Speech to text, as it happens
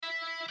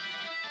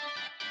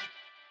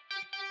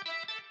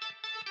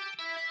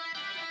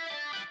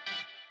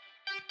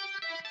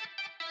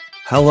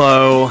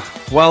Hello,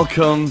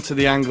 welcome to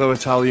the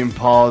Anglo-Italian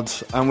pod,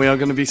 and we are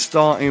going to be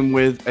starting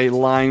with a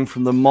line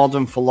from the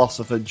modern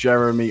philosopher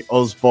Jeremy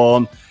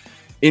Osborne.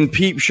 In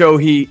Peep Show,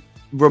 he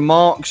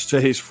remarks to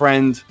his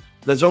friend,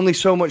 "There's only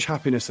so much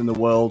happiness in the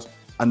world,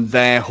 and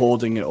they're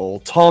hoarding it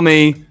all."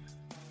 Tommy,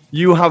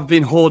 you have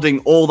been hoarding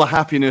all the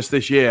happiness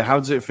this year. How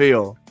does it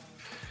feel?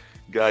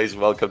 Guys,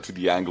 welcome to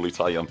the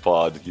Anglo-Italian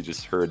pod. You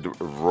just heard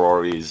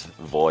Rory's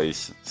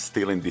voice,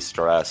 still in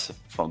distress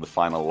from the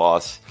final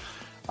loss.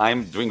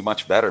 I'm doing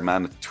much better,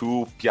 man.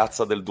 2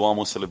 Piazza del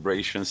Duomo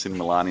celebrations in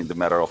Milan in the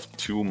matter of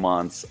 2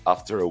 months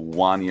after a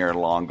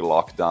 1-year-long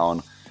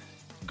lockdown.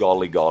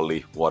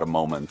 Golly, what a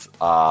moment.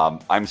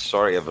 I'm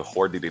sorry I've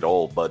hoarded it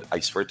all, but I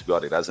swear to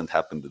God, it hasn't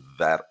happened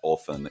that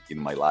often in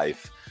my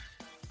life.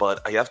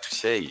 But I have to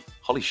say,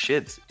 holy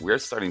shit, we're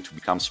starting to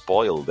become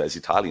spoiled as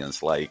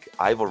Italians. Like,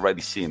 I've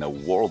already seen a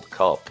World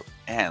Cup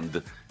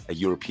and a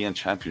European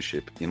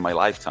Championship in my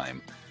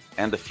lifetime.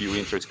 And a few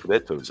Inter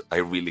Scudettos. I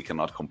really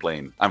cannot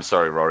complain. I'm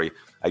sorry, Rory.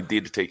 I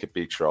did take a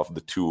picture of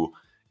the 2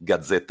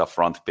 Gazzetta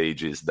front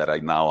pages that I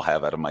now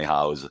have at my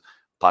house.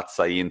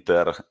 Pazza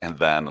Inter, and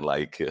then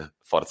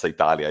Forza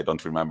Italia. I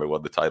don't remember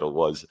what the title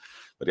was.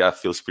 But yeah, it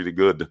feels pretty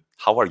good.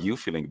 How are you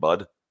feeling,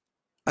 bud?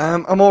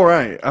 I'm all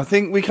right. I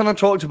think we kind of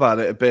talked about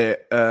it a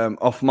bit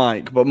off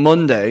mic, but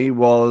Monday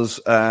was,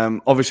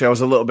 obviously I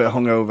was a little bit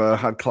hungover,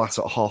 had class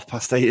at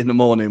 8:30 in the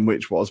morning,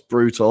 which was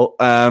brutal.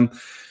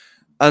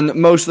 And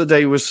most of the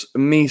day was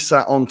me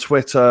sat on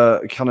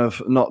Twitter, kind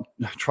of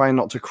trying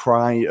not to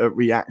cry at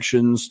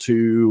reactions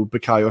to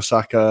Bukayo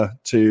Saka,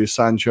 to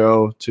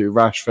Sancho, to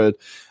Rashford.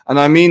 And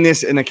I mean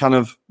this in a kind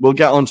of, we'll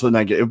get onto the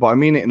negative, but I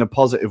mean it in a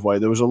positive way.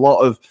 There was a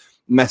lot of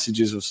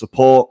messages of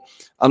support,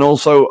 and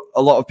also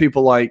a lot of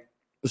people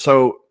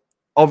so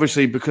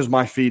obviously because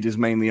my feed is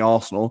mainly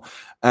Arsenal,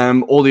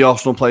 all the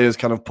Arsenal players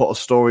kind of put a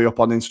story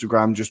up on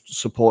Instagram just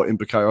supporting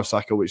Bukayo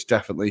Saka, which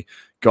definitely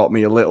got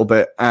me a little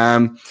bit.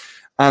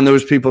 And there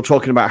was people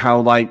talking about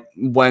how,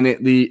 when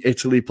the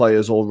Italy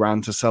players all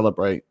ran to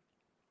celebrate,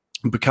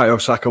 Bukayo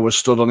Saka was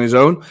stood on his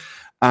own,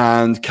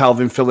 and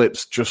Calvin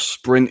Phillips just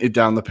sprinted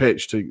down the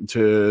pitch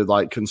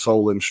to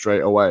console him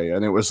straight away.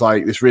 And it was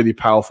this really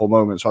powerful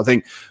moment. So I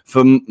think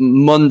for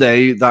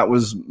Monday, that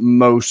was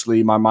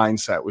mostly my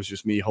mindset, was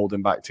just me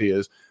holding back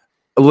tears.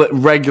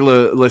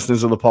 Regular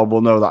listeners of the pod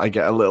will know that I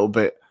get a little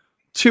bit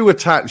too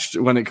attached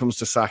when it comes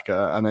to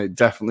Saka, and it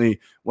definitely,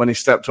 when he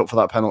stepped up for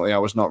that penalty, I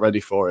was not ready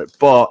for it.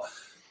 But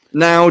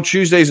now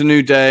Tuesday's a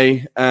new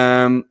day.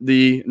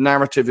 The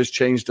narrative has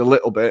changed a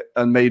little bit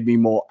and made me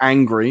more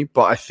angry,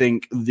 but I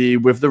think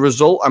with the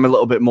result, I'm a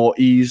little bit more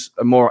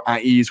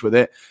at ease with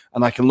it,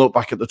 and I can look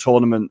back at the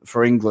tournament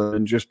for England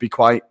and just be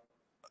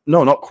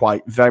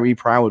very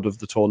proud of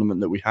the tournament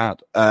that we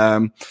had.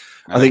 I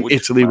think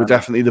Italy were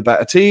definitely the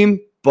better team,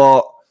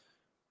 but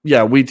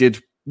yeah, we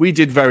did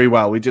very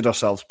well. We did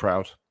ourselves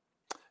proud.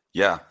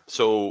 Yeah,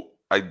 so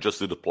I just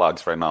do the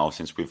plugs right now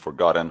since we've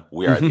forgotten.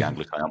 We are at the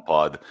Anglo-Italian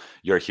pod.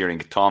 You're hearing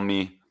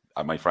Tommy,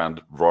 my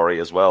friend Rory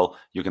as well.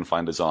 You can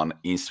find us on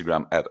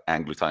Instagram at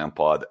Anglo-Italian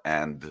pod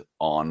and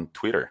on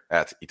Twitter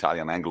at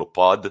Italian Anglo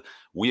pod.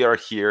 We are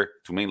here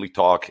to mainly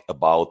talk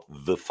about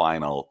the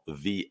final,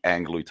 the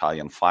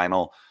Anglo-Italian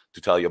final,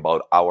 to tell you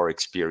about our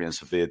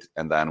experience of it.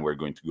 And then we're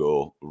going to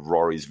go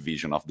Rory's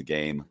vision of the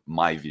game,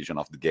 my vision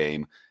of the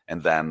game,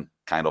 and then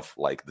kind of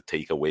the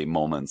takeaway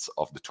moments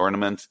of the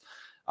tournament.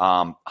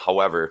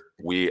 However,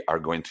 we are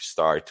going to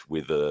start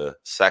with a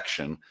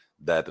section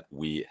that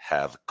we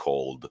have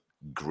called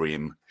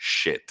Grim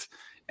Shit.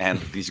 And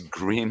this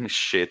Grim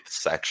Shit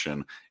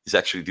section is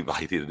actually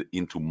divided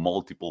into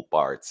multiple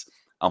parts,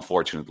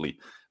 unfortunately.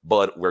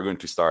 But we're going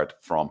to start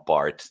from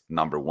part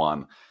number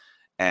 1.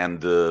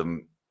 And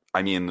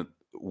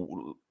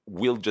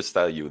we'll just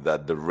tell you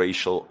that the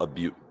racial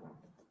abuse,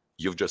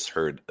 you've just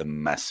heard a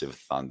massive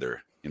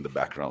thunder in the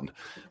background,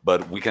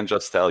 but we can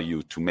just tell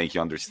you, to make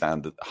you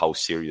understand how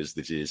serious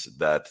this is,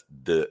 that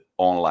the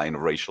online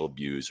racial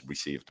abuse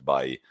received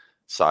by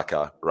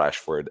Saka,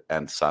 Rashford,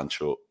 and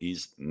Sancho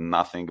is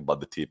nothing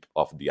but the tip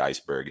of the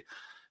iceberg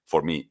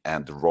for me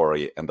and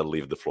Rory. And I'll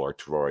leave the floor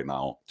to Rory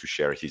now to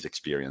share his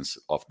experience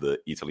of the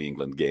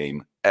Italy-England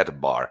game at a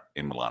bar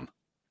in Milan.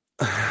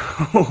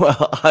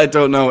 Well, I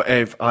don't know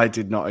if I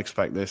did not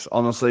expect this,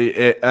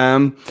 honestly.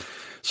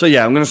 So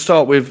yeah, I'm going to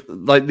start with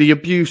the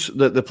abuse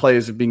that the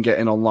players have been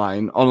getting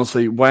online.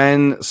 Honestly,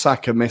 when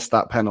Saka missed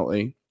that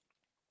penalty,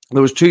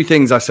 there was 2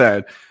 things I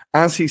said.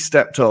 As he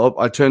stepped up,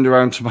 I turned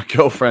around to my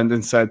girlfriend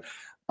and said,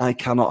 "I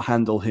cannot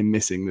handle him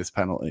missing this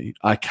penalty.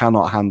 I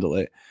cannot handle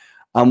it."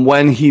 And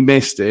when he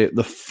missed it,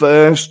 the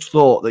first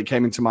thought that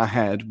came into my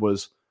head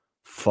was,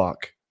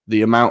 fuck.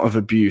 The amount of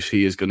abuse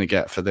he is going to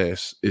get for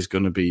this is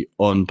going to be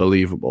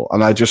unbelievable.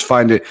 And I just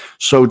find it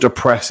so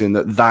depressing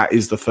that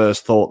is the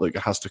first thought that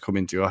has to come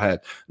into your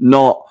head.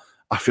 Not,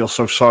 I feel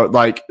so sorry,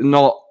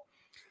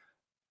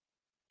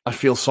 I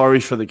feel sorry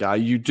for the guy.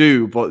 You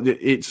do, but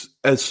it's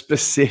a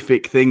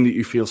specific thing that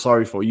you feel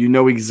sorry for. You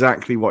know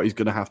exactly what he's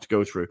going to have to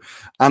go through.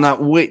 And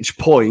at which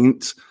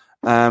point,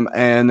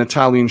 an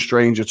Italian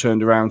stranger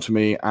turned around to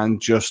me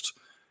and just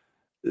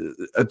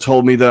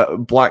told me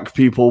that black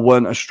people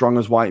weren't as strong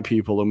as white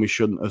people and we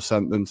shouldn't have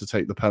sent them to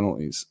take the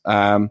penalties.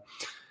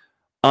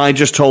 I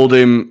just told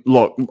him,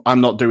 look,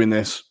 I'm not doing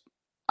this,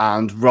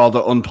 and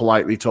rather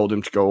unpolitely told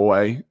him to go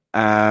away.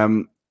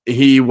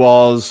 He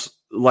was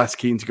less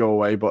keen to go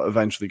away, but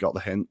eventually got the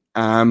hint.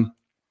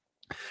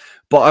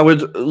 But I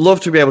would love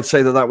to be able to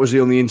say that was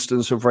the only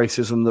instance of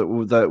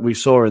racism that we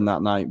saw in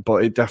that night,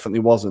 but it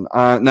definitely wasn't.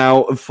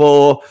 Now,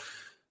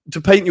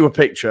 to paint you a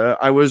picture,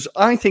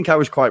 I think I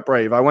was quite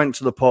brave. I went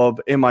to the pub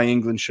in my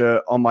England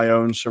shirt on my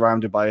own,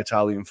 surrounded by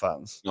Italian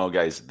fans. No,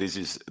 guys, this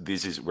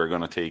is we're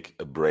gonna take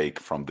a break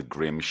from the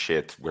grim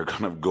shit. We're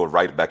gonna go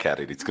right back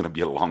at it. It's gonna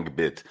be a long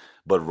bit,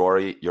 but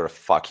Rory, you're a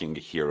fucking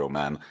hero,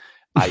 man.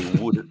 I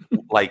would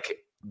like.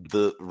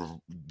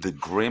 The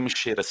grim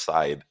shit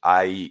aside,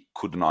 I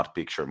could not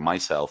picture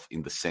myself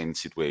in the same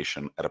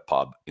situation at a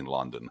pub in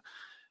London.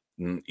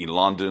 In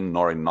London,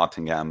 nor in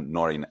Nottingham,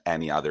 nor in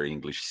any other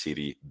English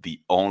city, the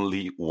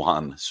only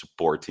one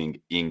supporting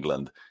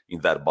England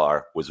in that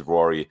bar was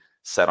Rory,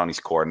 sat on his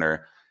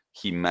corner.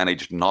 He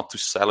managed not to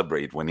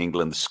celebrate when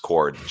England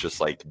scored,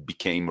 just like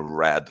became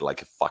red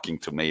like a fucking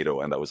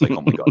tomato. And I was like, oh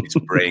my God, his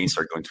brains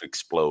are going to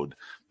explode.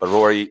 But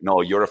Rory,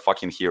 no, you're a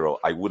fucking hero.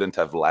 I wouldn't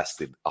have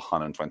lasted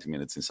 120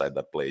 minutes inside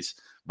that place.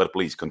 But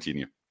please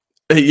continue.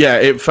 Yeah,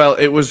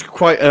 it was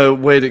quite a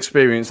weird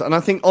experience. And I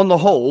think on the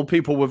whole,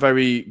 people were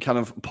very kind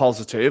of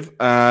positive.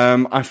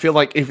 I feel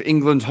like if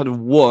England had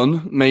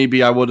won,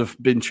 maybe I would have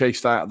been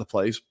chased out of the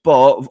place.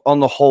 But on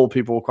the whole,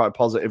 people were quite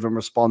positive and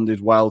responded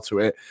well to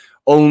it.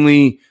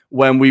 Only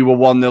when we were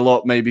 1-0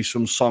 up, maybe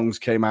some songs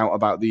came out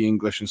about the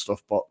English and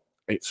stuff, but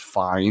it's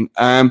fine.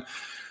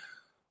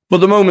 But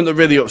the moment that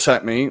really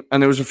upset me,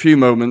 and there was a few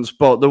moments,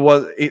 but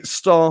it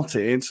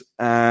started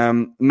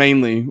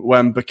mainly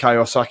when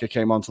Bukayo Saka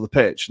came onto the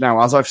pitch.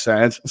 Now, as I've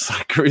said,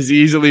 Saka is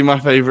easily my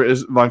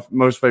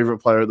most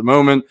favourite player at the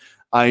moment.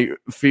 I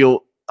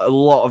feel a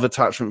lot of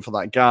attachment for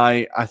that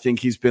guy. I think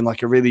he's been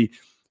like a really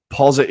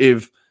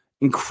positive,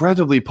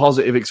 incredibly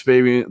positive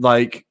experience,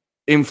 like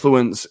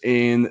influence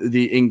in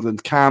the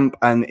England camp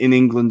and in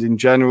England in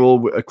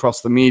general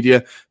across the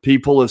media.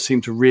 People have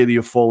seemed to really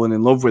have fallen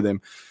in love with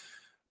him.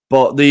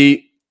 But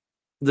the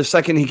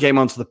second he came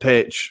onto the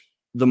pitch,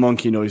 the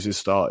monkey noises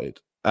started.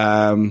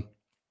 Now,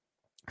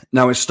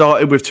 it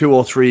started with 2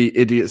 or 3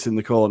 idiots in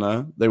the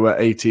corner. They were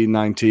 18,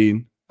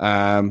 19.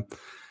 But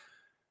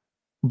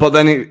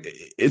then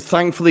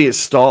thankfully it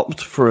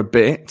stopped for a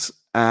bit.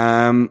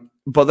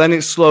 But then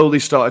it slowly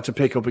started to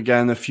pick up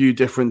again, a few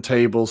different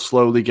tables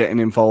slowly getting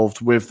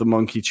involved with the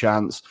monkey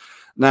chants.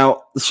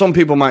 Now, some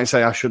people might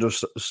say I should have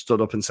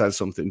stood up and said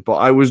something, but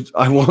I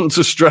want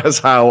to stress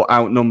how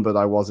outnumbered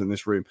I was in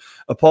this room.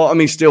 A part of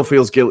me still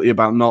feels guilty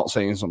about not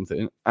saying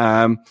something.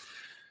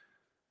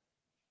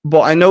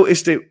 But I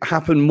noticed it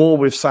happened more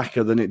with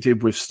Saka than it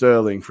did with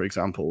Sterling, for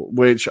example,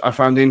 which I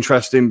found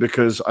interesting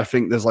because I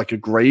think there's like a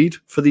grade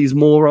for these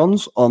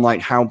morons on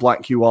like how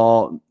black you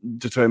are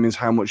determines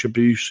how much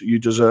abuse you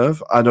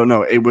deserve. I don't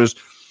know. It was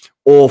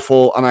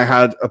awful. And I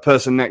had a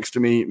person next to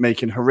me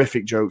making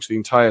horrific jokes the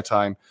entire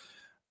time.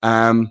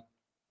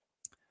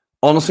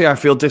 Honestly, I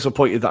feel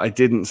disappointed that I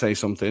didn't say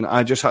something.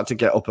 I just had to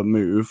get up and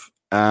move.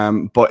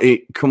 But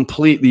it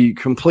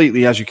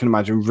completely, as you can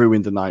imagine,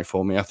 ruined the night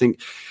for me. I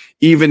think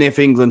even if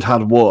England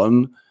had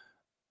won,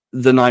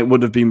 the night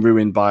would have been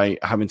ruined by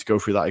having to go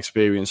through that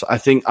experience. I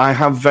think I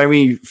have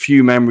very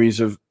few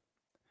memories of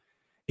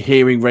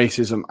hearing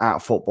racism at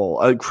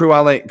football. At Crew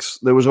Alex,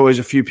 there was always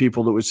a few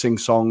people that would sing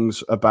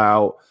songs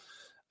about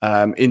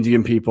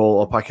Indian people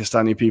or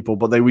Pakistani people,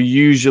 but they were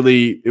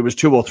usually, it was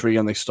 2 or 3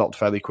 and they stopped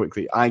fairly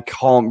quickly. I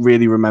can't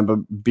really remember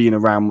being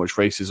around much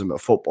racism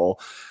at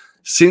football.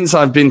 Since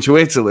I've been to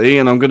Italy,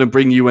 and I'm going to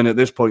bring you in at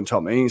this point,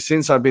 Tommy,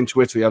 since I've been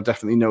to Italy, I've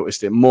definitely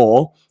noticed it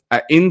more.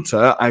 At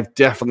Inter, I've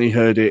definitely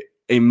heard it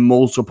in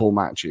multiple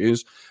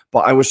matches, but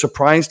I was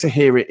surprised to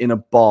hear it in a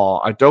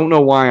bar. I don't know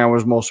why I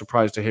was more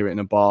surprised to hear it in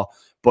a bar,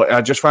 but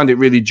I just found it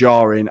really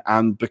jarring.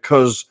 And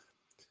because,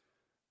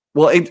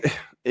 well,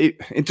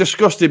 it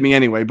disgusted me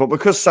anyway, but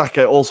because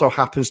Saka also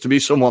happens to be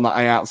someone that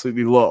I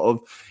absolutely love,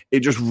 it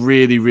just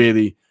really,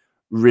 really,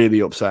 really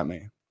upset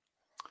me.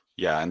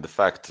 Yeah, and the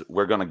fact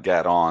we're going to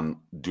get on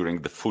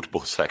during the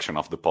football section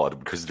of the pod,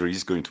 because there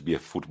is going to be a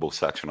football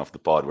section of the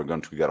pod, we're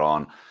going to get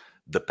on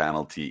the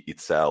penalty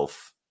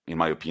itself. In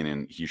my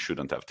opinion, he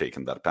shouldn't have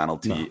taken that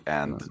penalty.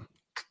 No.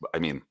 I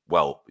mean,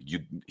 well,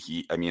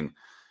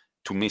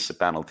 to miss a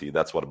penalty,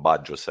 that's what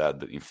Baggio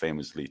said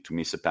infamously. To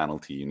miss a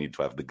penalty, you need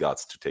to have the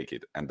guts to take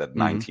it. And at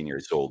 19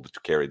 years old, to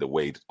carry the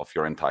weight of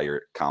your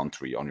entire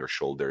country on your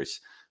shoulders,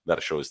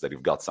 that shows that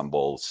you've got some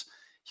balls.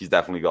 He's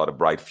definitely got a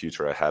bright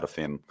future ahead of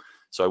him.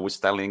 So I was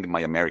telling my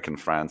American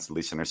friends,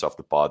 listeners of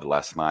the pod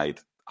last night,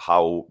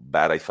 how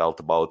bad I felt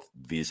about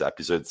these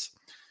episodes.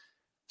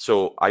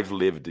 So I've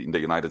lived in the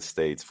United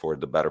States for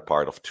the better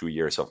part of 2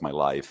 years of my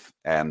life.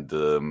 And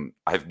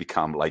I've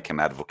become like an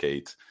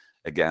advocate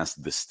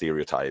against the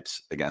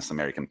stereotypes against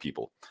American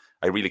people.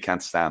 I really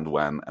can't stand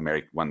when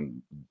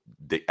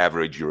the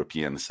average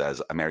European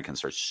says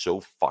Americans are so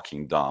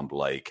fucking dumb.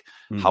 Like,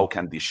 how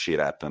can this shit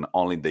happen?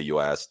 Only in the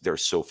US, they're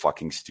so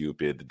fucking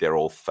stupid. They're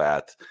all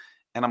fat.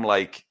 And I'm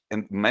like,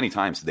 and many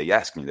times they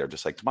ask me, they're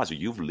just like, Tommaso,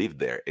 you've lived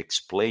there.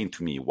 Explain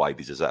to me why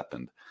this has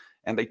happened.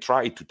 And I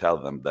try to tell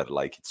them that,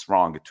 like, it's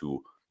wrong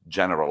to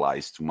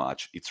generalize too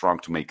much. It's wrong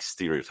to make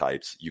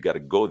stereotypes. You got to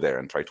go there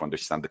and try to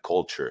understand the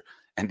culture.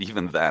 And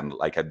even then,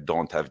 like, I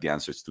don't have the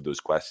answers to those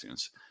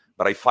questions.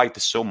 But I fight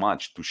so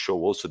much to show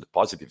also the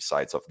positive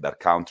sides of that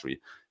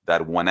country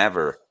that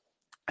whenever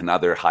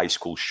another high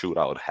school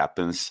shootout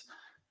happens,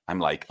 I'm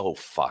like, oh,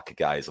 fuck,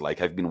 guys.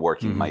 Like, I've been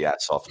working my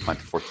ass off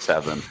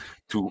 24/7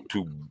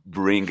 to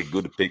bring a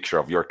good picture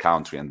of your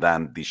country. And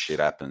then this shit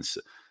happens.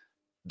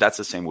 That's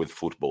the same with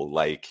football.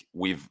 Like,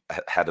 we've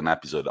had an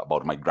episode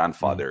about my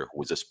grandfather, who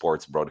was a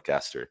sports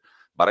broadcaster.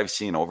 But I've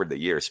seen over the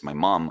years, my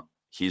mom,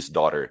 his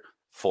daughter,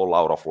 fall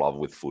out of love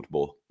with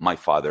football. My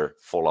father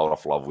fall out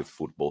of love with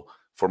football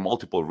for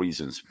multiple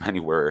reasons. Many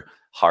were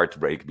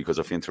heartbreak because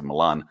of Inter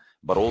Milan,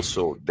 but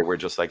also they were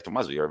just like,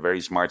 Tommaso, you're a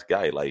very smart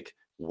guy. Like,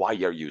 why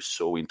are you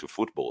so into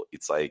football?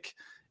 It's like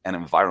an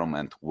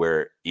environment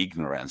where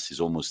ignorance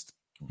is almost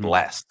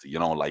blessed. You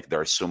know, like,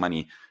 there are so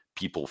many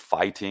people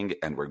fighting,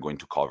 and we're going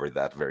to cover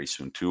that very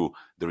soon too.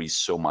 There is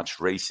so much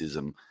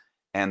racism.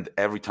 And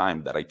every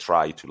time that I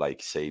try to,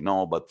 like, say,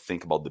 no, but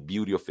think about the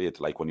beauty of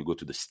it, like when you go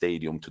to the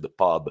stadium, to the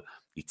pub,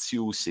 it's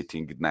you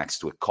sitting next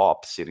to a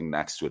cop, sitting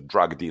next to a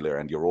drug dealer,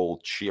 and you're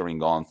all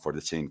cheering on for the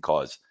same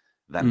cause.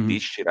 Then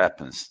this shit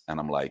happens. And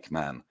I'm like,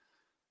 man,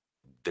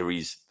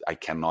 I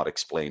cannot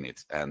explain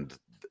it. And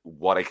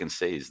what I can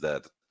say is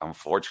that,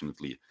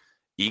 unfortunately,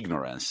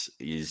 ignorance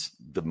is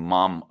the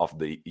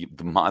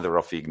mother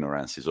of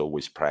ignorance is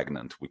always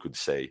pregnant, we could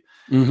say.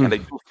 And I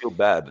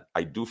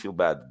do feel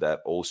bad that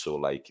also,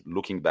 like,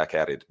 looking back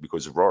at it,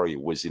 because Rory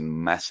was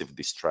in massive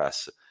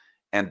distress.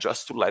 And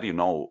just to let you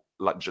know,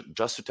 like,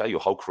 just to tell you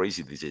how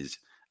crazy this is,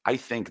 I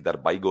think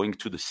that by going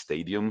to the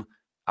stadium,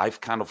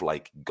 I've kind of,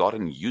 like,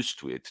 gotten used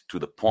to it to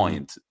the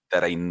point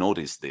that I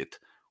noticed it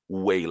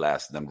way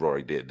less than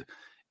Rory did.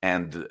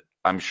 And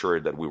I'm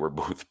sure that we were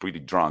both pretty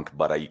drunk,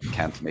 but I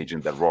can't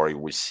imagine that Rory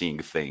was seeing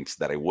things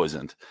that I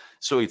wasn't.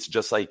 So it's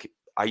just like,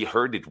 I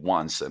heard it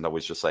once and I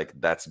was just like,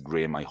 that's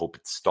grim. I hope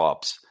it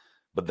stops.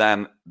 But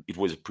then it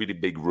was a pretty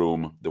big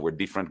room. There were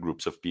different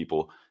groups of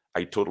people.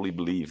 I totally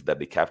believe that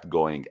they kept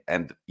going.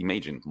 And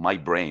imagine, my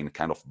brain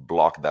kind of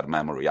blocked that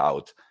memory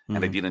out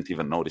and I didn't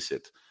even notice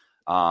it.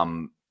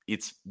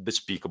 It's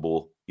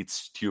despicable. It's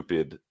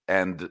stupid.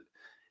 And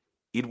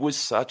it was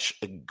such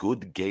a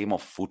good game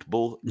of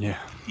football. Yeah.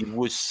 It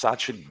was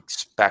such a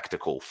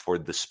spectacle for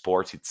the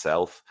sport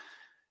itself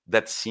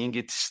that seeing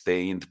it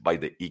stained by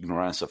the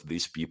ignorance of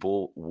these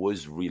people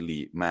was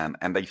really, man.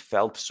 And I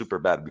felt super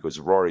bad because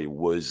Rory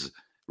was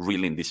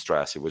really in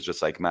distress. It was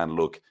just like, man,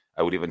 look,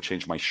 I would even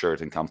change my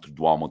shirt and come to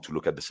Duomo to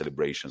look at the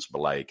celebrations,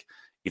 but, like,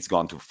 it's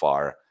gone too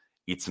far.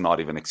 It's not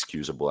even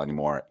excusable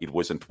anymore. It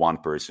wasn't one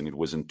person. It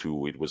wasn't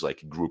two. It was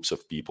like groups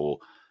of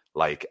people.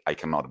 Like, I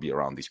cannot be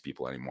around these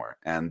people anymore.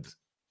 And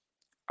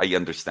I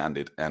understand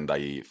it, and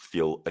I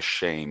feel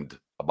ashamed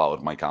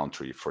about my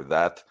country for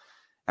that.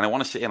 And I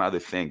want to say another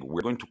thing.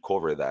 We're going to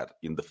cover that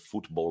in the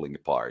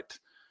footballing part.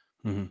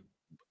 I'm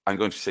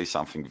going to say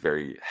something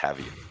very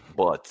heavy,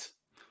 but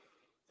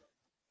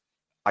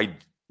I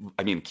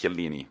mean,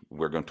 Chiellini,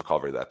 we're going to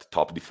cover that,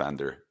 top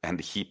defender, and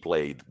he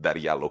played that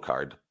yellow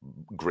card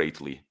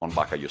greatly on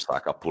Bakayo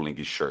Saka, pulling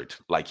his shirt.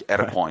 Like, at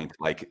a point,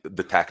 like,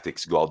 the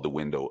tactics go out the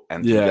window,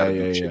 and you gotta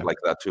do shit like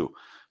that too.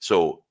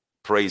 So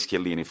praise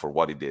Chiellini for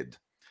what he did.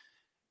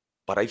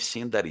 But I've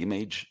seen that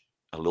image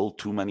a little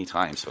too many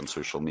times on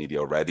social media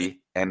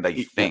already. And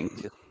I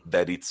think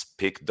that it's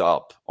picked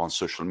up on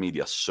social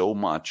media so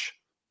much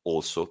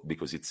also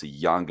because it's a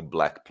young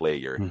black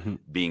player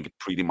being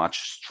pretty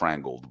much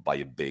strangled by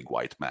a big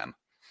white man.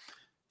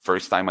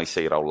 First time I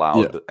say it out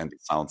loud, and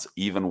it sounds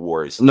even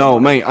worse. No,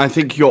 mate, I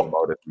think you're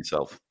about it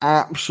myself.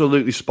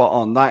 Absolutely spot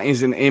on. That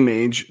is an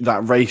image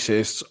that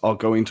racists are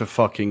going to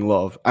fucking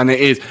love. And it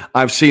is.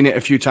 I've seen it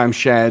a few times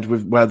shared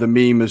with where the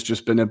meme has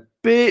just been a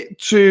bit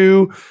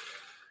too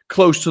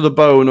close to the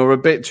bone or a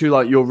bit too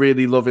like, you're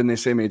really loving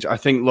this image. I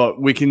think, look,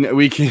 we can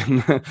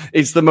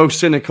it's the most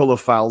cynical of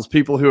fouls.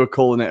 People who are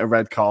calling it a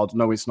red card.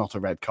 No, it's not a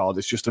red card.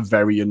 It's just a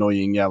very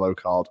annoying yellow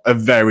card. A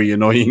very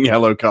annoying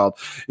yellow card.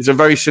 It's a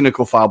very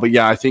cynical foul. But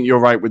yeah, I think you're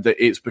right with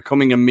it's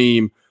becoming a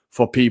meme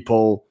for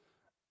people.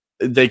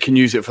 They can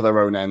use it for their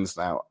own ends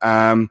now.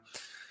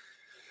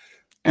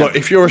 Look,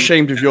 if you're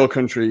ashamed of your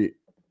country,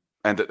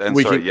 and then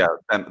we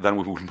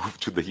will move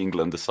to the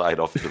England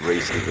side of the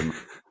racism.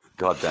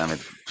 God damn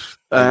it.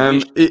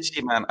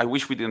 Man, I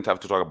wish we didn't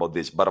have to talk about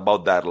this, but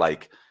about that,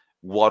 like,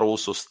 what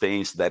also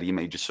stains that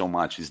image so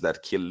much is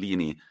that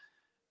Chiellini,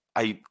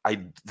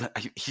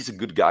 he's a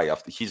good guy.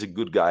 He's a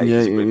good guy.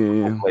 He's a great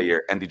football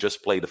player, and he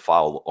just played a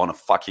foul on a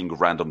fucking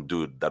random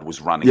dude that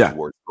was running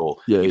towards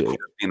goal. It could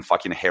have been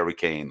fucking Harry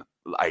Kane.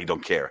 I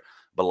don't care.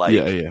 But, like,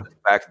 the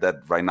fact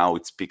that right now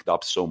it's picked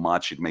up so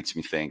much, it makes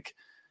me think,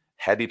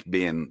 had it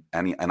been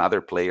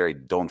another player, I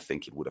don't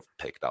think it would have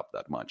picked up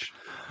that much.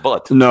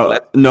 But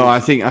I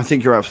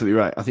think you're absolutely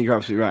right. I think you're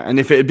absolutely right. And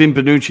if it had been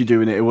Bonucci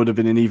doing it, it would have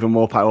been an even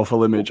more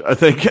powerful image, I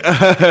think.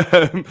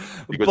 Because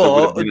it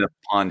would have been a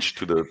punch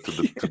to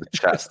the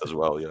chest as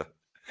well. Yeah.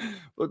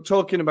 But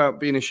talking about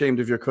being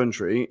ashamed of your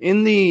country,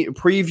 in the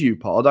preview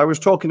pod, I was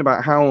talking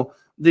about how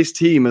this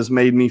team has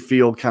made me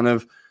feel kind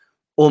of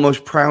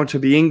almost proud to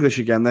be English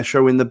again. They're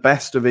showing the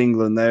best of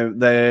England.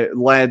 They're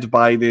led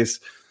by this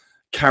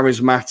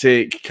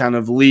charismatic kind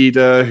of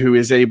leader who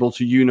is able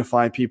to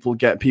unify people,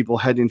 get people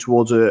heading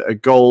towards a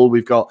goal.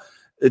 We've got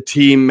a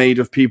team made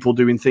of people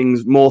doing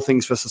more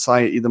things for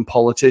society than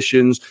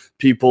politicians,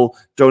 people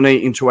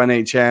donating to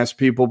NHS,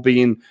 people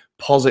being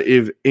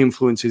positive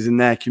influences in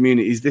their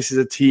communities. This is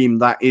a team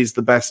that is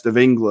the best of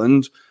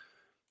England,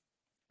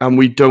 and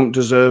we don't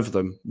deserve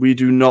them. We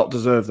do not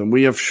deserve them.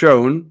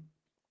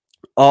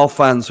 Our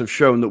fans have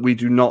shown that we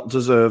do not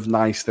deserve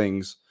nice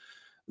things.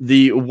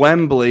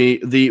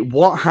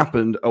 What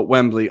happened at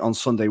Wembley on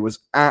Sunday was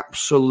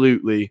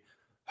absolutely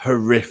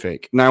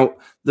horrific. Now,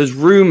 there's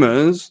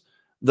rumours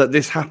that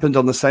this happened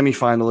on the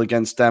semi-final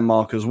against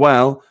Denmark as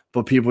well,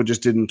 but people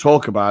just didn't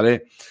talk about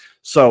it.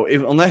 So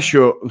if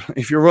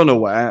you're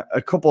unaware,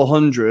 a couple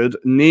hundred,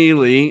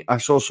 I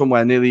saw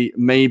somewhere nearly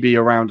maybe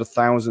around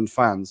 1,000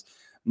 fans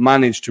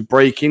managed to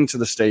break into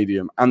the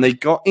stadium, and they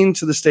got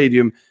into the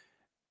stadium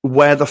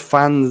where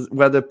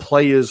the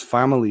players'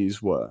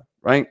 families were,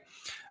 right?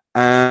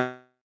 Now,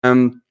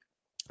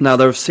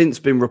 there have since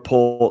been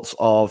reports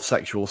of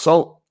sexual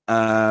assault.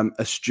 A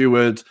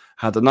steward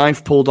had a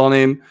knife pulled on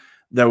him.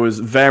 There was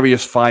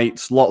various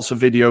fights, lots of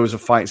videos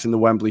of fights in the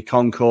Wembley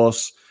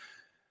concourse.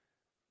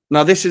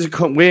 Now,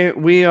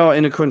 we are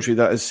in a country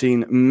that has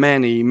seen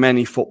many,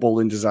 many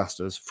footballing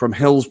disasters. From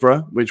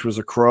Hillsborough, which was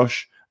a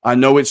crush. I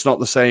know it's not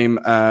the same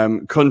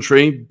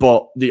country,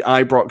 but the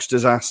Ibrox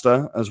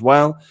disaster as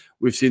well.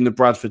 We've seen the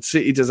Bradford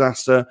City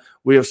disaster.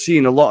 We have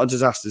seen a lot of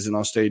disasters in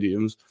our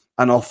stadiums,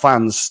 and our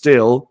fans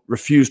still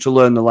refuse to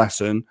learn the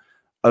lesson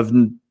of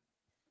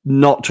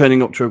not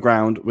turning up to a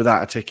ground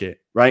without a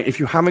ticket, right? If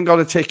you haven't got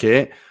a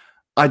ticket,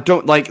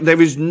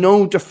 there is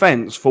no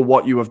defense for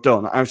what you have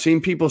done. I've seen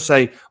people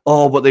say,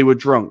 oh, but they were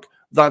drunk.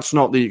 That's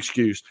not the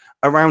excuse.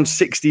 Around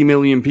 60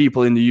 million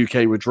people in the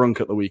UK were drunk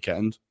at the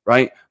weekend,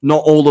 right?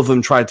 Not all of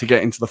them tried to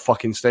get into the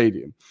fucking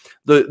stadium.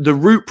 The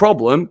root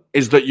problem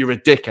is that you're a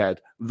dickhead.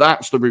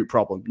 That's the root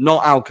problem.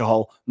 Not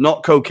alcohol,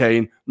 not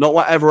cocaine, not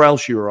whatever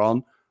else you were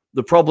on.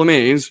 The problem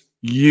is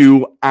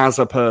you as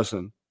a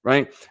person,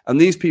 right?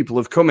 And these people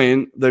have come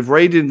in, they've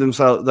raided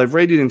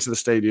into the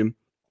stadium.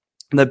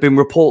 There have been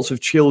reports of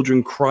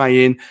children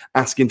crying,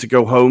 asking to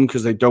go home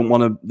because they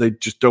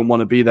just don't want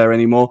to be there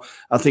anymore.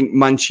 I think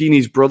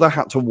Mancini's brother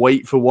had to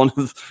wait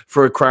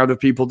for a crowd of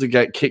people to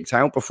get kicked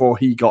out before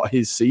he got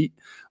his seat.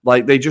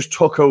 Like, they just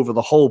took over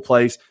the whole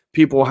place.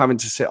 People were having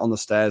to sit on the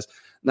stairs.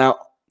 Now,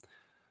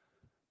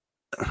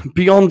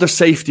 beyond the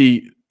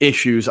safety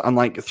issues and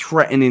like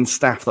threatening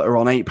staff that are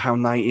on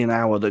 £8.90 an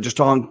hour that just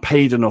aren't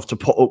paid enough to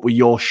put up with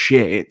your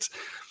shit,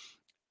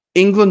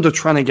 England are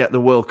trying to get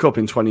the World Cup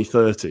in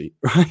 2030,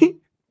 right?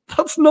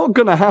 That's not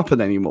going to happen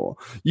anymore.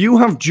 You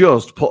have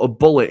just put a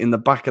bullet in the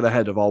back of the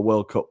head of our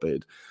World Cup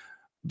bid,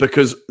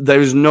 because there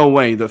is no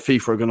way that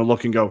FIFA are going to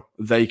look and go,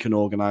 they can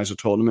organise a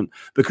tournament.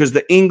 Because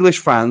the English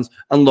fans,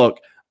 and look,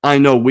 I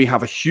know we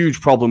have a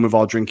huge problem with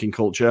our drinking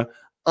culture.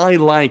 I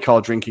like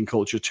our drinking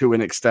culture to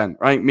an extent,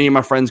 right? Me and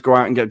my friends go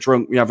out and get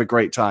drunk. We have a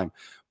great time.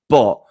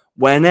 But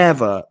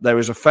whenever there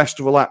is a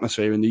festival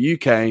atmosphere in the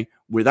UK,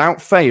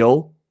 without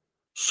fail,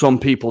 some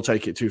people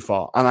take it too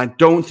far. And I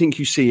don't think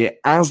you see it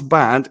as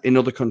bad in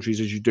other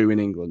countries as you do in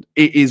England.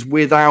 It is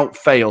without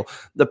fail.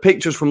 The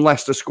pictures from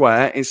Leicester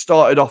Square, it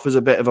started off as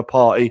a bit of a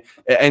party.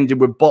 It ended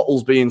with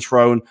bottles being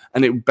thrown,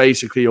 and it was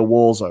basically a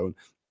war zone.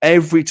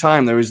 Every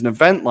time there is an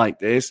event like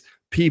this,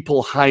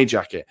 people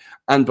hijack it.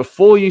 And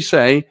before you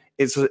say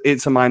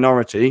it's a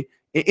minority,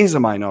 it is a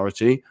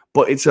minority,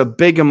 but it's a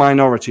bigger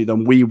minority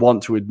than we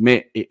want to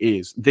admit it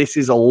is. This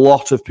is a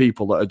lot of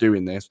people that are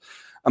doing this.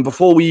 And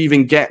before we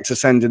even get to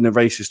sending the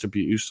racist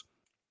abuse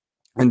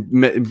and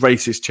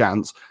racist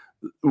chants,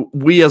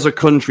 we as a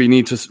country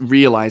need to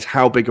realize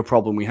how big a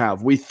problem we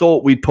have. We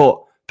thought we'd put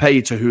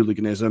pay to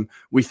hooliganism.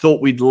 We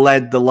thought we'd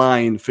led the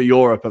line for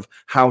Europe of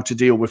how to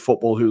deal with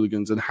football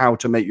hooligans and how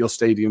to make your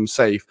stadium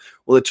safe.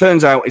 Well, it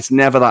turns out it's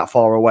never that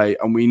far away,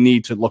 and we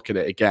need to look at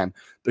it again,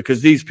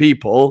 because these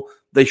people,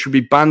 they should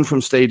be banned from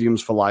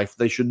stadiums for life.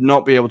 They should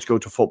not be able to go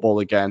to football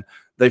again.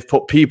 They've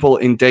put people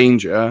in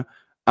danger,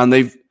 and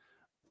they've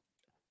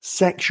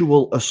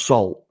sexual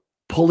assault,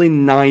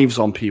 pulling knives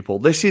on people.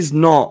 This is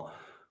not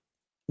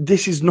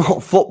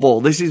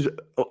football. This is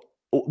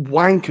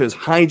wankers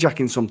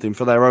hijacking something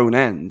for their own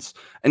ends.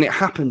 And it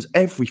happens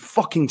every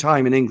fucking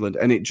time in England,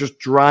 and it just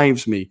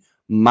drives me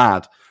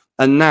mad.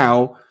 And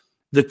now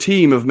the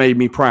team have made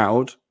me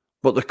proud,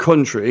 but the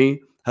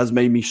country has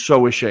made me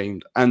so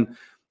ashamed. And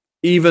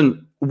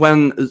even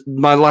when,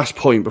 my last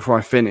point before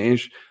I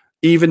finish,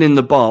 even in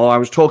the bar, I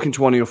was talking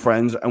to one of your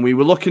friends, and we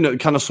were looking at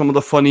kind of some of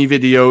the funny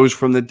videos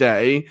from the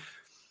day.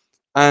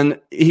 And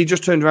he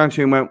just turned around to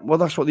me and went, well,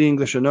 that's what the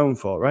English are known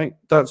for, right?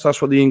 That's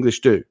what the English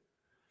do.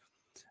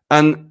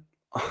 And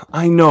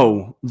I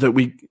know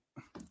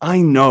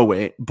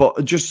it,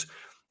 but just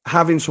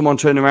having someone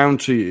turn around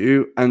to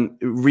you and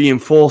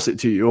reinforce it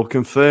to you or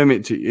confirm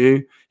it to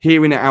you,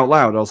 hearing it out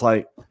loud, I was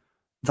like,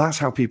 that's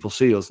how people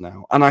see us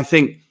now. And I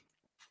think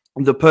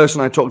the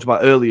person I talked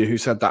about earlier who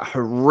said that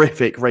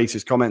horrific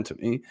racist comment to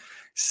me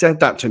said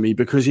that to me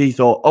because he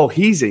thought, oh,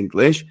 he's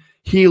English,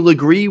 he'll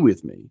agree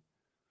with me.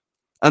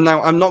 And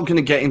now I'm not going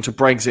to get into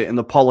Brexit and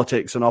the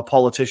politics and our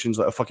politicians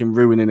that are fucking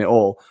ruining it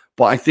all.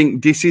 But I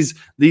think these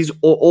are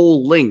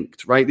all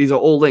linked, right? These are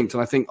all linked.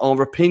 And I think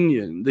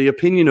the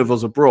opinion of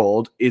us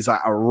abroad is at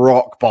a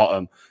rock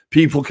bottom.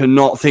 People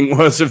cannot think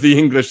worse of the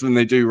English than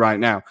they do right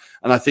now.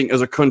 And I think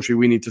as a country,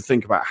 we need to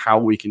think about how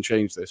we can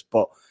change this.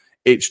 But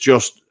it's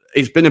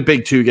been a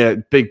big 2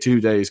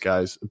 days,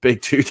 guys.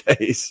 Big 2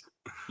 days.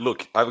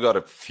 Look, I've got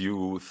a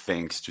few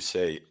things to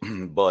say,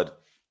 but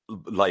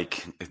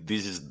like,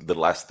 this is the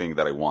last thing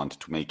that I want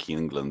to make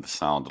England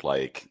sound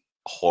like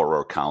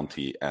horror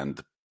county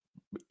and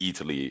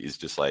Italy is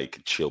just like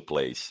a chill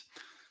place.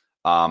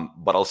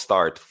 But I'll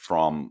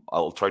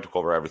try to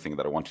cover everything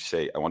that I want to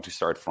say. I want to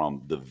start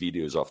from the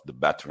videos of the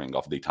battering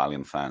of the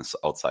Italian fans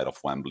outside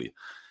of Wembley.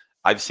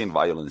 I've seen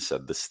violence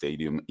at the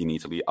stadium in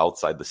Italy,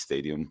 outside the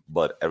stadium,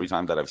 but every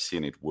time that I've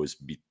seen it was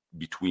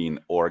between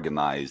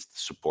organized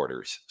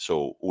supporters.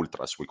 So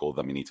ultras, we call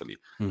them in Italy.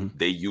 Mm-hmm.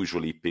 They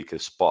usually pick a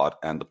spot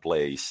and a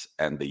place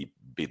and they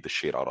beat the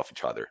shit out of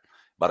each other.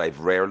 But I've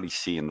rarely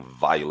seen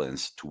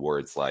violence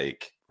towards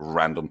like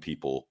random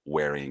people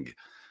wearing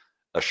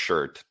a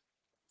shirt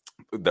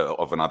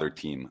of another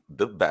team.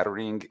 The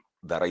battering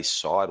that I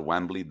saw at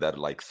Wembley, that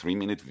like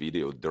 3-minute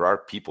video, there are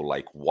people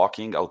like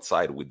walking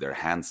outside with their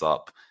hands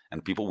up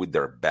and people with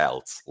their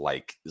belts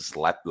like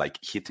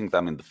hitting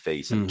them in the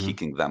face and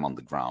kicking them on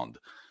the ground.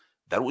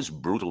 That was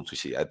brutal to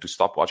see. I had to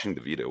stop watching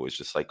the video. It was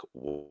just like,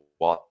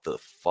 what the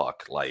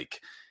fuck? Like,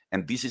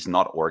 and this is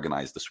not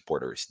organized, the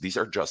supporters. These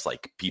are just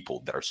like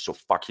people that are so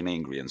fucking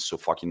angry and so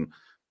fucking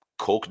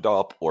coked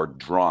up or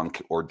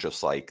drunk or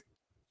just like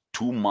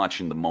too much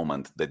in the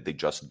moment that they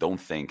just don't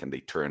think and they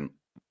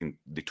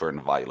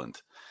turn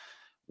violent.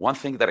 One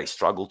thing that I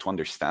struggle to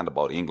understand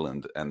about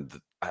England, and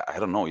I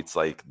don't know, it's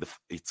like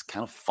it's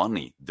kind of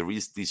funny. There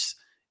is this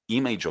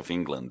image of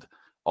England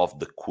of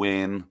the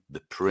Queen, the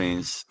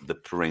Prince, the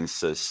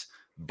Princess,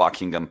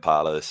 Buckingham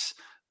Palace,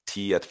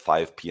 tea at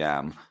 5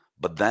 p.m.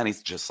 But then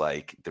it's just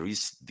like there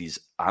is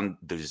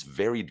there's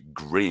very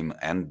grim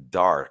and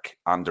dark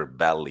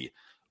underbelly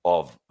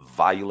of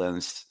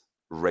violence,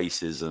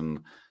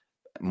 racism,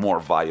 more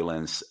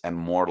violence, and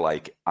more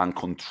like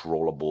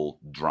uncontrollable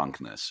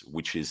drunkenness,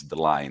 which is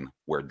the line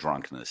where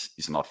drunkenness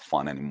is not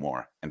fun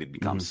anymore and it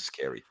becomes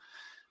scary.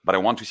 But I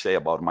want to say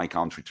about my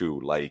country too,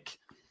 like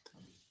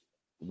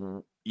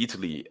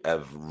Italy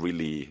have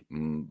really,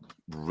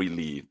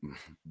 really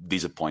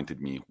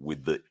disappointed me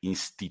with the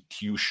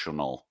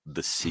institutional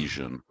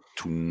decision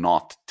to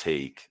not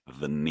take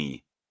the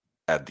knee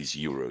at these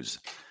Euros.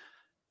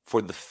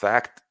 For the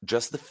fact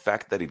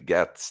that it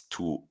gets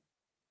to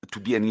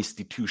be an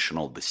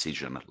institutional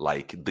decision,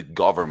 like the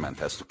government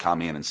has to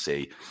come in and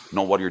say,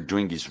 no, what you're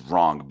doing is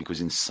wrong because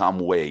in some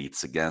way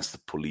it's against the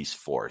police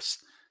force.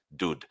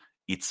 Dude,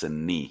 it's a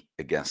knee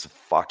against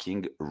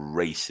fucking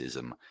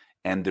racism.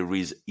 And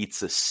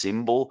it's a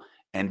symbol,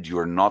 and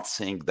you're not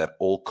saying that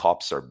all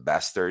cops are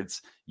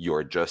bastards.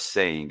 You're just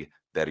saying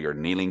that you're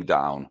kneeling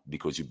down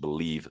because you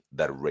believe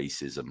that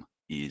racism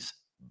is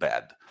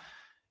bad.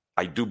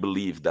 I do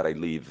believe that I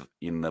live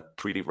in a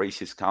pretty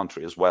racist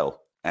country as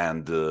well.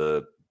 And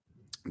the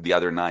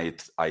other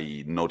night,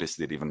 I noticed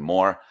it even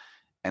more.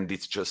 And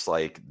it's just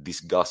like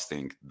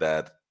disgusting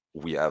that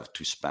we have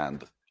to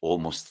spend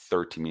almost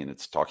 30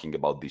 minutes talking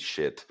about this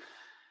shit.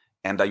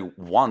 And I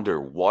wonder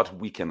what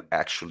we can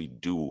actually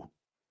do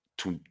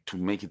to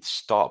make it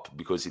stop,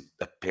 because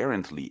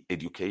apparently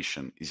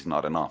education is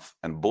not enough.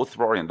 And both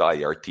Rory and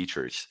I are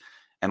teachers.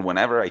 And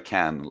whenever I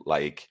can,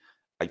 like,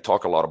 I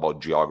talk a lot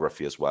about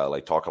geography as well. I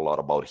talk a lot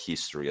about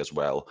history as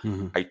well.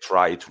 I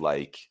try to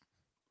like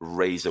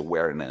raise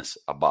awareness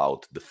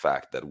about the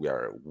fact that we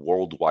are a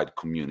worldwide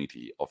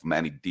community of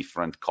many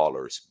different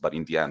colors, but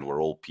in the end,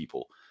 we're all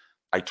people.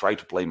 I try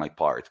to play my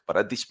part, but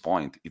at this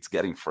point, it's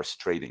getting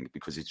frustrating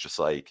because it's just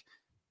like,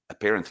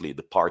 apparently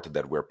the part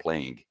that we're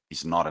playing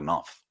is not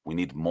enough. We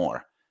need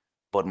more.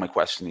 But my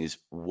question is,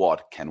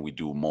 what can we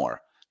do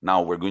more?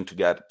 Now we're going to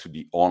get to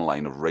the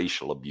online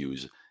racial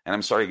abuse. And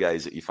I'm sorry,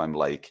 guys, if I'm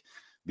like,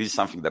 this is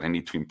something that I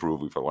need to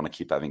improve if I want to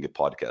keep having a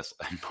podcast.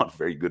 I'm not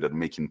very good at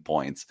making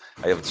points.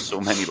 I have so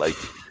many like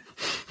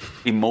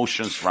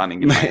emotions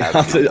running in my head.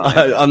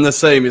 I'm the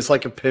same. It's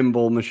like a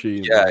pinball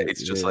machine. Yeah,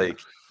 it's just like,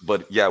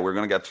 but yeah, we're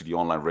going to get to the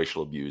online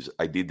racial abuse.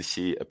 I did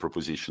see a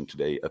proposition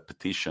today, a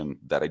petition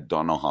that I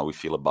don't know how we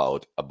feel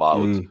about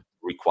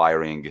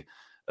requiring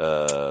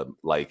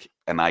like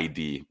an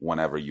ID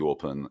whenever you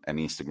open an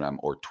Instagram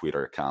or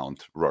Twitter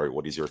account. Rory,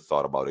 what is your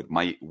thought about it?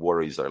 My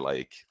worries are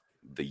like,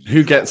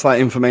 Who gets that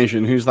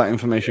information? Who's that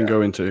information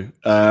going to?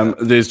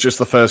 There's just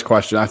the first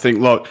question. I think,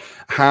 look,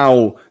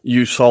 how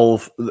you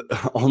solve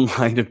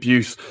online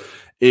abuse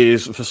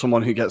is for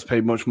someone who gets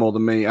paid much more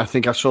than me. I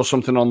think I saw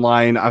something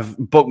online. I've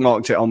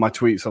bookmarked it on my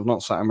tweets. I've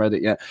not sat and read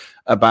it yet,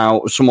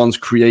 about someone's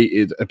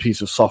created a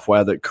piece of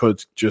software that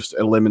could just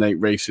eliminate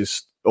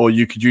racist, or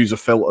you could use a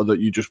filter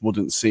that you just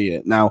wouldn't see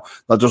it. Now,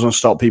 that doesn't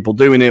stop people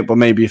doing it, but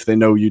maybe if they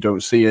know you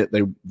don't see it,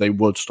 they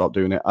would stop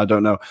doing it. I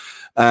don't know.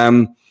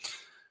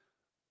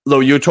 Though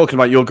you were talking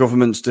about your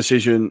government's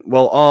decision.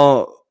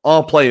 Well,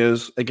 our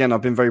players, again,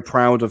 I've been very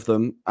proud of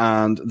them,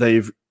 and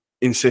they've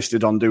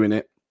insisted on doing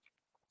it.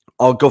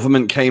 Our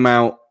government came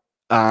out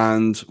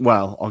and,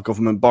 well, our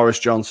government, Boris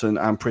Johnson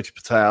and Priti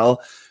Patel,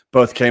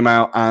 both came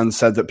out and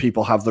said that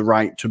people have the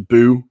right to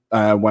boo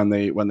when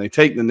they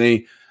take the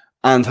knee,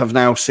 and have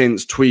now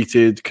since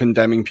tweeted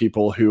condemning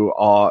people who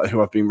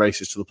have been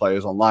racist to the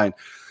players online.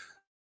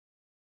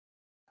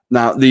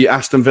 Now, the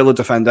Aston Villa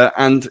defender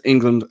and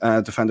England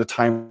defender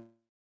Tyrone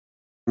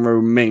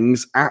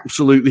Mings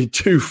absolutely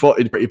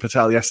two-footed Priti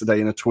Patel yesterday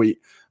in a tweet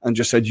and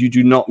just said, you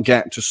do not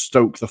get to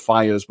stoke the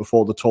fires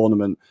before the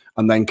tournament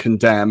and then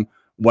condemn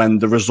when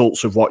the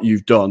results of what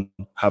you've done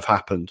have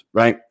happened,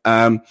 right?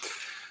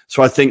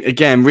 So I think,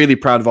 again, really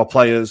proud of our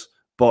players,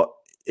 but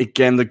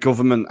again, the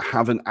government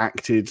haven't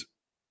acted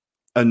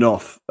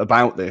enough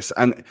about this.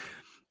 And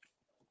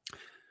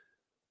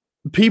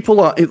people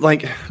are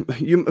like,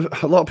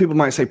 a lot of people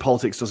might say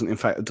politics doesn't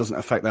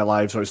affect their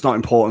lives, or it's not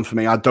important for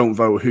me. I don't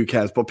vote. Who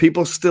cares? But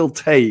people still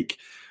take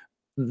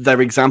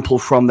their example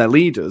from their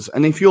leaders.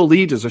 And if your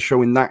leaders are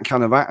showing that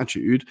kind of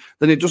attitude,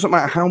 then it doesn't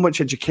matter how much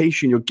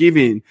education you're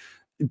giving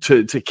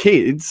to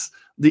kids.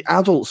 The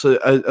adults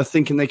are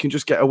thinking they can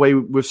just get away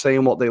with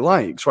saying what they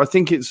like. So I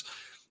think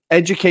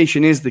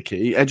education is the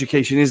key.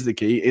 Education is the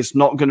key. It's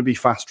not going to be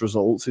fast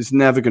results. It's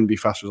never going to be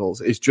fast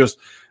results. It's just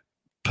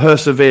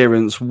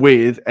perseverance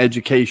with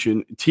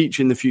education,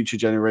 teaching the future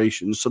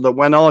generations, so that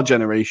when our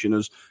generation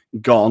has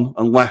gone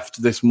and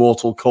left this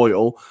mortal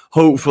coil,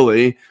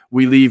 hopefully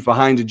we leave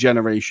behind a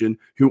generation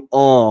who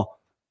are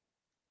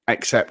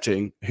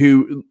accepting,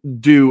 who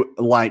do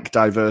like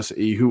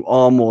diversity, who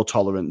are more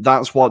tolerant.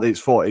 That's what it's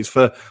for. It's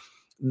for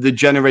the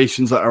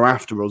generations that are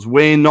after us.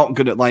 We're not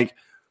good at,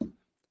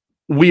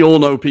 we all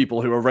know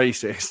people who are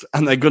racist,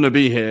 and they're going to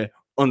be here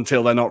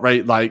until they're not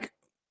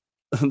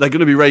they're going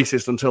to be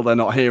racist until they're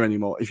not here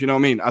anymore, if you know what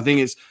I mean. I think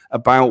it's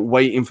about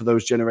waiting for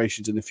those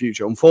generations in the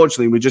future.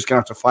 Unfortunately, we're just going to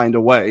have to find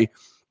a way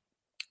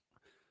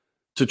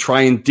to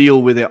try and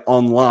deal with it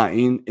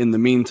online in the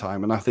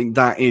meantime. And I think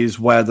that is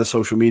where the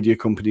social media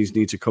companies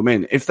need to come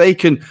in. If they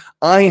can,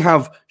 I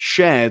have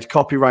shared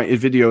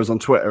copyrighted videos on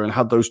Twitter and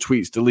had those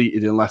tweets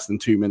deleted in less than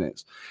 2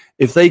 minutes.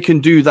 If they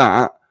can do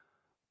that,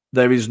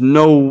 there is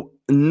no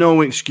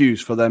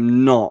excuse for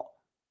them not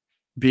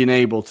being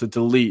able to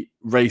delete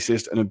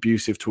racist and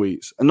abusive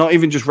tweets, and not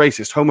even just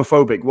racist,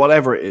 homophobic,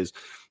 whatever it is,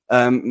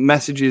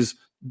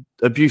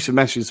 abusive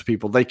messages to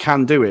people. They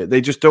can do it.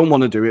 They just don't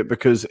want to do it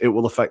because it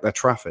will affect their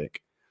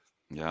traffic.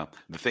 Yeah.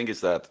 The thing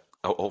is that,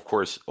 of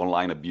course,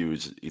 online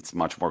abuse, it's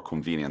much more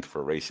convenient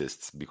for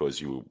racists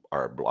because you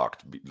are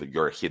blocked.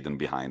 You're hidden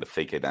behind a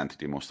fake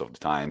identity most of the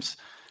times.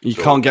 You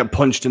can't get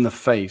punched in the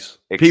face.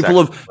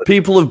 Exactly.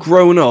 People have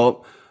grown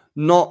up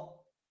not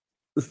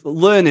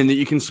learning that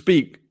you can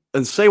speak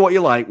and say what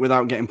you like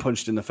without getting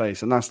punched in the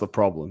face. And that's the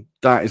problem.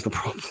 That is the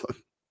problem.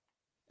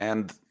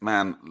 And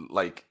man,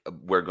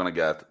 we're going to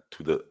get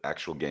to the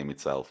actual game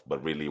itself.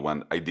 But really,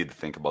 when I did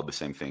think about the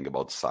same thing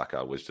about Saka,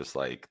 I was just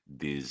like,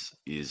 this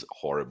is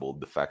horrible.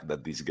 The fact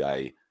that this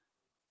guy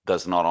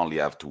does not only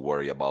have to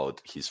worry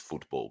about his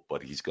football,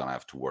 but he's going to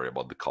have to worry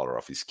about the color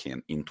of his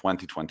skin in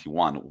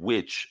 2021,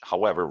 which,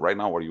 however, right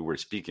now where you were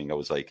speaking, I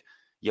was like,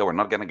 yeah, we're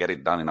not going to get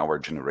it done in our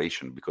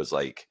generation because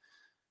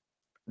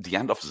the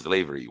end of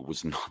slavery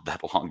was not that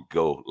long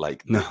ago.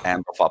 The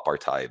end of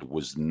apartheid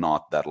was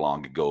not that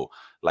long ago.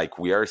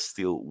 We're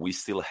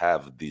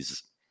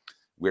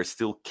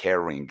still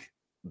carrying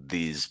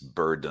this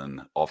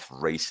burden of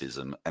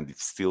racism, and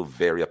it's still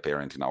very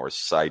apparent in our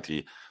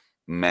society.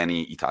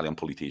 Many Italian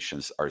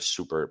politicians are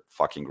super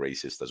fucking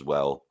racist as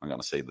well. I'm going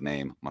to say the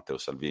name, Matteo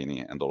Salvini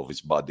and all of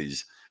his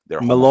buddies.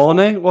 They're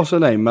Meloni? What's her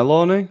name?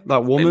 Meloni?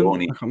 That woman?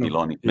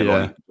 Meloni,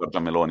 Yeah.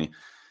 Giorgia Meloni.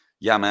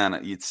 Yeah, man,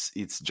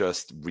 it's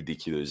just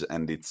ridiculous,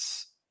 and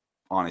it's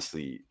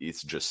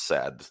just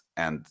sad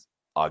and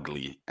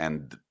ugly.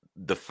 And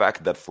the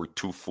fact that for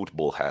two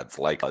football heads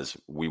like us,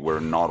 we were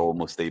not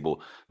almost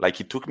able.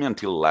 It took me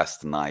until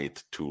last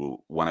night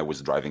when I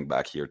was driving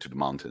back here to the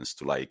mountains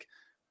to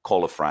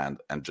call a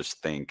friend and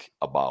just think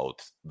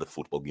about the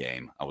football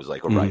game. I was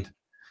like, all right,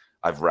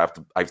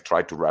 I've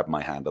tried to wrap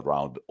my hand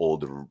around all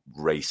the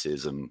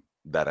racism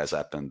that has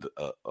happened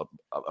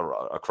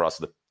across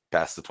the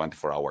past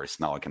 24 hours.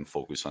 Now I can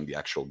focus on the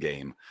actual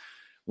game,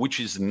 which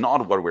is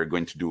not what we're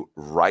going to do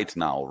right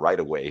now, right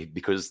away,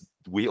 because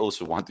we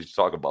also wanted to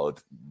talk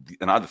about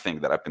another thing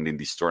that happened in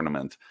this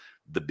tournament,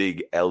 the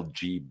big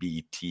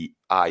LGBTIQ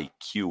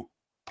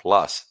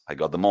plus, I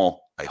got them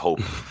all, I hope,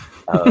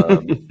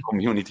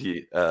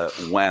 community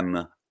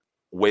when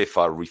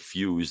UEFA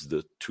refused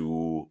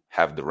to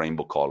have the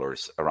rainbow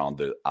colors around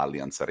the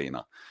Allianz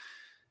Arena.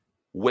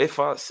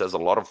 UEFA says a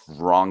lot of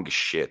wrong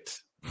shit,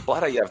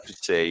 but I have to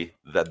say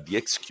that the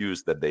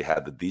excuse that they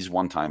had this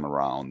one time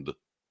around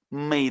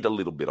made a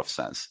little bit of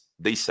sense.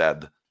 They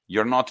said,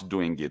 you're not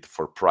doing it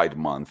for Pride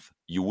Month.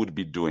 You would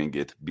be doing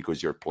it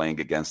because you're playing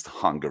against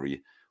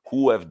Hungary,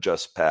 who have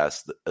just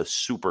passed a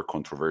super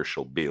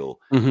controversial bill.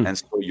 And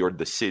so your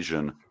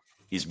decision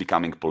is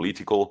becoming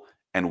political,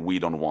 and we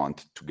don't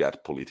want to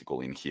get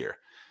political in here.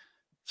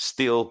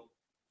 Still,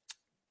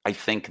 I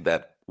think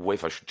that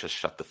UEFA should just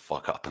shut the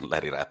fuck up and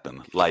let it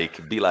happen.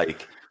 Like, be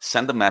like,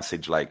 send a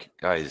message like,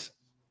 guys,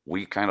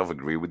 we kind of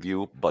agree with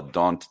you, but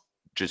don't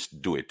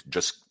just do it.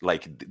 Just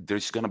like,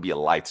 there's going to be a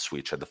light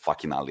switch at the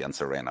fucking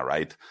Allianz Arena,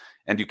 right?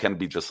 And you can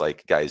be just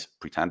like, guys,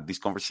 pretend this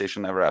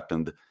conversation never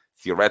happened.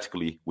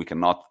 Theoretically, we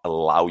cannot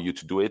allow you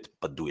to do it,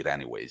 but do it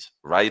anyways,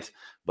 right?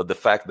 But the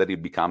fact that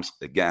it becomes,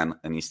 again,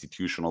 an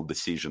institutional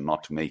decision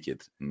not to make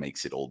it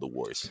makes it all the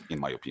worse, in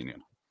my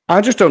opinion. I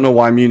just don't know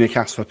why Munich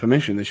asked for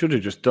permission. They should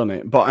have just done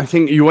it. But I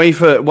think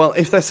UEFA, well,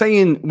 if they're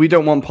saying we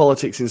don't want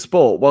politics in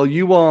sport, well,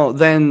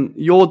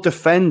 you're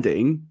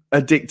defending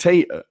a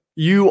dictator.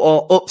 You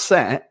are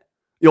upset,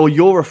 or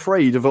you're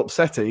afraid of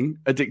upsetting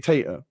a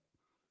dictator.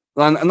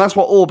 And that's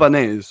what Orban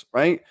is,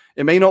 right?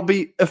 It may not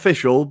be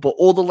official, but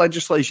all the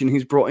legislation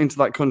he's brought into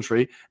that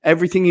country,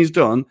 everything he's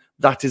done,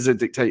 that is a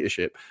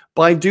dictatorship.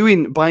 By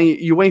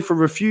UEFA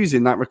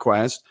refusing that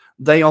request,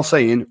 they are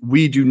saying,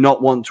 we do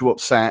not want to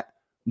upset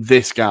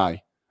this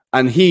guy.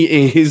 And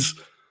he is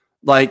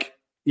like,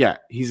 yeah,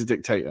 he's a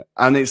dictator.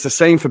 And it's the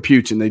same for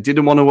Putin. They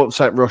didn't want to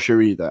upset Russia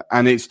either.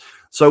 And it's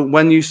so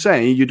when you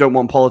say you don't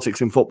want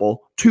politics in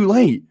football, too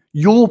late.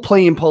 You're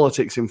playing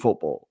politics in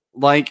football.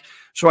 Like,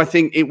 so I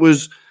think it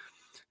was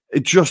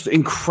just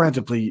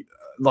incredibly,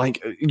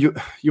 like,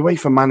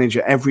 UEFA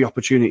manager every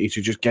opportunity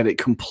to just get it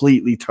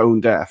completely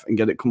tone deaf and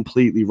get it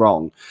completely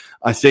wrong.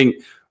 I think,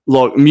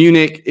 look,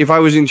 Munich, if I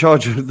was in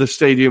charge of the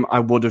stadium, I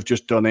would have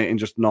just done it and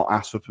just not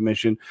asked for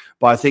permission.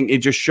 But I think it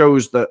just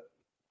shows that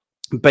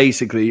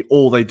basically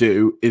all they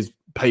do is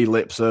pay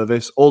lip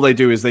service. All they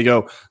do is they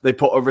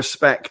put a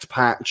respect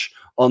patch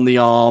on the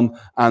arm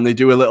and they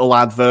do a little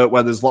advert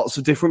where there's lots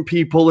of different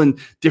people and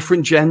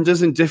different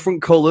genders and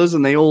different colors,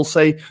 and they all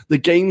say the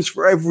game's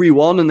for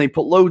everyone, and they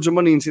put loads of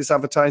money into this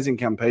advertising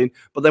campaign.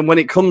 But then when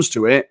it comes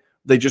to it,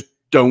 they just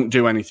don't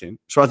do anything.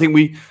 So I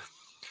think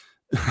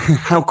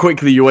how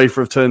quickly UEFA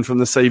have turned from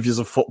the saviors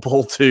of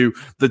football to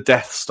the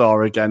Death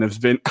Star again has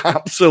been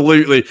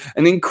absolutely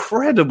an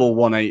incredible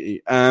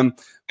 180.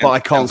 But I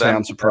can't say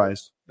I'm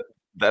surprised.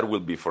 That will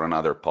be for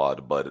another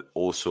pod, but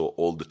also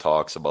all the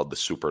talks about the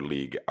Super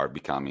League are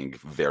becoming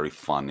very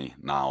funny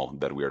now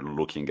that we are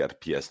looking at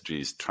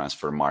PSG's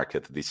transfer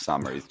market this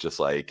summer. It's just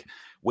like,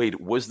 wait,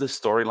 what was the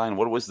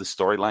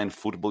storyline?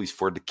 Football is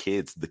for the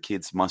kids. The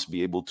kids must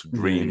be able to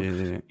dream.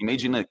 Yeah.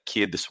 Imagine a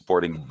kid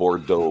supporting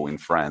Bordeaux in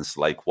France.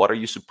 Like, what are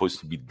you supposed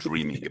to be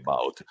dreaming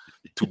about?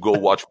 To go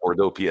watch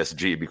Bordeaux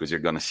PSG because you're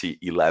going to see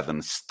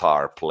 11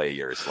 star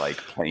players like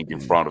playing in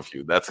front of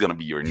you. That's going to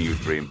be your new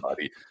dream,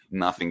 buddy.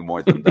 Nothing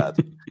more than that.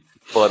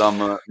 But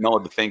no,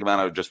 the thing, man,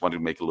 I just wanted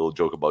to make a little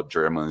joke about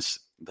Germans.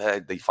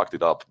 They fucked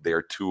it up.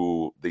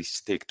 They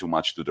stick too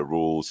much to the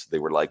rules. They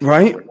were like,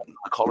 right? We're not going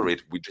to color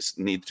it. We just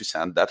need to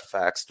send that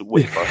fax to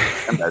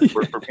UEFA and that's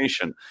for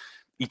permission.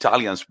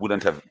 Italians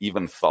wouldn't have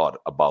even thought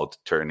about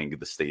turning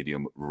the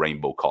stadium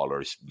rainbow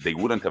colors. They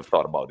wouldn't have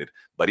thought about it.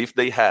 But if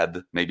they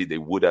had, maybe they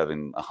would have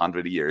in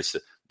 100 years,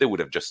 they would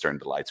have just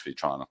turned the light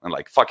switch on and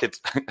like, fuck it.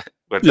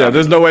 Yeah,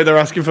 there's no way they're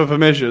asking for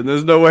permission.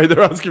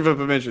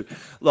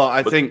 Look,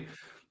 I think...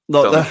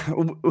 Look,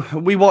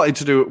 we wanted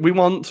to do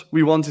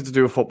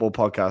a football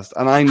podcast,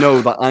 and I know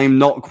that I'm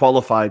not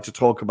qualified to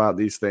talk about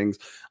these things.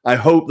 I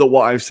hope that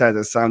what I've said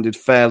has sounded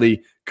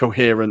fairly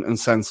coherent and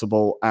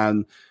sensible,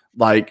 and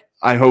like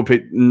I hope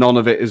none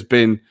of it has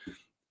been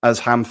as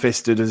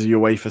ham-fisted as a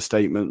UEFA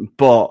statement.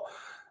 But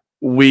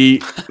we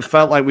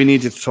felt like we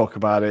needed to talk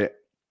about it.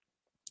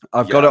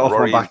 I've got it off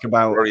my back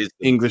about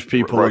English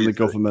people and the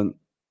government.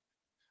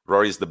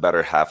 Rory's the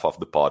better half of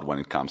the pod when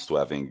it comes to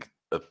having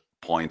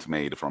point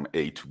made from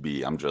A to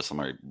B. I'm just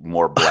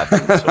more black. So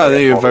I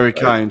think you're very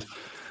kind.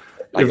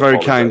 You're very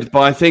kind. But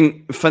I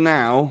think for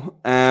now,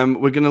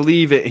 we're going to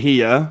leave it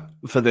here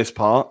for this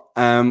part.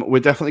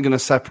 We're definitely going to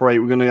separate.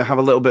 We're going to have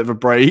a little bit of a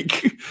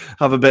break,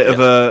 have a bit of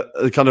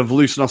a kind of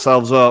loosen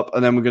ourselves up,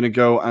 and then we're going to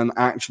go and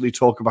actually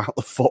talk about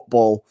the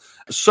football.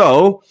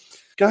 So,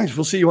 guys,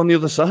 we'll see you on the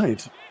other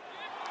side.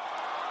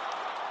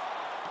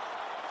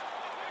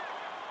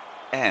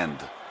 And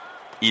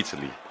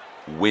Italy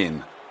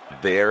win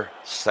their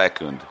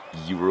second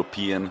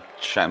European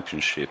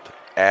Championship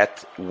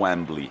at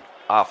Wembley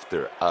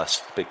after a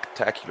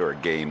spectacular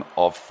game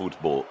of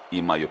football,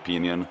 in my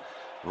opinion.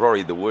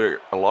 Rory, there were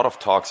a lot of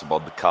talks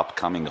about the cup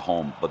coming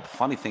home, but the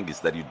funny thing is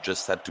that you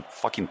just had to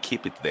fucking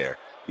keep it there.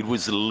 It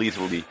was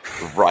literally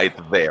right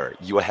there.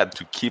 You had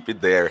to keep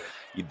it there.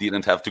 You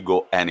didn't have to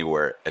go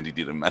anywhere, and you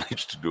didn't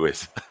manage to do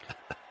it.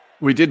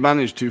 We did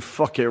manage to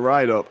fuck it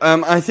right up.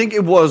 I think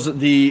it was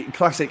the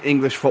classic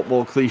English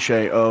football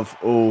cliche of,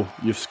 oh,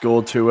 you've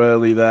scored too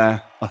early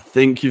there. I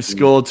think you've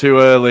scored too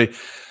early.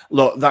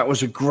 Look, that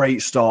was a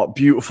great start,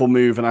 beautiful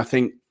move, and I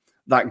think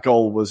that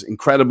goal was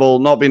incredible.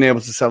 Not being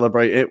able to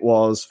celebrate it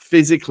was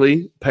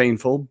physically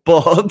painful,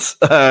 but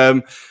I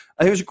think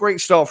it was a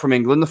great start from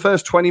England. The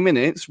first 20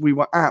 minutes, we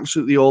were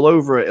absolutely all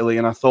over Italy,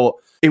 and I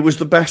thought it was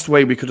the best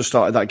way we could have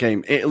started that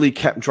game. Italy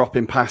kept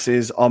dropping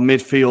passes. Our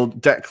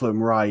midfield,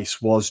 Declan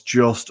Rice, was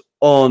just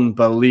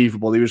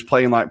unbelievable. He was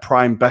playing like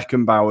prime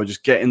Beckenbauer,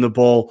 just getting the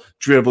ball,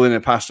 dribbling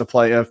it past a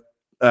player,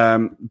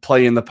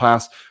 playing the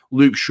pass.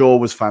 Luke Shaw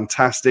was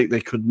fantastic. They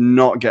could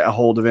not get a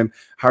hold of him.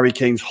 Harry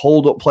Kane's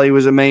hold-up play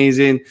was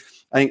amazing.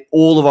 I think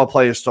all of our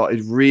players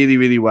started really,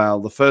 really well.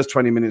 The first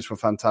 20 minutes were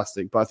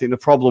fantastic. But I think the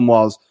problem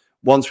was,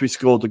 once we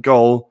scored the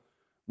goal,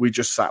 we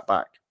just sat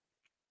back.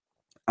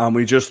 And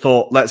we just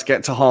thought, let's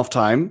get to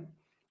halftime,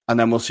 and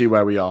then we'll see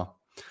where we are.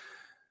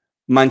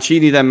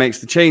 Mancini then makes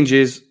the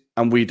changes,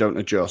 and we don't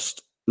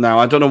adjust. Now,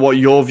 I don't know what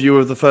your view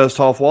of the first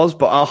half was,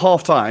 but at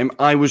halftime,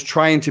 I was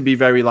trying to be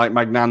very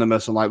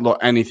magnanimous and look,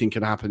 anything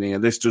can happen here.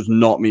 This does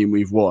not mean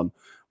we've won.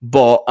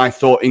 But I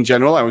thought, in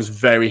general, I was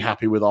very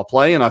happy with our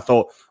play, and I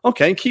thought,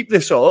 okay, keep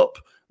this up.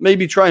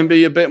 Maybe try and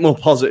be a bit more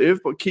positive,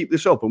 but keep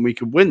this up, and we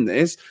could win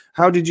this.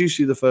 How did you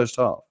see the first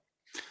half?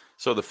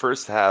 So the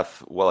first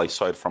half, well, I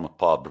saw it from a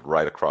pub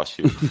right across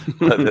you,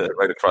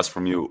 right across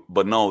from you.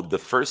 But no, the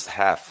first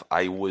half,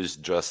 I was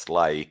just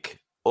like,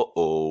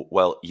 uh-oh.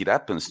 Well, it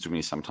happens to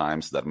me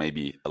sometimes that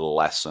maybe a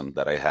lesson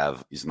that I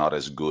have is not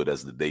as good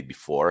as the day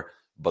before,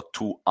 but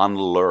to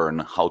unlearn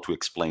how to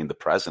explain the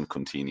present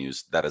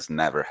continuous, that has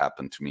never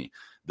happened to me.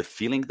 The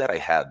feeling that I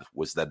had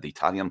was that the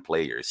Italian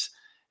players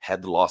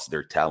had lost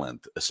their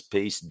talent, a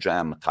Space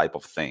Jam type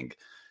of thing.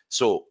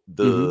 So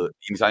in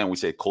Italian we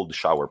say cold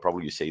shower,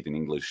 probably you say it in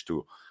English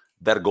too.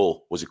 That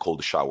goal was a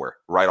cold shower.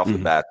 Right off the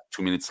bat,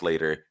 2 minutes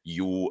later,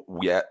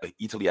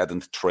 Italy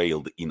hadn't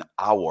trailed in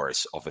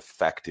hours of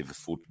effective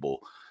football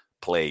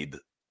played.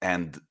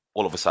 And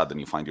all of a sudden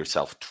you find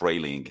yourself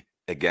trailing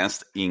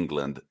against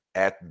England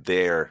at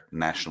their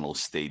national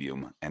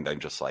stadium. And I'm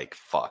just like,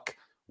 fuck.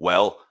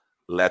 Well,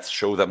 let's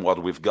show them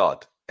what we've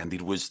got. And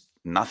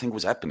nothing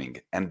was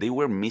happening. And they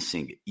were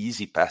missing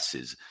easy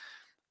passes.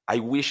 I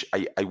wish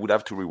I would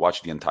have to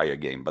rewatch the entire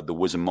game, but there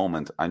was a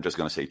moment, I'm just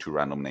going to say two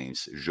random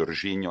names,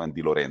 Jorginho and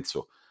Di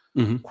Lorenzo.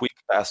 Quick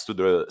pass to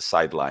the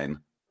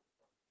sideline.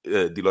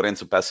 Di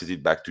Lorenzo passes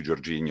it back to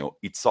Jorginho.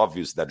 It's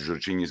obvious that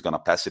Jorginho is going to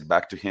pass it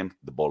back to him.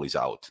 The ball is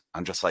out.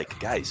 I'm just like,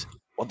 guys,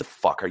 what the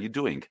fuck are you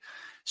doing?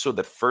 So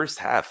the first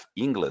half,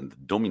 England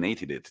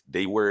dominated it.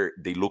 They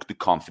looked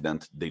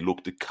confident. They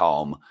looked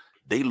calm.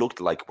 They looked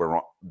like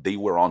they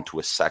were on to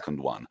a second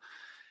one.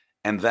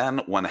 And then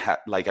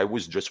I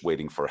was just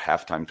waiting for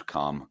halftime to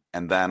come.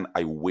 And then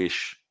I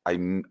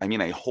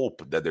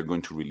hope that they're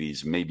going to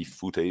release maybe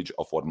footage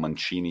of what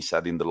Mancini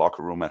said in the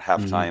locker room at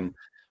halftime.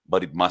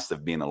 But it must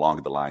have been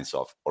along the lines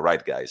of, all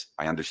right, guys,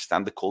 I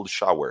understand the cold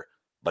shower,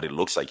 but it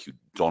looks like you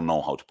don't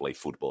know how to play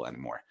football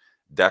anymore.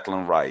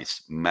 Declan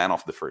Rice, man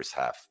of the first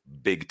half,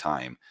 big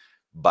time.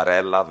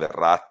 Barella,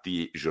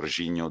 Verratti,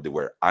 Jorginho, they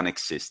were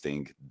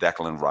unexisting.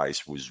 Declan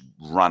Rice was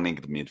running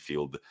the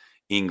midfield.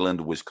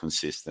 England was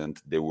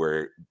consistent. They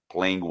were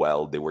playing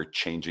well. They were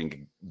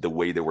changing the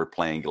way they were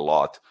playing a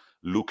lot.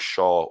 Luke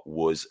Shaw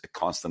was a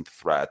constant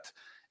threat,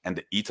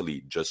 and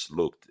Italy just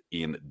looked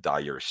in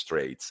dire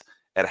straits.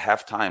 At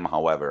halftime,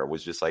 however, it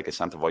was just like I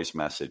sent a voice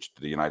message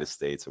to the United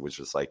States. It was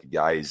just like,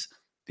 guys,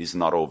 this is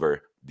not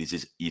over. This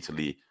is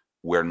Italy.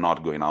 We're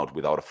not going out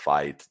without a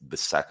fight. The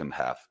second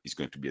half is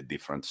going to be a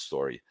different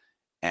story.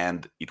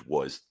 And it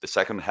was. The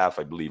second half,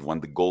 I believe, when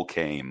the goal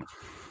came,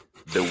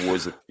 there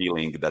was a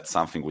feeling that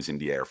something was in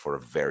the air for a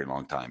very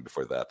long time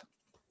before that.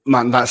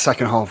 Man, that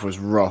second half was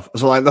rough.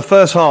 So, the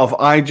first half,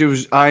 I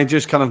just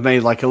kind of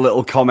made a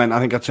little comment. I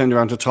think I turned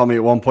around to Tommy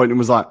at one point and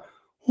was like,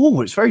 oh,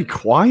 it's very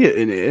quiet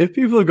in here.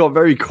 People have got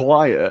very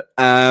quiet.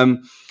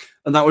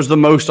 And that was the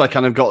most I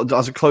kind of got,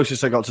 that's the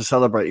closest I got to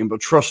celebrating.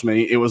 But trust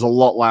me, it was a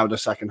lot louder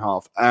second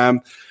half.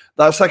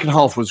 That second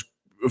half was,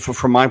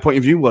 from my point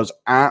of view, was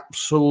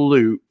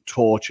absolute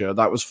torture.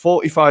 That was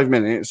 45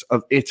 minutes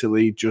of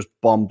Italy just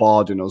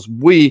bombarding us.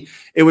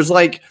 It was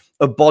like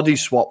a body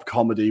swap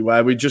comedy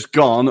where we'd just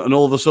gone and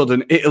all of a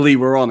sudden Italy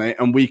were on it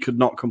and we could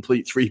not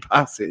complete 3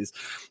 passes.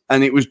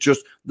 And it was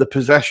just, the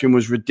possession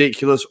was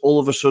ridiculous. All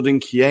of a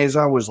sudden,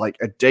 Chiesa was like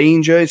a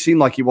danger. It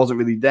seemed like he wasn't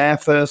really there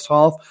first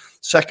half.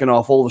 Second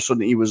half, all of a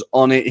sudden he was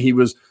on it. He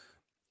was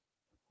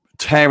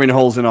tearing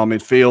holes in our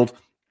midfield.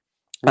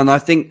 And I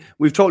think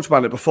we've talked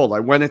about it before,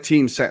 when a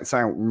team sets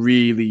out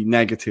really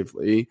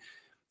negatively,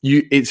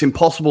 it's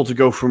impossible to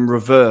go from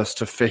reverse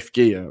to fifth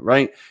gear,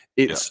 right?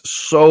 It's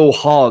so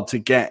hard to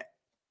get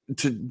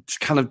to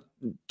kind of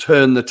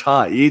turn the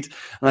tide.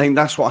 And I think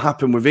that's what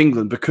happened with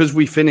England, because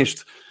we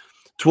finished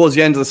towards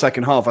the end of the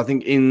second half. I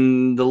think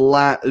in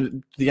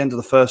the end of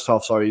the first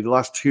half, the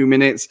last 2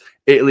 minutes,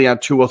 Italy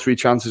had 2 or 3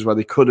 chances where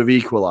they could have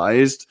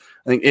equalised.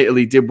 I think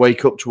Italy did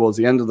wake up towards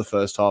the end of the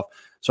first half.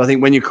 So I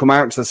think when you come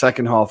out to the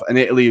second half and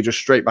Italy are just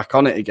straight back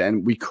on it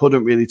again, we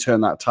couldn't really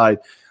turn that tide.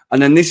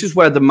 And then this is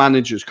where the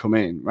managers come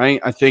in, right?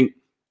 I think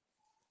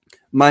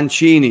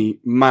Mancini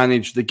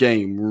managed the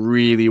game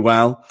really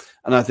well.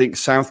 And I think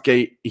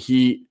Southgate,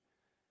 he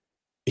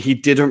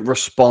didn't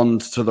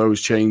respond to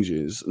those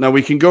changes. Now,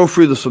 we can go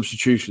through the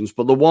substitutions,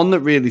 but the one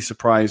that really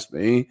surprised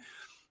me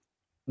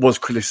was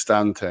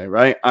Cristante,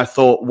 right? I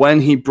thought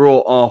when he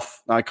brought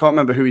off, I can't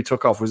remember who he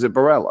took off. Was it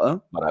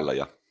Barella? Barella,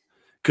 yeah.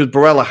 Because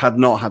Barella had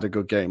not had a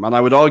good game. And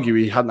I would argue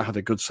he hadn't had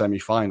a good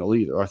semi-final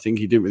either. I think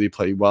he didn't really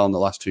play well in the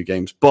last two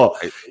games. But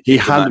he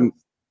hadn't...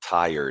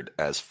 Tired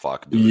as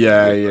fuck. Dude.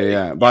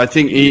 Yeah. But I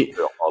think he...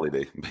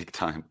 Holiday, big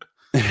time.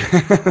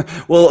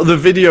 Well,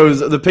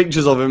 the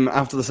pictures of him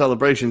after the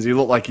celebrations, he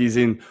looked like he's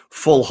in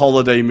full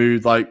holiday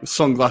mood, like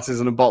sunglasses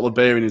and a bottle of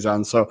beer in his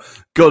hand. So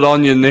good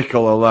on you,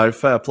 Nicola, like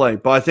fair play.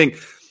 But I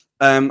think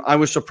I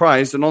was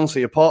surprised, and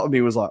honestly, a part of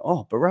me was like,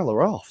 "Oh,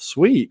 Barella off,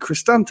 sweet,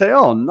 Cristante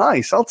on,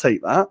 nice, I'll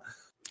take that."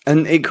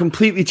 And it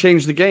completely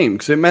changed the game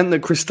because it meant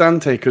that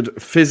Cristante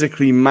could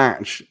physically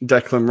match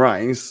Declan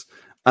Rice,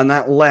 and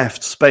that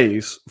left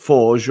space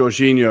for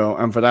Jorginho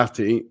and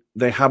Verratti.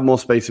 They had more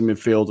space in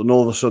midfield, and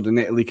all of a sudden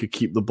Italy could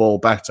keep the ball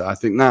better. I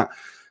think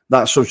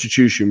that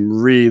substitution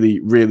really,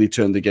 really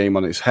turned the game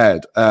on its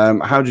head.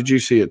 How did you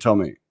see it,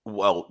 Tommy?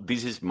 Well,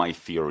 this is my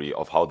theory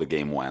of how the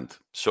game went.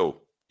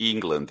 So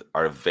England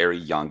are a very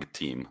young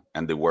team,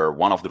 and they were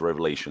one of the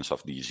revelations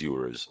of these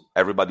Euros.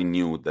 Everybody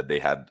knew that they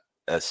had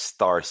a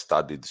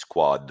star-studded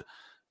squad,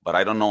 but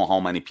I don't know how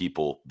many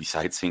people,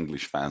 besides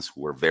English fans,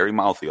 who were very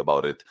mouthy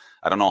about it,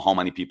 I don't know how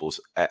many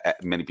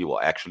people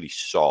actually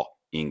saw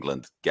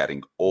England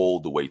getting all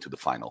the way to the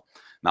final.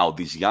 Now,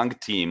 this young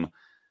team,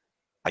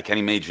 I can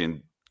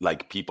imagine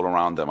like people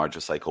around them are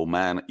just like, oh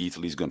man,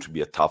 Italy is going to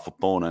be a tough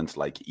opponent.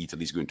 Like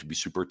Italy is going to be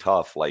super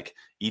tough. Like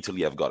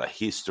Italy have got a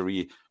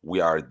history. We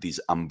are this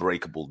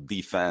unbreakable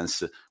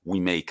defense.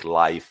 We make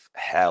life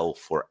hell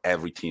for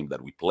every team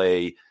that we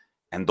play.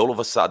 And all of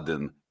a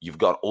sudden, you've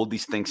got all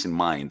these things in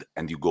mind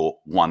and you go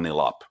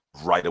 1-0 up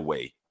right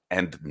away.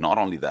 And not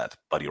only that,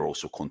 but you're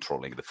also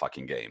controlling the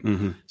fucking game.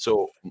 Mm-hmm.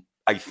 So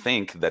I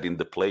think that in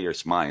the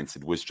players' minds,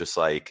 it was just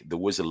like there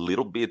was a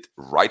little bit,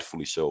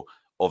 rightfully so,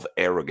 of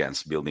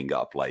arrogance building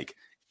up. Like,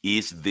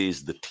 is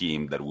this the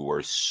team that we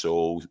were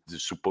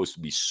supposed to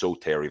be so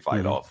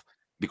terrified of?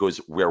 Because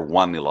we're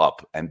 1-0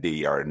 up and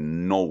they are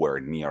nowhere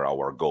near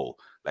our goal.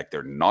 Like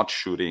they're not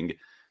shooting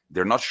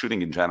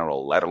in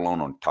general, let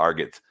alone on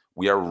target.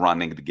 We are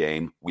running the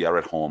game. We are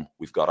at home.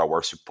 We've got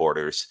our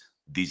supporters.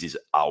 This is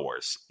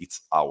ours.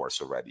 It's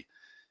ours already.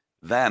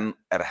 Then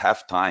at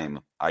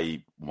halftime,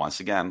 I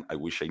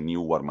wish I knew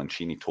what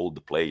Mancini told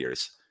the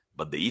players.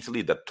 But the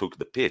Italy that took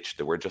the pitch,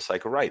 they were just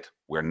like, all right,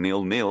 we're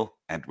 0-0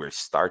 and we're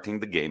starting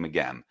the game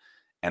again.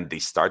 And they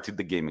started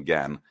the game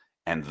again.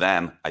 And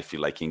then I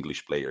feel like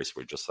English players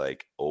were just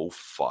like, oh,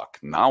 fuck.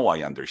 Now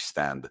I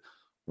understand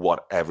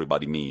what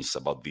everybody means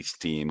about this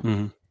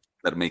team.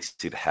 That makes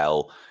it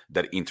hell,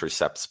 that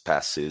intercepts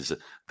passes,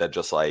 that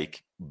just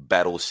like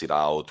battles it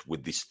out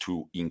with these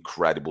two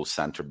incredible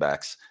center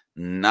backs.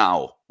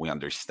 Now we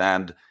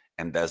understand.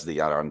 And as they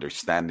are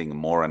understanding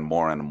more and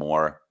more and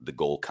more, the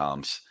goal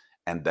comes.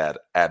 And that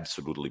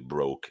absolutely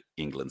broke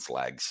England's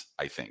legs,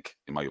 I think,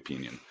 in my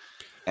opinion.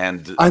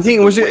 And I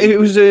think it was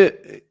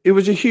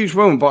a huge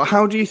moment. But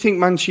how do you think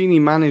Mancini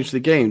managed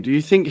the game? Do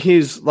you think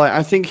his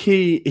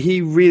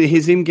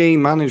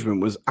in-game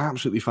management was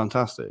absolutely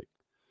fantastic?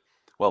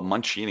 Well,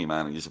 Mancini,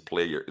 man, is a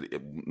player.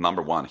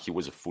 Number one, he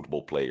was a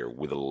football player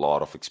with a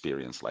lot of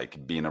experience,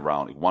 like being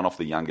around, one of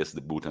the youngest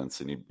debutants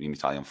in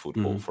Italian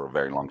football for a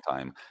very long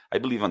time. I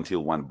believe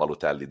until when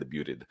Balotelli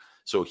debuted.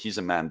 So he's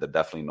a man that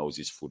definitely knows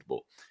his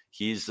football.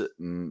 He's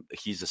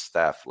a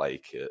staff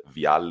like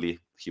Vialli.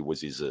 He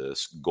was his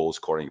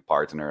goal-scoring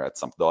partner at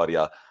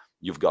Sampdoria.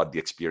 You've got the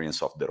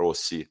experience of De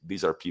Rossi.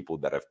 These are people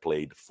that have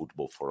played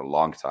football for a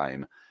long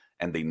time,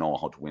 and they know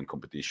how to win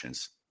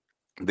competitions.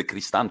 The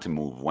Cristante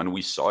move, when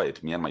we saw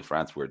it, me and my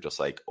friends were just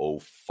like, oh,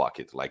 fuck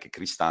it. Like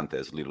Cristante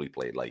has literally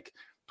played like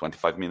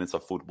 25 minutes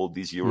of football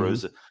these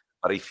Euros.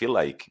 But I feel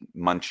like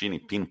Mancini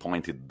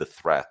pinpointed the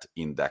threat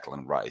in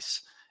Declan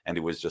Rice. And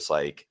it was just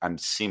like, I'm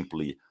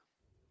simply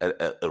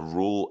a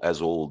rule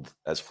as old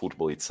as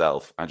football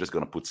itself. I'm just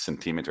going to put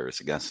centimeters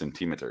against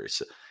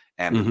centimeters.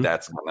 And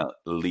that's going to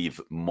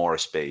leave more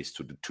space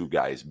to the two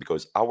guys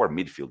because our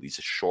midfield is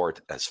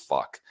short as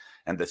fuck.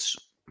 And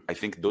I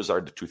think those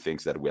are the two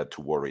things that we had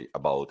to worry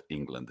about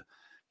England,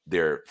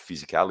 their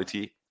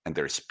physicality and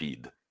their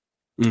speed.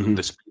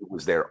 The speed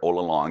was there all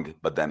along,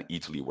 but then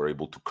Italy were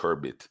able to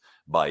curb it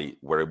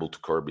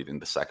in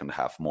the second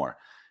half more.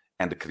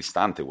 And the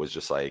Cristante was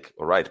just like,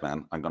 all right,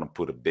 man, I'm going to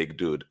put a big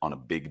dude on a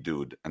big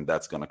dude, and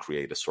that's going to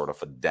create a sort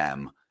of a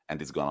dam,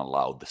 and it's going to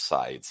allow the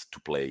sides to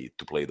play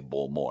the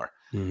ball more.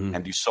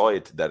 And you saw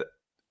it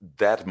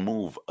that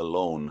move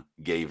alone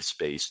gave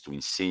space to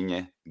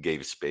Insigne,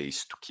 gave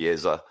space to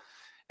Chiesa.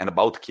 And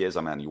about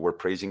Chiesa, man, you were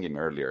praising him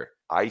earlier.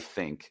 I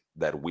think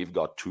that we've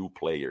got two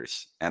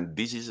players, and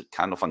this is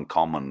kind of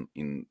uncommon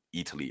in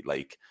Italy.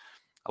 Like,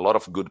 a lot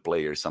of good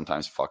players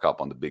sometimes fuck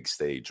up on the big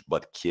stage,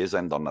 but Chiesa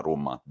and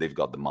Donnarumma, they've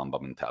got the Mamba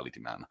mentality,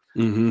 man.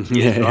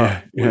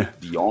 Chiesa was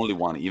the only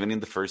one, even in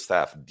the first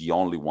half, the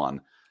only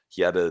one.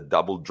 He had a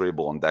double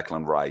dribble on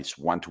Declan Rice,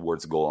 went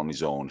towards goal on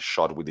his own,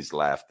 shot with his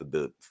left.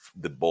 The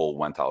ball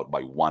went out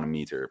by 1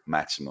 meter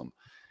maximum.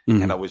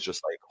 And I was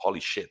just like,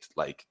 holy shit,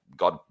 like,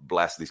 God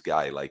bless this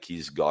guy. Like,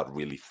 he's got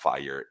really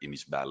fire in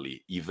his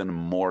belly, even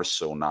more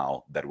so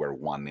now that we're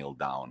 1-0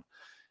 down.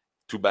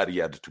 Too bad he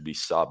had to be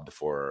subbed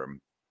for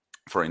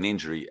an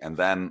injury. And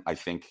then I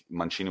think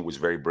Mancini was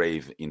very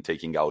brave in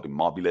taking out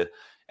Immobile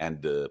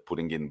and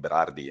putting in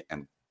Berardi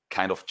and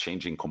kind of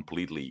changing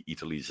completely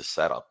Italy's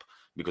setup.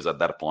 Because at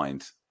that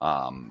point,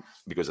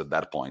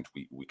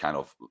 we kind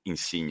of,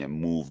 Insigne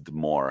moved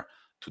more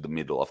to the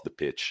middle of the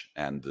pitch.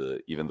 And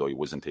even though he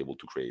wasn't able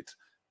to create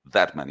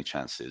that many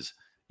chances,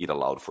 it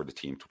allowed for the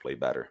team to play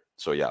better.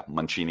 So yeah,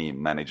 Mancini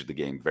managed the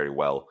game very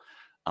well,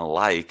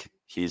 unlike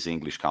his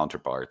English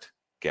counterpart,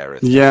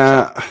 Gareth.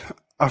 Yeah,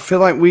 I feel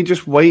like we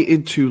just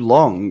waited too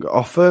long.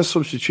 Our first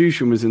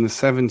substitution was in the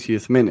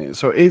 70th minute.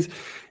 So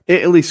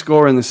Italy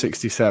score in the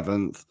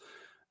 67th.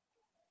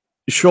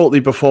 Shortly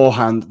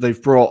beforehand, they've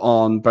brought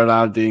on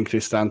Berardi and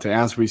Cristante,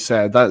 as we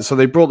said. So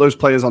they brought those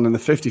players on in the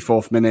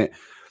 54th minute.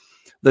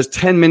 There's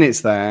 10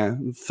 minutes there,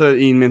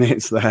 13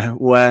 minutes there,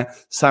 where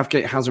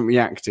Southgate hasn't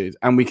reacted,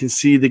 and we can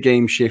see the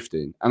game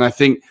shifting. And I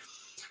think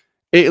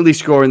Italy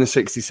score in the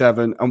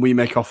 67th, and we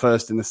make our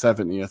first in the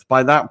 70th.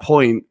 By that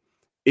point,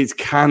 it's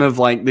kind of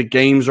like the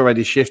game's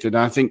already shifted.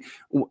 And I think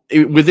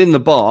within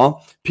the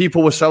bar,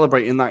 people were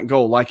celebrating that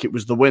goal like it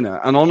was the winner.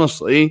 And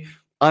honestly,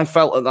 I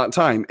felt at that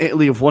time,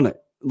 Italy have won it.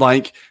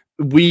 Like,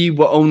 we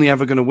were only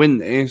ever going to win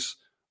this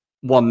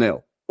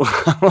 1-0.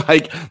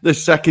 Like, the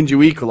second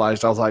you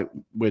equalised, I was like,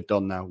 we're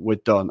done now. We're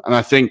done. And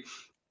I think,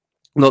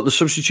 look, the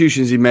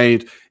substitutions he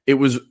made, it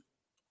was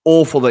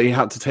awful that he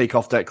had to take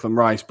off Declan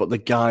Rice, but the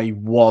guy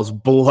was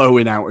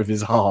blowing out of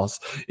his arse.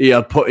 He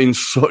had put in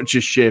such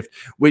a shift,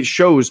 which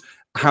shows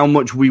how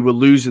much we were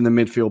losing the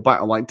midfield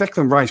battle. Like,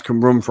 Declan Rice can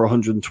run for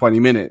 120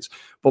 minutes,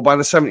 but by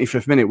the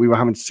 75th minute, we were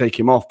having to take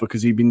him off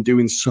because he'd been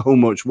doing so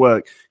much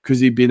work because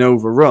he'd been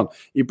overrun.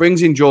 He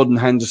brings in Jordan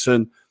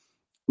Henderson.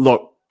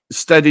 Look,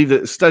 steady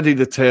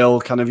the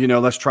tail, kind of,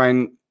 let's try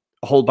and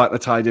hold back the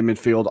tide in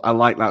midfield. I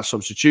like that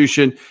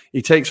substitution.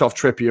 He takes off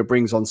Trippier,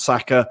 brings on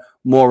Saka,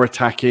 more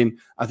attacking.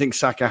 I think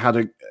Saka had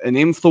an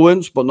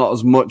influence, but not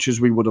as much as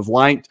we would have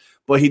liked.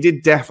 But he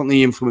did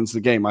definitely influence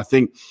the game. I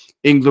think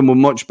England were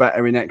much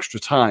better in extra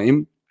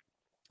time.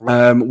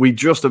 We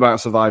just about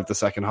survived the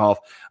second half.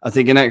 I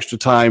think in extra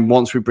time,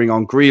 once we bring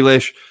on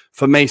Grealish,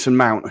 for Mason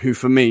Mount, who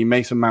for me,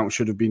 Mason Mount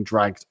should have been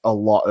dragged a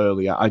lot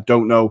earlier. I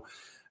don't know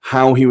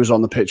how he was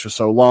on the pitch for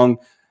so long.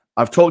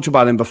 I've talked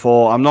about him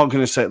before. I'm not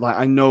going to say, like,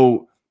 I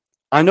know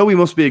he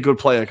must be a good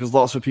player because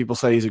lots of people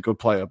say he's a good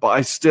player, but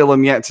I still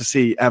am yet to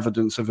see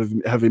evidence of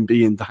him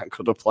being that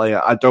good a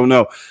player. I don't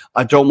know.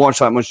 I don't watch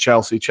that much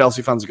Chelsea.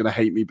 Chelsea fans are going to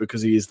hate me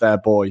because he is their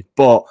boy,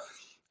 but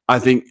I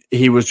think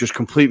he was just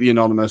completely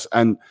anonymous.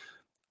 And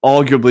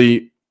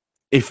arguably,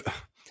 if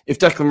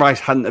Declan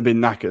Rice hadn't have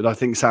been knackered, I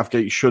think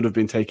Southgate should have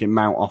been taking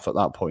Mount off at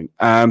that point.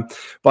 But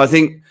I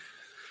think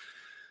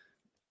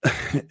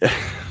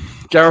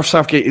Gareth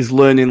Southgate is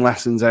learning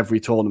lessons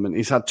every tournament.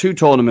 He's had 2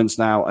 tournaments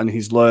now and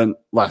he's learned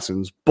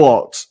lessons.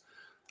 But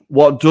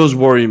what does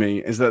worry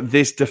me is that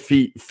this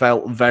defeat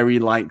felt very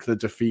like the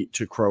defeat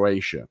to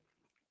Croatia.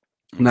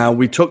 Now,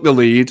 we took the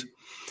lead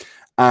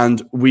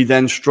and we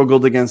then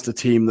struggled against a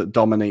team that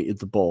dominated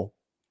the ball.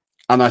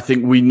 And I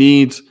think we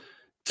need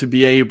to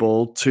be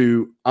able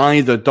to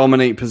either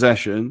dominate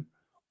possession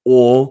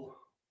or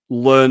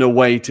learn a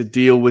way to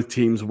deal with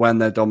teams when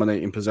they're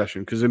dominating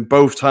possession. Because in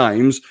both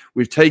times,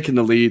 we've taken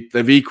the lead,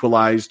 they've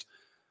equalised,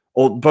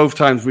 or both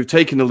times we've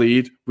taken the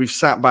lead, we've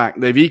sat back,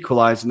 they've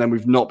equalised, and then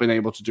we've not been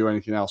able to do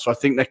anything else. So I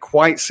think they're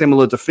quite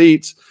similar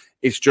defeats.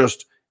 It's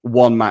just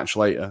one match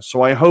later.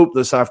 So I hope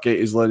that Southgate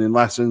is learning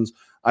lessons.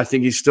 I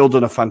think he's still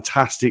done a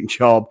fantastic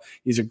job.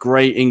 He's a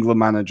great England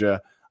manager.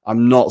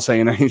 I'm not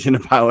saying anything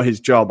about his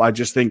job. I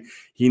just think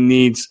he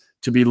needs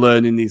to be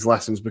learning these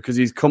lessons because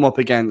he's come up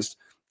against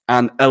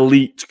an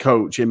elite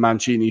coach in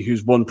Mancini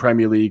who's won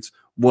Premier Leagues,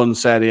 won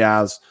Serie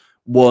A's,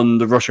 won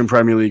the Russian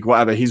Premier League,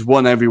 whatever. He's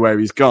won everywhere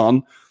he's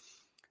gone.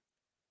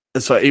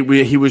 So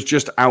he was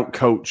just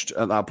out-coached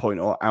at that point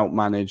or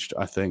out-managed,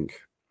 I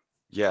think.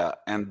 Yeah,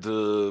 and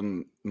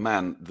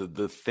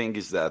the thing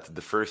is that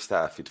the first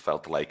half, it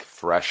felt like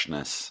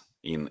freshness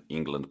in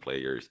England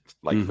players,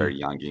 like very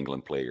young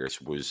England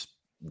players, was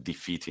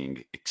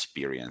defeating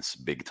experience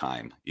big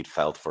time. It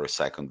felt for a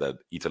second that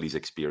Italy's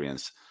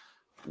experience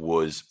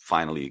was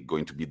finally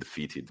going to be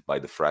defeated by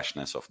the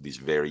freshness of this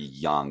very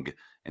young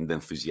and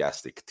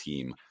enthusiastic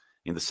team.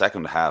 In the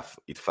second half,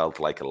 it felt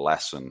like a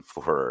lesson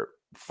for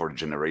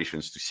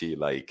generations to see,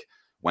 like,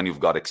 when you've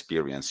got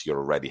experience, you're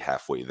already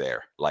halfway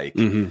there. Like,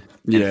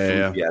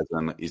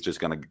 enthusiasm is just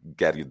going to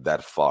get you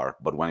that far.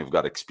 But when you've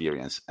got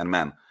experience, and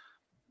man,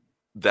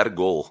 that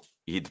goal,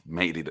 it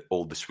made it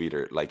all the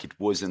sweeter. Like, it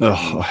wasn't,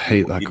 I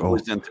hate that goal. It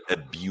wasn't a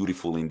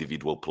beautiful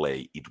individual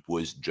play. It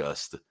was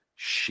just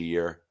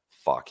sheer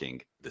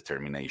fucking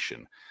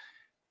determination.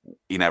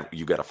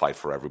 You got to fight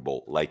for every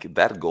ball. Like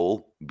that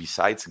goal,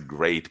 besides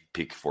great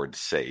Pickford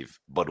save,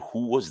 but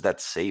who was that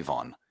save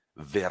on?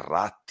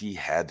 Verratti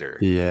header.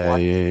 Yeah.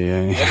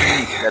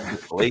 The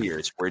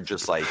players were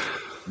just like,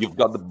 you've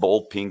got the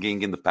ball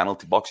pinging in the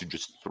penalty box, you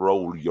just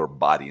throw your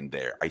body in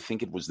there. I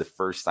think it was the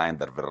first time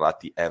that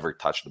Verratti ever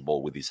touched the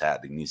ball with his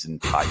head in his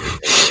entire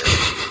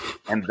career.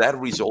 And that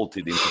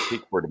resulted in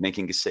Pickford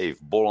making a save,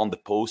 ball on the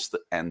post,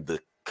 and the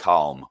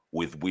calm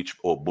with which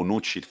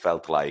Bonucci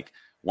felt like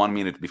 1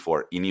 minute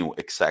before he knew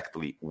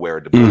exactly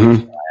where the ball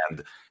would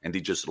land, and he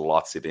just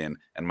lots it in.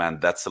 And man,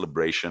 that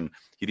celebration,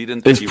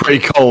 It's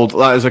pretty cold.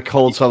 That is a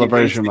cold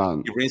celebration,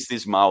 man. He rinsed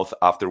his mouth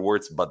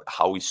afterwards, but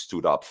how he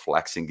stood up,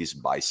 flexing his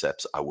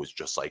biceps, I was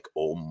just like,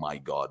 oh my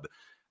God.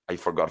 I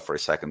forgot for a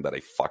second that I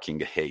fucking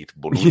hate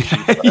Bonucci.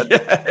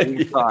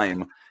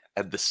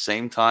 At the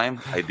same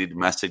time, I did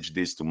message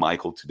this to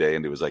Michael today,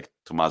 and it was like,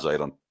 Tommaso, I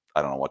don't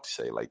know what to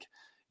say. Like,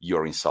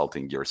 you're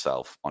insulting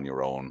yourself on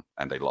your own,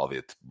 and I love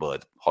it,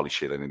 but holy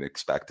shit, I didn't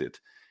expect it.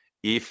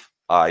 If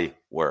I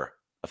were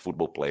a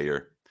football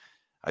player,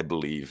 I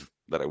believe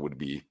that I would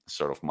be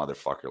sort of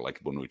motherfucker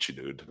like Bonucci,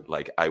 dude.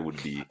 Like, I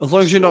would be... As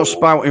long as you're not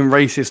spouting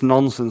racist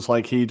nonsense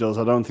like he does,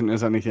 I don't think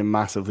there's anything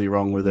massively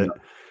wrong with it.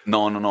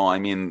 No. I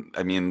mean,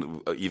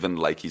 even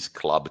like his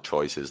club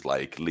choices,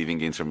 like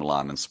leaving Inter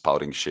Milan and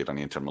spouting shit on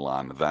Inter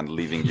Milan, then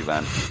leaving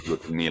Juventus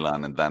with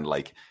Milan, and then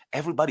like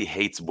everybody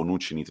hates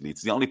Bonucci in Italy.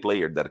 It's the only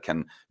player that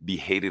can be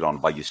hated on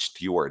by a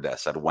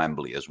stewardess at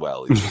Wembley as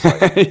well. It's just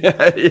like,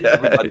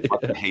 everybody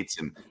fucking hates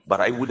him. But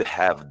I would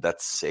have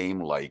that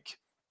same like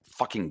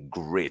fucking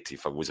grit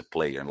if I was a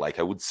player, and like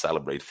I would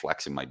celebrate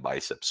flexing my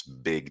biceps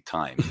big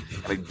time.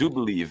 And I do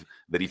believe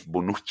that if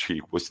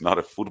Bonucci was not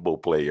a football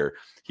player,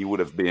 he would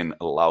have been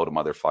a loud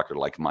motherfucker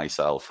like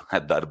myself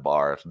at that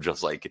bar,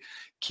 just like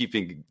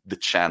keeping the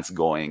chants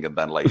going, and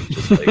then like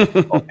just like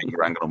talking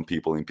random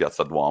people in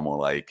Piazza Duomo,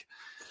 like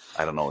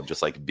I don't know,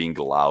 just like being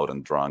loud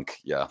and drunk.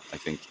 Yeah, I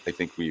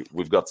think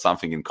we've got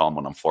something in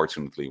common.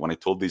 Unfortunately, when I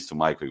told this to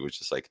Michael, he was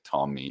just like,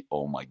 Tommy,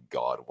 oh my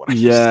God, what?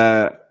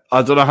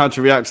 I don't know how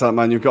to react to that,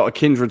 man. You've got a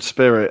kindred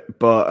spirit,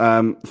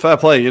 but fair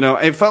play. You know,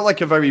 it felt like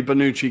a very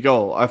Bonucci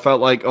goal. I felt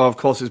like, oh, of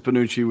course, it's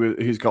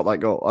Bonucci who's got that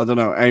goal. I don't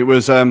know. It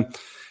was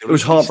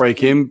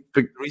heartbreaking.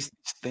 There is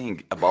this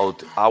thing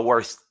about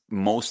our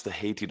most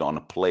hated on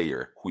a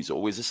player who is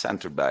always a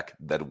center back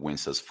that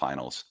wins us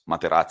finals.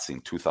 Materazzi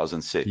in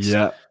 2006.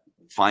 Yeah.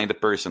 Find a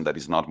person that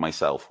is not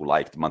myself who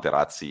liked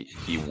Materazzi.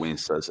 He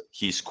wins us.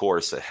 He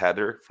scores a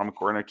header from a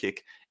corner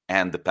kick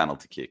and the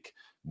penalty kick.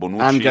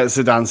 Bonucci and gets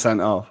Zidane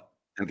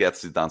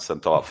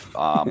sent off.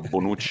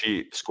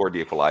 Bonucci scored the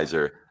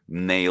equalizer,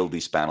 nailed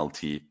this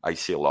penalty. I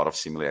see a lot of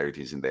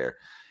similarities in there.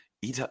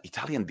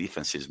 Italian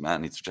defenses,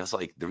 man, it's just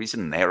like there is a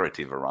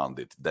narrative around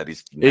it that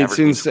is never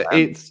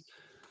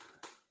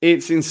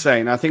It's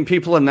insane. I think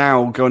people are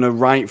now going to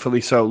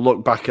rightfully so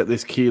look back at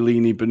this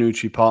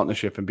Chiellini-Bonucci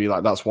partnership and be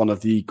like, that's one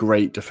of the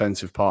great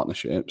defensive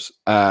partnerships.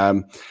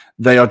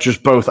 They are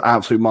just both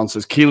absolute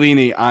monsters.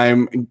 Chiellini,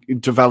 I'm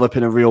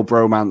developing a real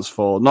bromance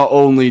for, not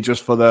only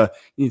just for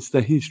it's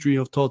the history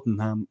of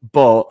Tottenham,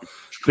 but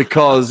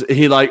because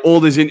he, like, all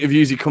these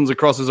interviews, he comes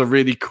across as a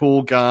really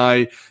cool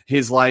guy.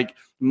 His, like,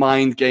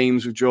 mind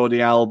games with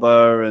Jordi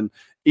Alba, and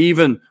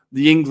even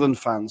the England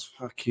fans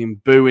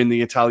fucking booing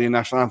the Italian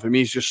national anthem.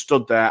 He's just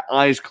stood there,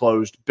 eyes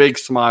closed, big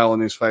smile on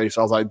his face.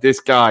 I was like, this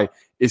guy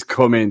is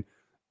coming.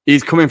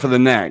 He's coming for the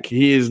neck.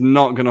 He is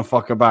not going to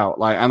fuck about.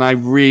 Like, and I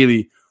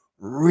really,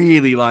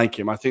 really like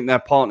him. I think their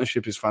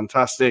partnership is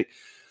fantastic.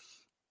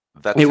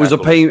 It was a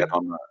pain.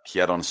 He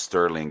had on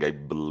Sterling, I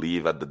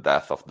believe, at the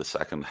death of the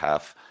second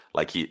half.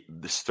 Like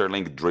the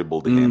Sterling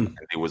dribbled him,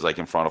 and he was like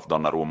in front of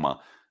Donnarumma.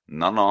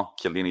 No,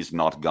 Chiellini's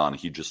not gone.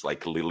 He just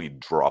like literally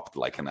dropped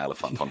like an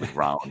elephant on the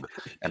ground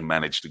and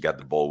managed to get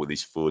the ball with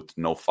his foot.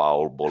 No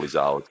foul, ball is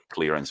out,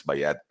 clearance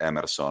by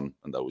Emerson,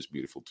 and that was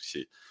beautiful to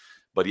see.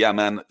 But yeah,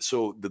 man,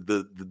 so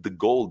the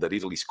goal that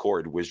Italy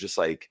scored was just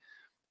like,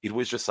 it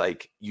was just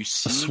like, you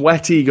see, a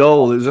sweaty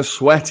goal. It was a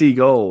sweaty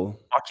goal.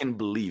 I can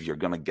believe you're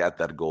going to get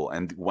that goal.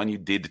 And when you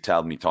did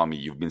tell me, Tommy,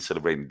 you've been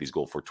celebrating this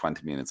goal for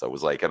 20 minutes, I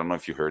was like, I don't know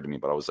if you heard me,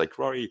 but I was like,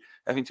 Rory,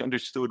 haven't you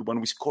understood? When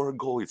we score a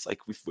goal, it's like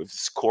we've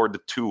scored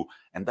the two.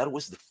 And that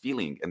was the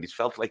feeling. And it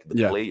felt like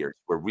the players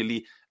were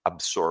really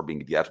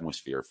absorbing the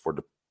atmosphere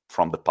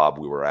from the pub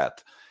we were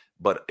at.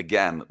 But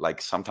again,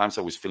 like sometimes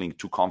I was feeling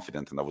too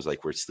confident, and I was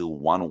like, we're still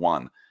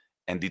 1-1.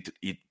 And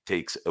it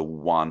takes a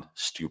one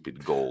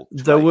stupid goal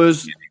to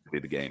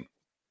the game.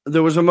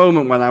 There was a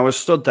moment when I was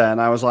stood there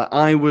and I was like,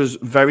 I was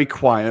very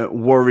quiet,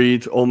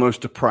 worried,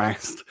 almost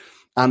depressed,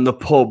 and the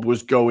pub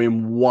was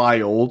going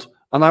wild.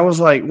 And I was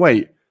like,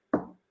 wait,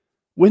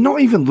 we're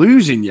not even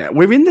losing yet.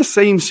 We're in the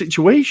same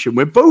situation.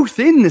 We're both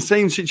in the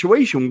same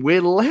situation.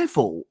 We're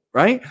level,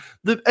 right?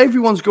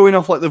 Everyone's going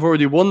off like they've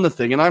already won the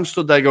thing. And I'm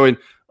stood there going,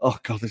 oh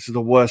God, this is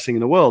the worst thing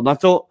in the world. And I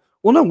thought,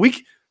 well, no,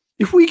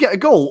 if we get a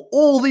goal,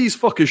 all these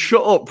fuckers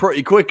shut up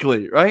pretty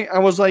quickly, right? I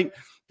was like,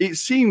 it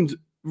seemed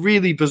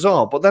really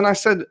bizarre. But then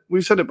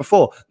we've said it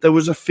before, there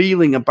was a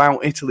feeling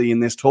about Italy in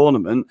this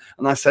tournament,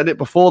 and I said it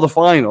before the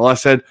final. I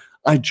said,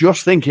 I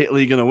just think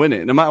Italy are going to win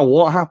it. No matter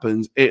what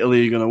happens,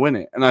 Italy are going to win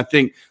it. And I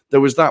think there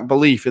was that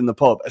belief in the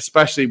pub,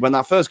 especially when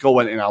that first goal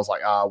went in. I was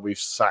like, we've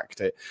sacked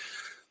it.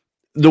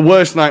 The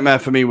worst nightmare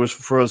for me was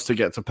for us to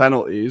get to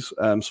penalties.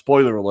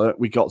 Spoiler alert,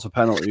 we got to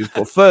penalties.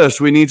 But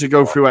first, we need to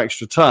go through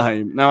extra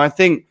time. Now, I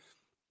think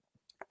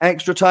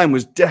extra time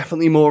was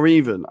definitely more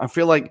even. I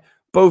feel like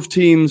both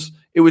teams,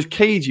 it was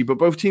cagey, but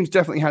both teams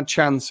definitely had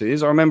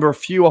chances. I remember a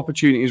few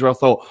opportunities where I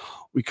thought,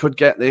 we could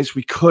get this,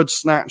 we could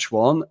snatch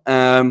one.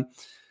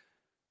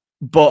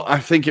 But I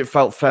think it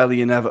felt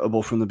fairly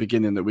inevitable from the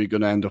beginning that we were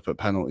going to end up at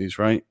penalties,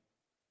 right?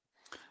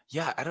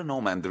 Yeah, I don't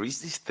know, man. There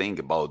is this thing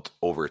about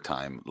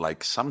overtime.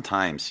 Like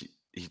sometimes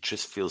it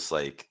just feels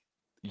like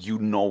you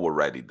know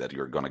already that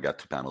you're going to get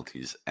to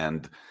penalties.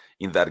 And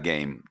in that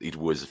game, it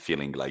was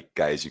feeling like,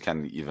 guys, you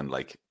can even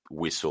like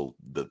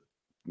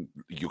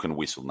you can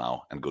whistle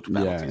now and go to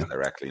penalties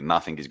directly.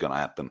 Nothing is going to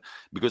happen.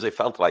 Because I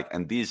felt like,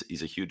 and this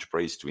is a huge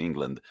praise to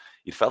England,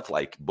 it felt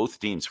like both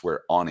teams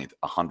were on it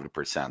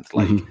 100%.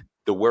 Like,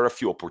 there were a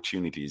few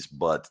opportunities,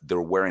 but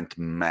there weren't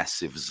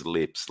massive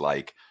slips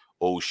like,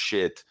 oh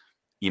shit,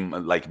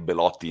 like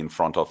Belotti in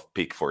front of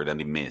Pickford and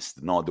he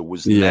missed. No, there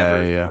was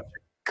never a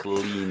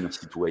clean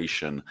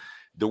situation.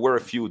 There were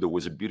a few. There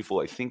was a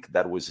beautiful, I think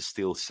that was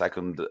still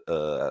second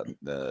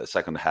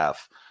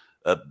half,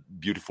 a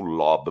beautiful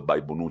lob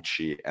by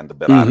Bonucci and the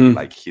Berardi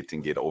like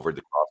hitting it over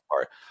the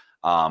crossbar.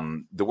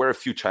 There were a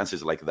few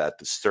chances like that.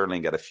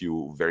 Sterling had a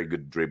few very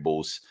good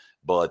dribbles,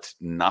 but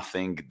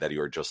nothing that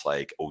you're just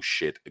like, oh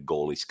shit, a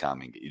goal is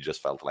coming. It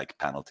just felt like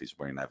penalties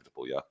were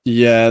inevitable,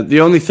 Yeah, the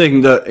only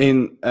thing that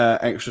in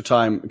extra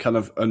time kind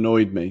of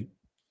annoyed me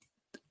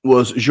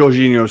was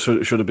Jorginho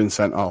should have been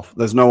sent off.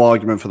 There's no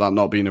argument for that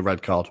not being a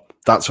red card.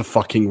 That's a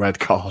fucking red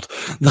card.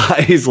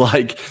 That is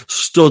like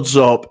studs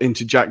up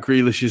into Jack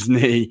Grealish's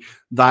knee.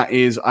 That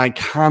is, I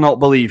cannot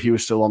believe he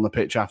was still on the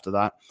pitch after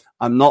that.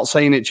 I'm not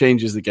saying it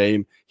changes the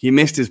game. He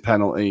missed his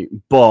penalty,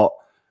 but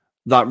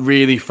that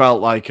really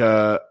felt like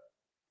it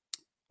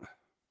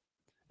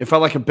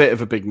felt like a bit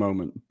of a big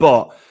moment,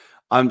 but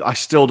I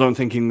still don't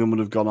think England would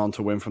have gone on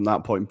to win from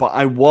that point. But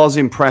I was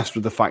impressed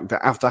with the fact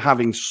that after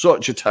having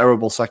such a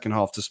terrible second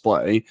half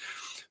display,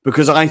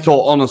 because I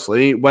thought,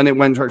 honestly, when it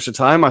went to extra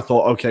time, I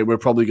thought, okay, we're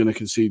probably going to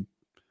concede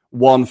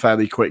one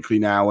fairly quickly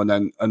now and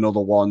then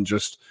another one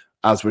just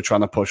as we're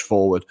trying to push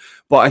forward.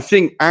 But I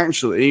think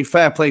actually,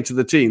 fair play to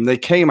the team. They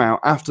came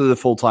out after the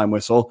full-time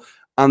whistle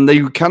and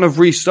they kind of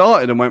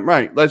restarted and went,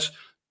 right,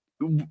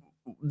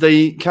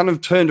 they kind of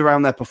turned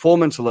around their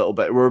performance a little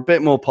bit. Were a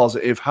bit more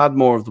positive, had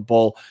more of the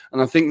ball.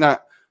 And I think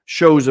that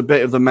shows a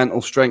bit of the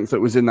mental strength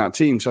that was in that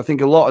team. So I think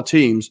a lot of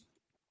teams,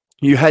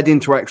 you head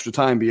into extra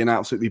time being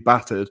absolutely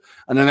battered,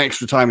 and then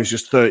extra time is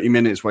just 30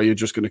 minutes where you're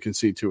just going to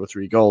concede 2 or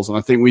 3 goals. And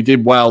I think we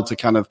did well to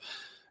kind of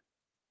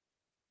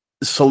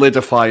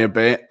solidify a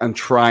bit and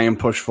try and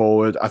push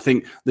forward. I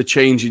think the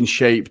change in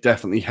shape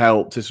definitely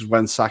helped. This is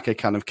when Saka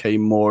kind of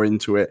came more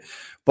into it.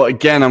 But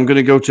again, I'm going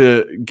to go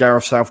to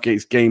Gareth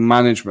Southgate's game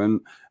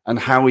management and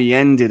how he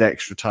ended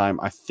extra time,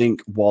 I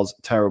think was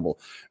terrible.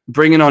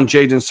 Bringing on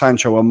Jadon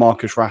Sancho and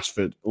Marcus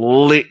Rashford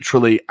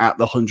literally at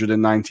the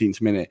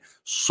 119th minute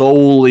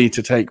solely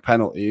to take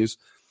penalties.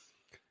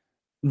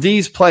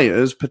 These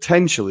players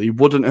potentially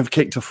wouldn't have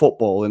kicked a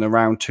football in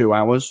around 2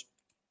 hours.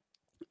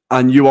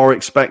 And you are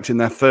expecting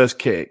their first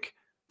kick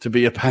to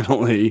be a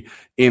penalty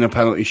in a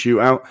penalty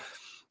shootout.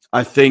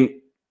 I think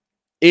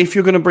if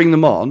you're going to bring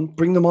them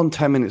on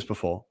 10 minutes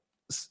before,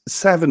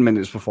 7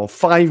 minutes before,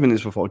 5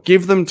 minutes before.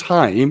 Give them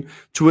time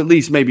to at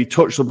least maybe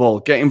touch the ball,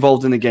 get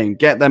involved in the game,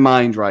 get their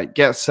mind right,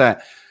 get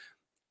set.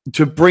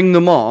 To bring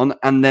them on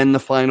and then the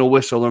final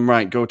whistle and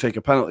right, go take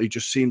a penalty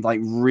just seemed like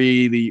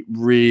really,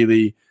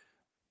 really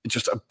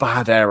just a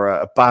bad error,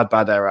 a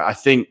bad error. I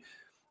think,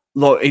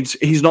 look,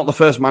 he's not the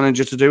first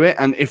manager to do it.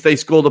 And if they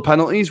score the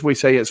penalties, we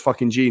say it's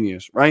fucking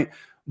genius, right?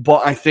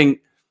 But I think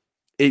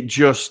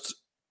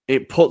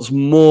it puts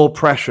more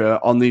pressure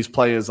on these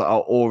players that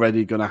are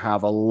already going to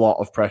have a lot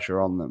of pressure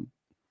on them.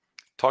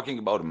 Talking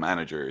about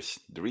managers,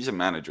 there is a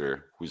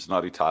manager who's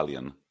not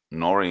Italian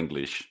nor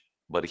English,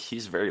 but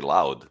he's very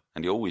loud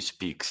and he always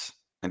speaks.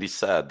 And he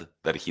said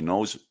that he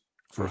knows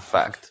for a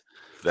fact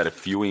that a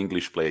few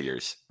English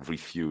players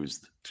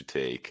refused to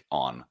take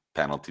on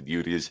penalty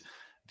duties.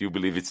 Do you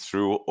believe it's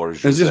true? Or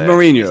is this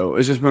Mourinho?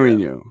 Is this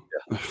Mourinho?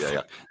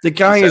 Yeah. The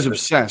guy is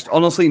obsessed.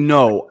 Honestly,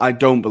 no, I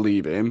don't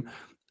believe him.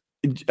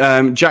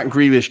 Jack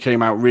Grealish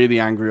came out really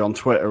angry on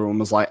Twitter and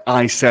was like,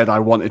 I said I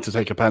wanted to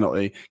take a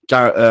penalty.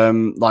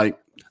 The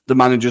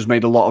managers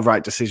made a lot of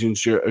right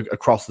decisions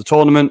across the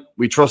tournament.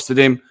 We trusted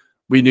him.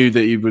 We knew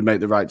that he would make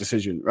the right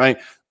decision, right?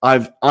 I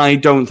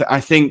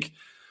think,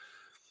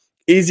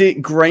 is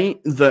it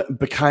great that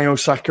Bukayo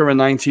Saka, a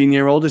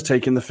 19-year-old, is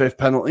taking the 5th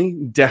penalty?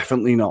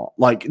 Definitely not.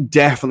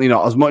 Definitely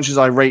not. As much as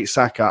I rate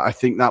Saka, I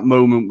think that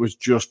moment was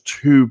just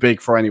too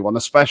big for anyone,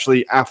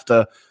 especially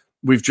after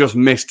we've just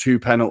missed 2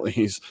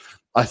 penalties.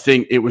 I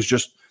think it was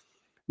just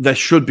there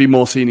should be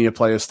more senior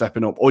players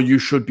stepping up, or you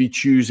should be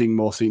choosing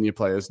more senior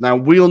players. Now,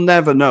 we'll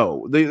never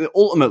know.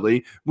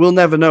 Ultimately, we'll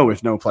never know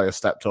if no player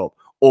stepped up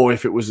or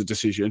if it was a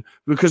decision,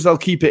 because they'll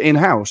keep it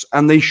in-house,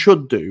 and they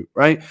should do,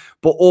 right?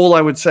 But all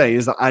I would say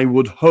is that I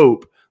would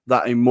hope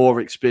that a more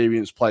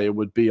experienced player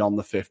would be on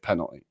the fifth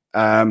penalty.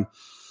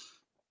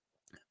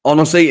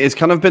 Honestly, it's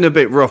kind of been a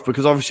bit rough,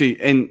 because obviously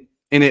in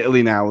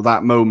Italy now,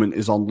 that moment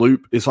is on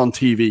loop. It's on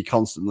TV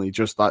constantly,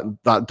 just that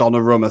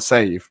Donnarumma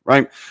save,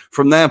 right?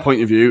 From their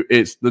point of view,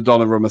 it's the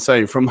Donnarumma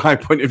save. From my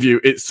point of view,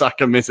 it's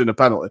Saka missing a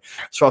penalty.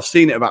 So I've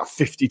seen it about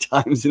 50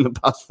 times in the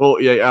past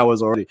 48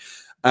 hours already.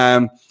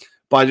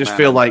 But I just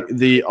feel like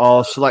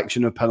our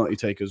selection of penalty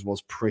takers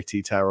was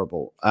pretty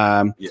terrible.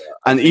 And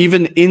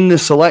even in the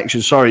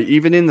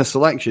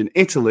selection,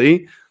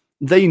 Italy,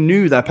 they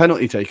knew their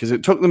penalty takers.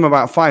 It took them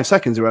about 5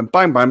 seconds. They went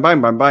bang, bang,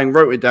 bang, bang, bang,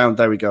 wrote it down.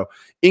 There we go.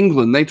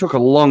 England, they took a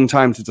long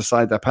time to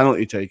decide their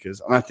penalty takers.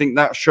 And I think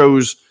that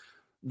shows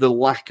the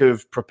lack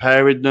of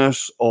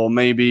preparedness, or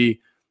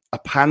maybe a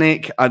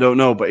panic. I don't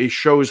know. But it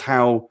shows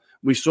how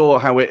we saw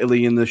how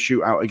Italy in the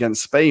shootout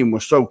against Spain were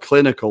so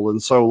clinical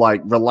and so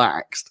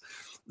relaxed,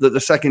 that the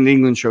second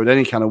England showed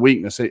any kind of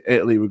weakness,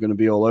 Italy were going to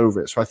be all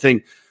over it. So I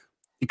think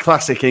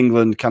classic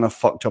England kind of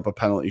fucked up a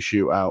penalty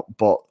shootout.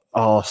 But,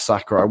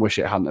 Saka, I wish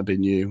it hadn't have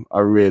been you. I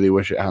really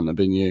wish it hadn't have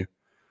been you.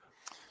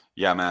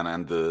 Yeah, man,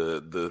 and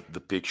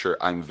the picture,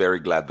 I'm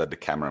very glad that the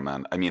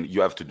cameraman, I mean,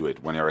 you have to do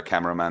it. When you're a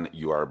cameraman,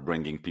 you are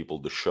bringing people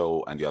the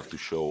show, and you have to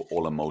show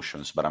all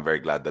emotions. But I'm very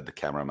glad that the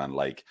cameraman,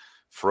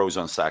 froze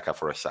on Saka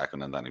for a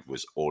second, and then it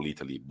was all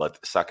Italy. But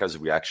Saka's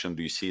reaction,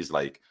 do you see, is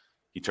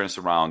he turns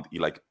around, he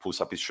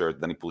pulls up his shirt,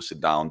 then he pulls it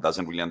down,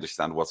 doesn't really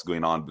understand what's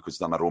going on because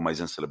Donnarumma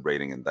isn't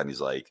celebrating. And then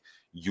he's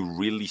you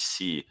really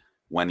see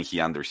when he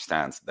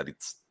understands that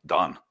it's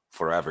done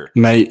forever.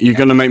 Mate, you're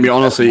going to make me,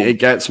 honestly, it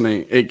gets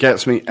me. It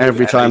gets me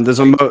every time.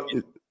 There's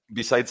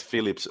besides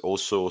Phillips,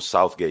 also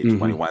Southgate,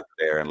 when he went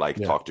there and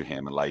talked to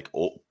him and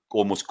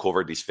almost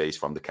covered his face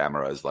from the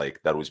cameras.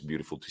 That was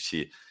beautiful to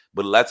see.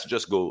 But let's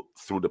just go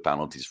through the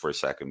penalties for a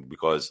second,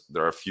 because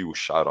there are a few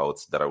shout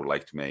outs that I would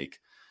like to make.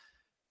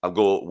 I'll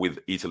go with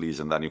Italy's,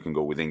 and then you can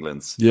go with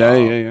England's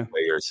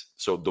players.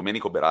 So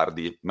Domenico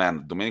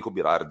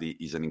Berardi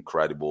is an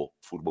incredible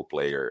football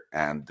player,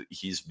 and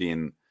he's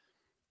been,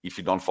 if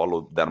you don't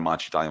follow that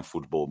much Italian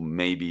football,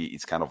 maybe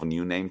it's kind of a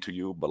new name to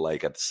you, but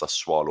at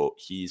Sassuolo,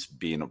 he's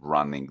been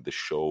running the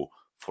show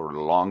for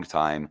a long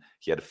time.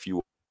 He had a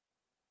few,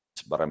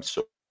 but I'm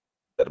so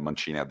that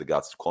Mancini had the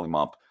guts to call him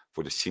up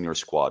for the senior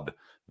squad.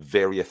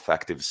 Very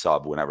effective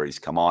sub whenever he's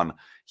come on.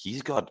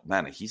 He's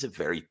a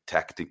very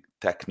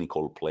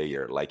technical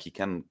player. He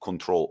can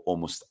control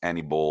almost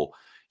any ball.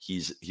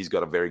 He's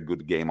got a very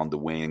good game on the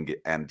wing,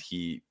 and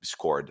he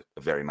scored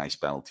a very nice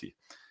penalty.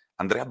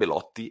 Andrea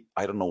Belotti,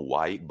 I don't know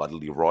why, but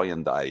Leroy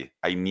and I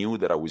knew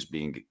that I was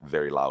being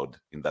very loud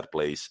in that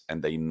place,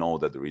 and I know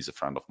that there is a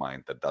friend of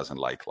mine that doesn't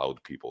like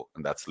loud people,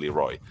 and that's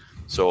Leroy.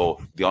 So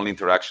the only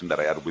interaction that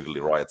I had with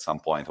Leroy at some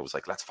point, I was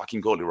like, let's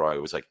fucking go, Leroy. I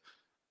was like,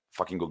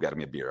 fucking go get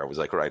me a beer. I was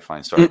like, all right,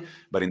 fine, sorry.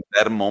 But in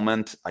that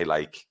moment, I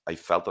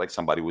felt like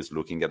somebody was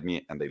looking at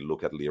me, and they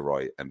look at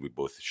Leroy, and we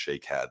both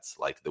shake heads.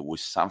 There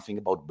was something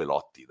about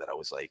Belotti that I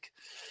was like,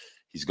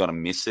 he's gonna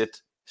miss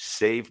it.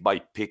 Saved by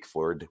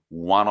Pickford,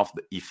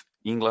 if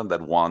England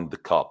had won the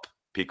cup,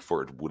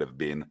 Pickford would have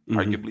been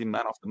arguably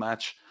man of the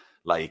match.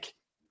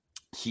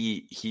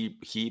 He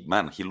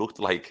looked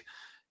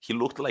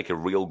like a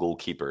real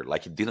goalkeeper.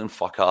 He didn't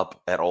fuck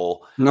up at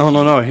all.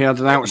 No. He had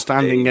an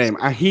outstanding game.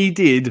 He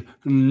did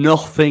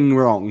nothing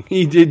wrong.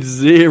 He did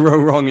zero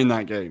wrong in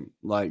that game.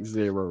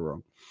 Zero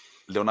wrong.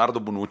 Leonardo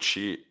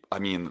Bonucci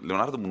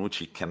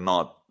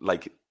cannot,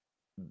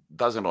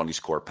 doesn't only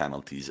score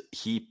penalties.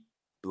 He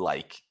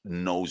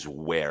knows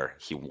where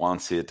he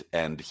wants it,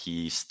 and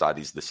he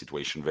studies the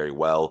situation very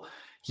well.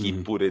 He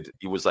put it,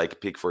 he was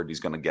like, Pickford is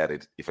going to get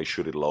it. If I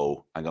shoot it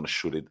low, I'm going to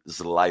shoot it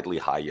slightly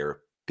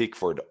higher.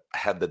 Pickford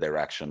had the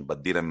direction,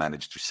 but didn't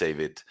manage to save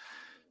it.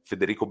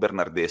 Federico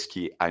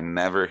Bernardeschi, I'm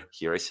never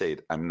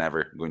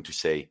going to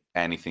say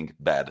anything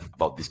bad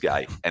about this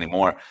guy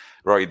anymore.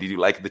 Roy, did you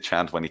like the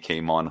chant when he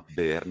came on?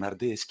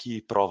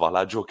 Bernardeschi prova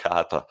la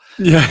giocata.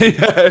 Yeah.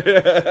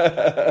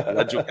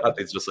 La giocata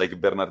is just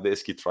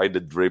Bernardeschi try the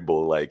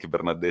dribble,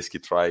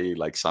 Bernardeschi try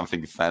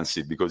something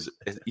fancy, because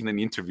in an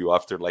interview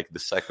after the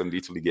second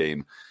Italy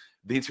game,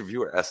 the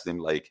interviewer asked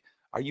him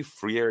are you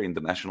freer in the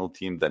national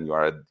team than you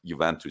are at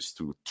Juventus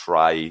to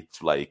try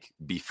to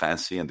be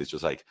fancy? And it's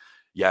just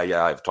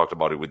yeah, I've talked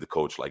about it with the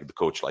coach. The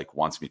coach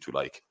wants me to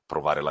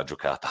provare la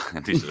giocata,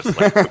 and he's just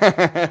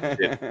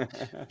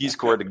he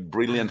scored a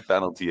brilliant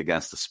penalty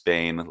against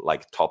Spain,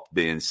 top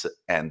bins,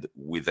 and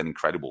with an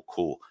incredible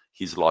cool.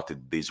 He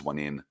slotted this one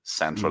in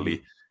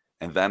centrally,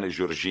 and then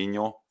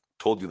Jorginho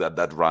told you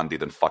that run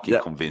didn't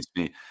fucking convince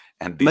me.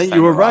 And this Mate,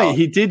 you were right.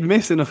 He did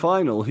miss in a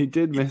final. Yeah,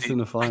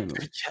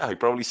 I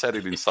probably said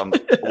it in some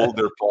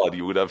older pod.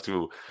 You would have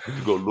to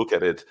go look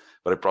at it,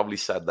 but I probably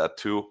said that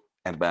too.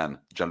 And man,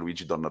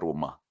 Gianluigi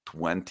Donnarumma,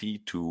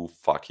 22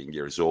 fucking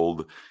years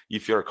old.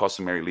 If you're a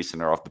customary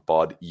listener of the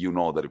pod, you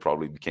know that he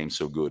probably became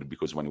so good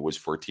because when he was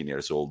 14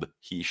 years old,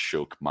 he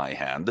shook my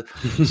hand.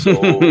 So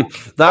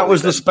that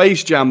was the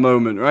Space Jam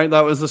moment, right?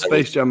 That was the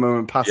Space Jam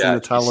moment, passing the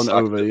talent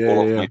over. Yeah,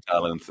 all of my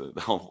talent,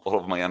 all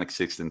of my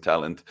NX16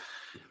 talent.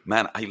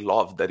 Man, I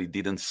love that he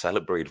didn't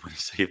celebrate when he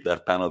saved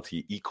that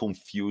penalty. He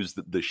confused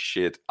the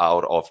shit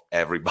out of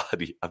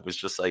everybody. I was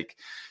just like,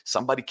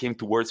 somebody came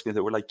towards me.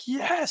 They were like,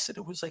 yes. And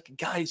it was like,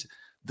 guys,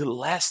 the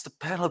last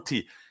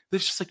penalty. They're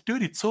just like,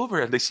 dude, it's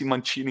over. And they see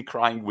Mancini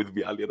crying with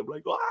Vialli. And I'm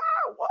like,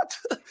 what?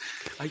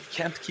 I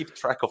can't keep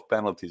track of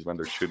penalties when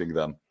they're shooting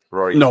them.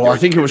 Rory, no, I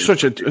think it was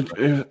such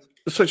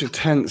a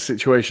tense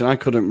situation. I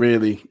couldn't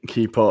really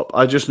keep up.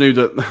 I just knew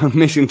that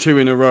missing 2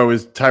 in a row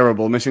is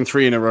terrible. Missing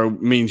 3 in a row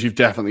means you've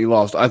definitely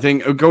lost. I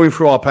think going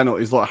through our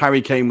penalties, look,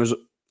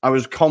 I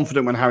was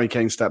confident when Harry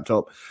Kane stepped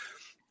up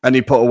and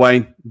he put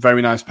away.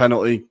 Very nice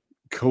penalty.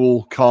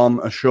 Cool, calm,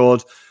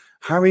 assured.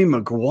 Harry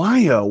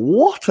Maguire,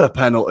 what a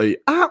penalty.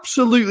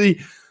 Absolutely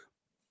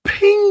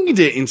pinged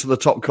it into the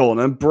top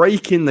corner,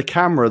 breaking the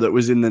camera that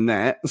was in the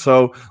net.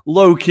 So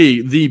low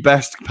key, the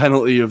best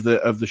penalty of the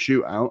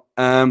shootout.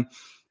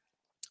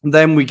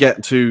 Then we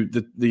get to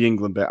the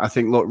England bit. I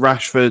think, look,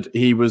 Rashford,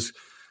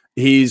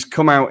 he's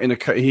come out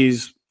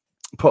he's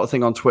put a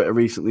thing on Twitter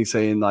recently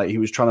saying like he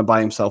was trying to buy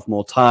himself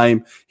more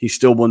time. He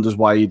still wonders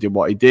why he did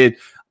what he did.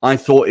 I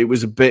thought it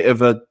was a bit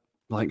of a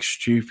like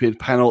stupid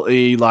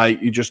penalty,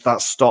 like you just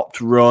that stopped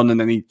run and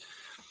then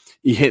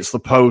he hits the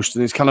post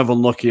and it's kind of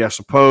unlucky, I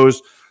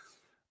suppose.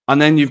 And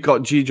then you've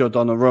got Gigio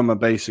Donnarumma,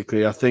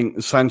 basically. I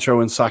think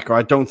Sancho and Saka,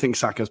 I don't think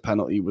Saka's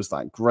penalty was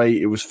that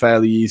great. It was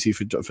fairly easy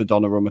for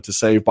Donnarumma to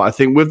save. But I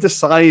think with the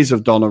size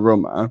of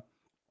Donnarumma,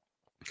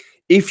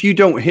 if you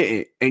don't hit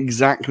it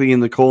exactly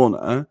in the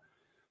corner,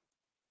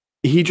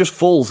 he just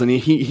falls and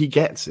he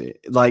gets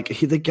it. Like,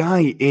 the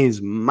guy is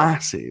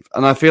massive.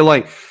 And I feel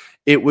like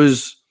it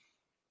was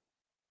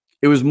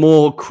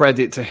more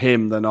credit to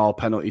him than our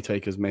penalty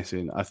takers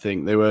missing. I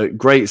think they were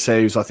great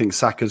saves. I think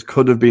Saka's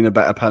could have been a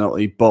better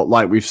penalty, but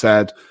like we've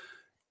said,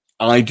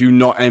 I do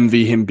not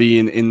envy him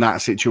being in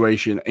that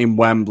situation in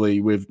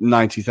Wembley with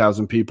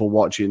 90,000 people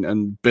watching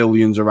and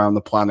billions around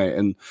the planet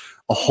and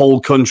a whole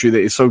country that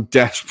is so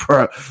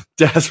desperate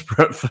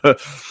for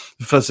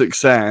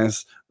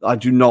success. I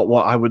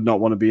would not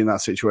want to be in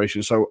that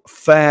situation. So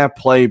fair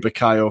play,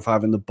 Bukayo, for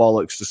having the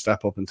bollocks to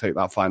step up and take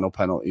that final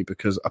penalty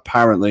because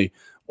apparently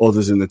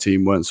others in the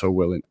team weren't so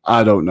willing.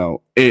 I don't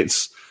know.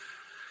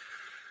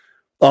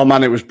 Oh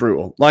man, it was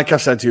brutal. Like I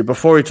said to you,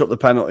 before he took the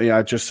penalty,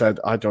 I just said,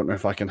 I don't know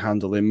if I can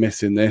handle him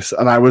missing this.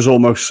 And I was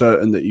almost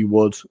certain that he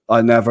would.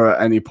 I never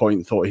at any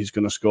point thought he's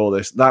going to score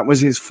this. That was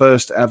his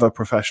first ever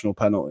professional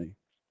penalty.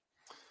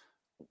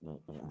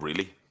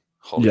 Really?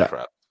 Holy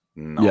crap.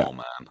 No,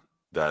 man.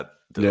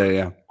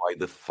 Why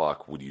the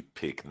fuck would you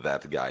pick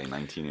that guy,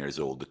 19 years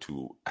old,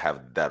 to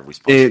have that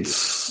responsibility?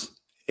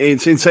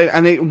 It's insane.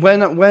 And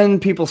when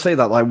people say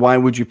that, like, why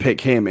would you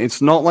pick him?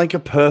 It's not like a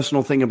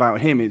personal thing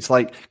about him. It's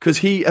like, because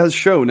he has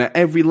shown at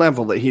every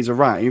level that he's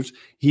arrived,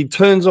 he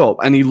turns up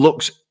and he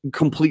looks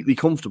completely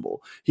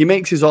comfortable. He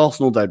makes his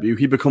Arsenal debut.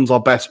 He becomes our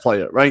best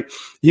player, right?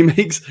 He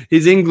makes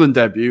his England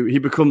debut. He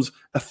becomes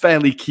a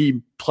fairly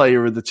key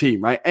player of the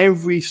team, right?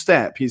 Every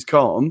step he's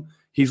come,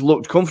 he's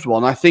looked comfortable.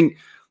 And I think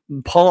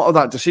part of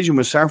that decision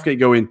was Southgate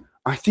going,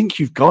 I think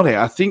you've got it.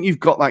 I think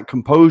you've got that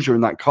composure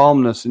and that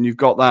calmness and you've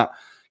got that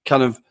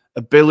kind of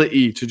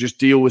ability to just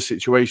deal with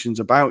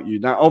situations about you.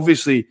 Now,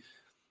 obviously,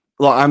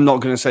 like, I'm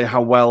not going to say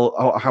how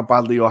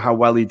badly or how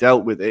well he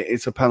dealt with it.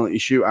 It's a penalty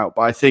shootout,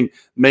 but I think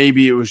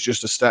maybe it was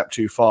just a step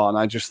too far. And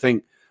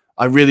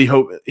I really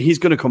hope he's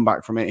going to come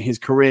back from it. His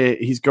career,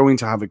 he's going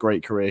to have a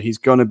great career. He's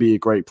going to be a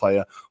great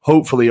player,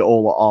 hopefully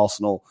all at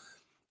Arsenal.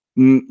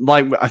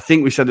 Like I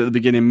think we said at the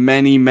beginning,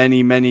 many,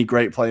 many, many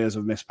great players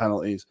have missed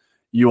penalties.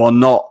 You are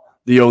not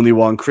the only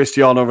one.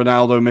 Cristiano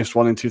Ronaldo missed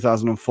one in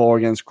 2004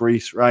 against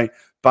Greece, right?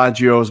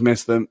 Baggio's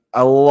missed them.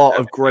 A lot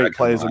of great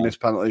players have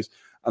missed penalties,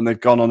 and they've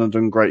gone on and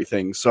done great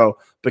things. So,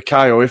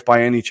 Bukayo, if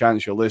by any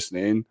chance you're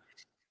listening,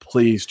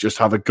 please just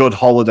have a good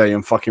holiday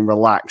and fucking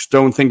relax.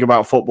 Don't think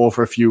about football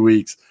for a few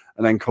weeks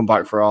and then come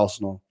back for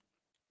Arsenal.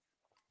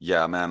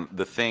 Yeah, man.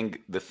 The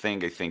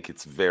thing I think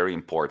it's very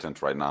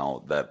important right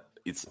now that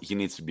he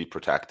needs to be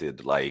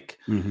protected. Like,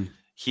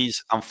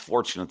 he's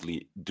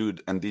unfortunately,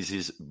 dude, and this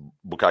is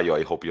Bukayo,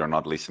 I hope you're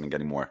not listening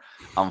anymore.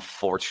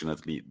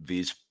 Unfortunately,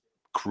 these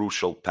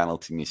crucial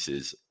penalty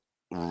misses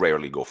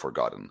rarely go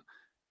forgotten.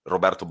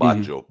 Roberto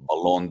Baggio,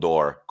 Ballon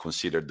d'Or,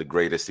 considered the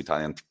greatest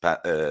Italian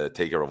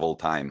taker of all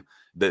time,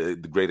 the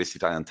greatest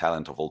Italian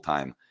talent of all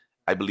time.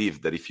 I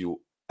believe that if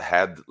you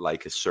had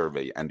like a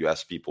survey and you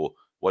ask people,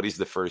 what is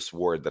the first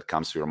word that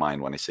comes to your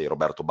mind when I say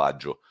Roberto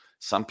Baggio?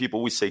 Some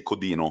people would say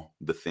Codino,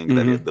 the thing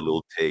that he had, the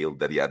little tail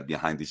that he had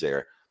behind his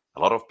ear. A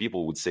lot of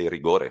people would say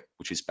rigore,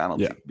 which is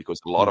penalty, because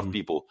a lot of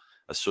people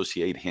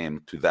associate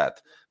him to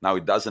that. Now,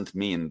 it doesn't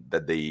mean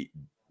that they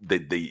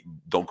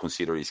don't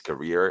consider his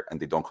career and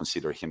they don't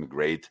consider him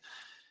great,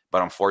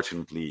 but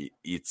unfortunately,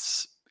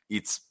 it's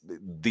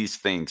these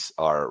things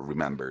are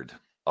remembered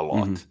a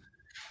lot.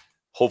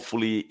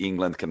 Hopefully,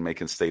 England can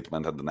make a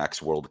statement at the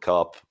next World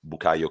Cup.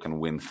 Bukayo can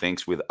win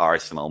things with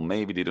Arsenal.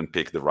 Maybe didn't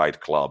pick the right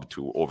club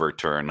to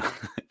overturn.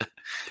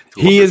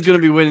 He is going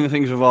to be winning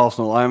things with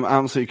Arsenal. I'm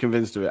absolutely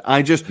convinced of it.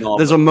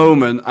 There's a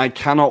moment I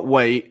cannot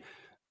wait,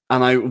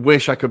 and I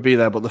wish I could be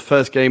there. But the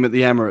first game at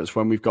the Emirates,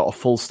 when we've got a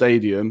full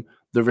stadium,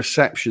 the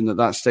reception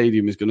that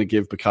stadium is going to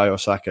give Bukayo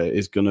Saka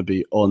is going to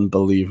be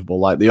unbelievable.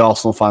 Like, the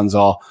Arsenal fans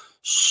are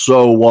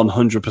so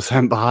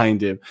 100%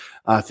 behind him.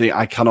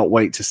 I cannot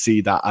wait to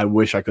see that. I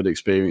wish I could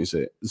experience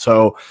it.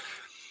 So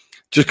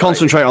just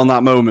concentrate on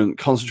that moment.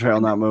 Concentrate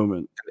on that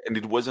moment. And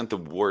it wasn't the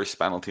worst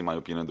penalty, in my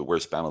opinion. The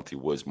worst penalty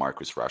was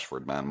Marcus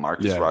Rashford, man.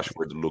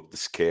 Rashford looked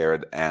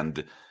scared,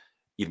 and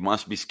it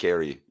must be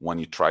scary when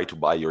you try to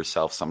buy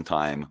yourself some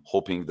time,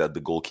 hoping that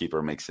the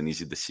goalkeeper makes an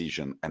easy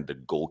decision, and the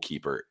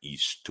goalkeeper, he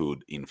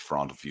stood in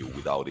front of you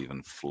without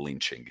even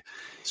flinching.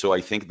 So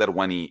I think that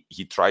when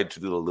he tried to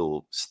do a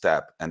little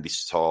step and he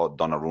saw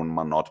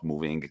Donnarumma not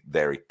moving,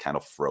 there he kind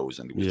of froze,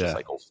 and he was just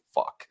like, oh,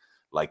 fuck.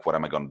 Like, what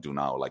am I going to do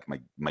now? Like,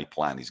 my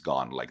plan is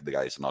gone. Like, the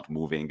guy is not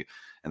moving.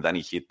 And then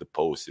he hit the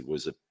post. It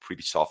was a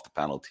pretty soft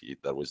penalty.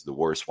 That was the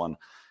worst one.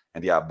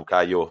 And yeah,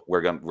 Bukayo,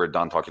 we're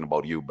done talking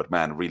about you. But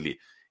man, really,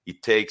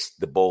 it takes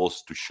the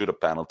balls to shoot a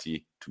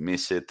penalty, to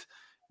miss it.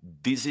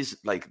 This is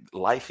like,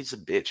 life is a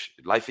bitch.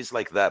 Life is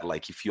like that.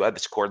 Like, if you had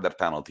scored that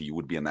penalty, you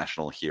would be a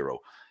national hero.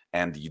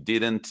 And you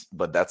didn't,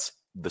 but that's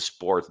the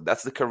sport.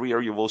 That's the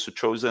career you've also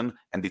chosen.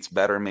 And it's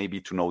better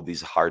maybe to know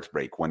this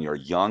heartbreak when you're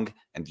young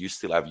and you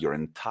still have your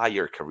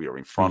entire career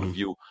in front of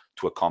you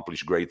to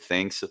accomplish great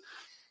things.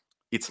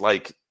 It's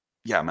like,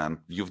 yeah, man,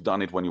 you've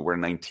done it when you were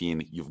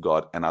 19. You've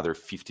got another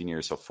 15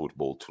 years of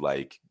football to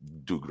like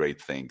do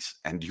great things.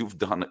 And you've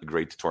done a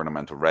great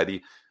tournament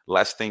already.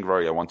 Last thing,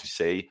 Rory, I want to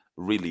say,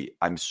 really,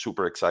 I'm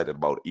super excited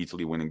about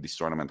Italy winning this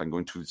tournament. I'm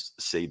going to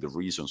say the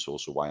reasons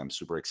also why I'm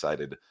super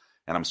excited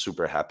and I'm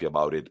super happy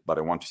about it. But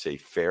I want to say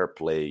fair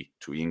play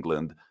to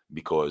England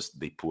because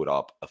they put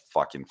up a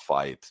fucking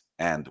fight.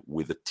 And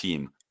with a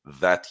team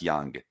that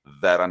young,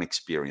 that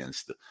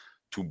unexperienced,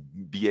 to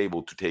be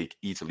able to take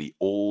Italy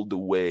all the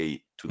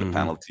way to the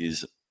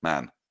penalties,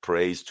 man,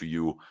 praise to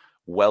you.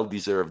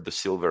 Well-deserved the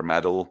silver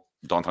medal.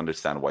 Don't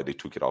understand why they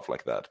took it off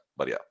like that.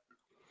 But yeah.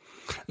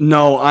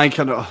 No, I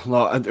cannot.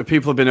 Look,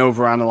 people have been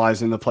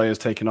over-analysing the players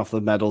taking off the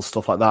medals,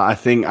 stuff like that. I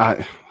think,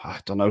 I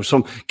don't know,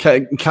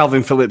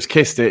 Calvin Phillips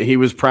kissed it. He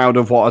was proud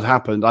of what had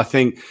happened. I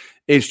think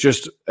it's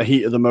just a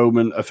heat of the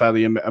moment, a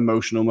fairly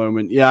emotional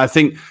moment. Yeah, I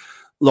think,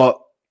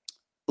 look,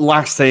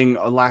 last thing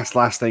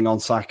on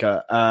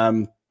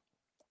Saka.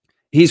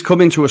 He's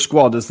come into a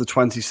squad as the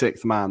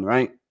 26th man,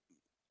 right?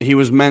 He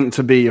was meant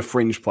to be a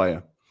fringe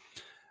player.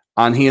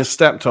 And he has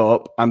stepped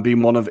up and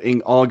been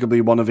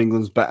arguably one of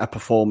England's better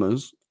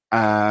performers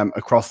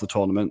across the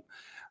tournament.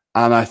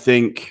 And I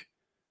think,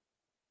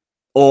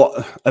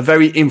 or a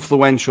very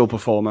influential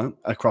performer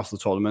across the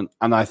tournament.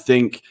 And I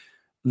think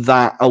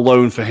that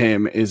alone for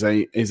him is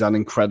an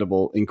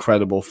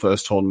incredible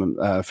first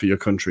tournament for your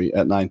country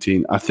at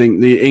 19. I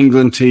think the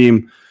England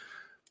team,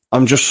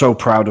 I'm just so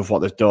proud of what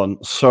they've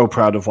done. So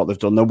proud of what they've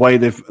done. The way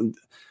they've,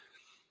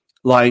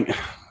 like,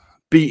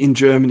 beating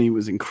Germany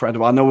was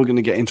incredible. I know we're going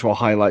to get into our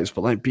highlights,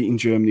 but like beating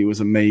Germany was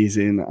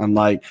amazing. And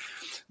like,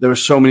 there were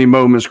so many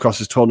moments across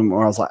this tournament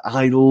where I was like,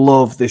 I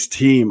love this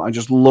team. I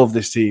just love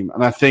this team.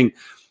 And I think,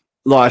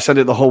 like I said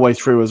it the whole way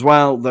through as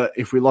well, that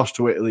if we lost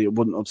to Italy, it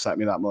wouldn't upset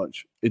me that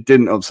much. It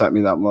didn't upset me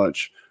that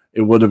much.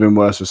 It would have been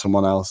worse with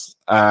someone else.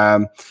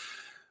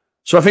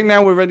 So I think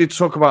now we're ready to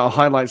talk about our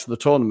highlights of the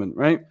tournament,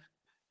 right?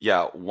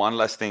 Yeah, one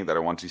last thing that I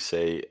want to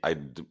say. I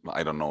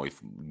don't know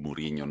if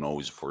Mourinho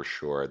knows for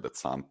sure that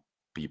some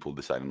people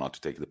decided not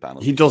to take the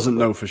penalty. He doesn't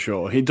know for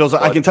sure. He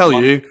doesn't. I can tell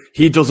you,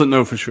 he doesn't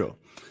know for sure.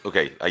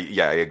 Okay, I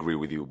agree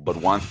with you. But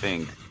one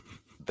thing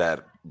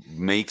that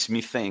makes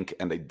me think,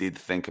 and I did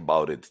think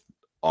about it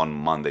on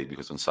Monday,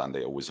 because on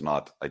Sunday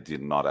I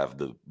did not have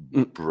the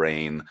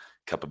brain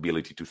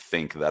capability to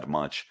think that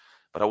much.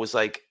 But I was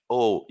like,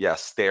 oh yeah,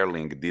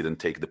 Sterling didn't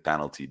take the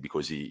penalty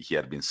because he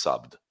had been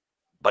subbed.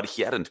 But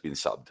he hadn't been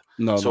subbed.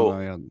 No,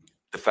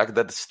 the fact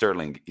that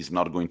Sterling is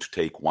not going to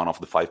take one of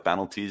the 5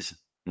 penalties,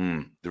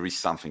 there is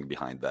something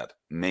behind that.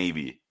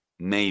 Maybe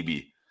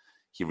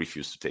he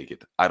refused to take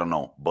it. I don't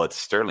know. But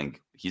Sterling,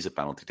 he's a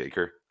penalty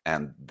taker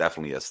and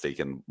definitely has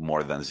taken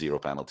more than 0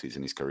 penalties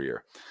in his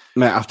career.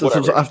 Mate, after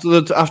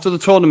the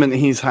tournament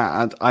he's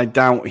had, I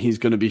doubt he's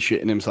going to be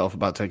shitting himself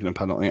about taking a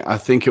penalty. I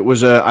think it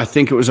was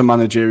a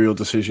managerial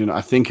decision. I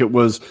think it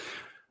was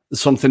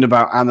something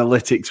about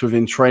analytics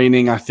within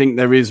training. I think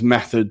there is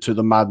method to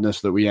the madness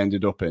that we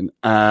ended up in.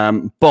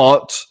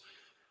 But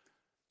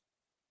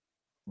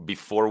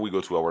before we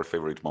go to our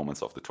favorite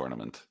moments of the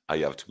tournament, I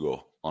have to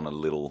go on a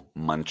little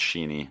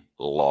Mancini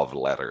love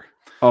letter.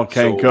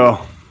 Okay, so,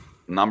 go.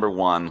 Number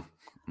 1,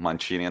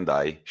 Mancini and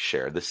I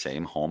share the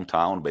same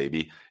hometown,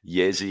 baby.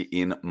 Jesi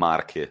in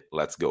Marche.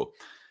 Let's go.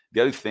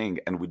 The other thing,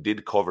 and we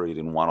did cover it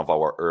in one of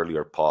our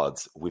earlier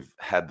pods, we've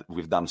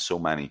done so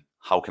many.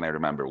 How can I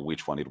remember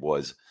which one it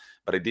was?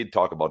 But I did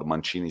talk about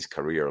Mancini's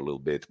career a little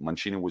bit.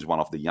 Mancini was one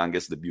of the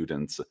youngest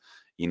debutants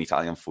in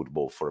Italian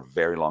football for a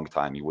very long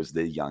time. He was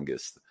the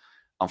youngest.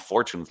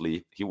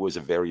 Unfortunately, he was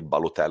a very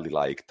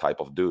Balotelli-like type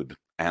of dude.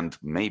 And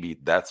maybe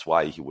that's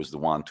why he was the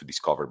one to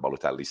discover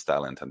Balotelli's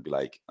talent and be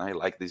like, I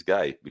like this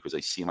guy because I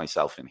see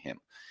myself in him.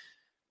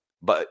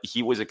 But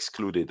he was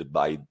excluded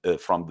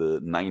from the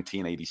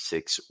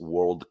 1986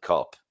 World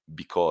Cup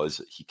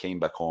because he came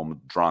back home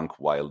drunk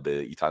while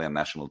the Italian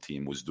national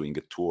team was doing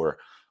a tour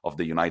of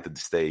the United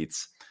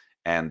States.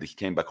 And he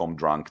came back home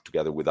drunk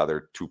together with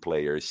other two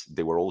players.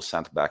 They were all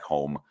sent back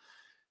home.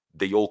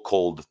 They all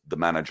called the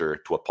manager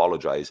to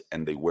apologize,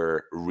 and they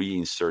were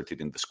reinserted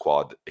in the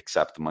squad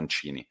except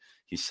Mancini.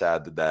 He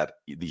said that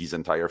his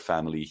entire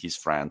family, his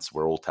friends,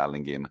 were all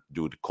telling him,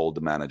 dude, call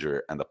the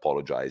manager and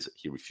apologize.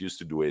 He refused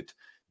to do it,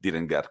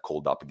 didn't get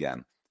called up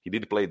again. He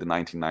did play the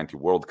 1990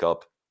 World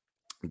Cup,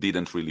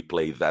 didn't really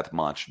play that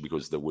much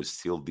because there was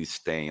still this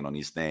stain on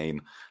his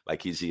name.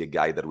 Like, is he a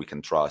guy that we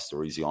can trust,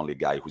 or is he only a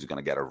guy who's going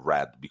to get a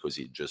red because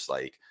he just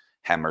like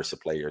hammers a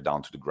player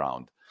down to the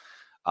ground?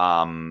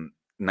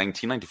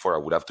 1994, I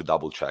would have to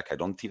double check. I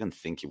don't even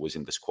think he was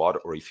in the squad,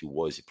 or if he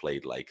was, he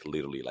played like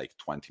literally like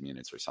 20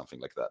 minutes or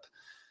something like that.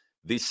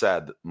 This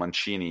said,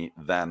 Mancini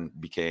then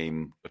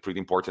became a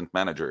pretty important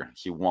manager.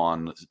 He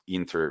won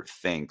Inter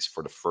things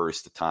for the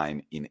first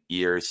time in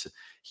years.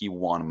 He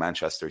won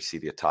Manchester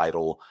City a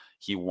title.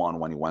 He won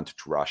when he went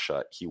to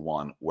Russia. He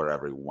won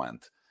wherever he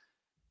went.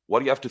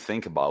 What you have to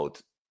think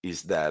about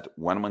is that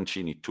when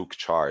Mancini took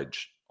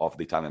charge of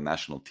the Italian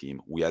national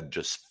team, we had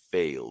just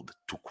failed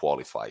to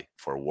qualify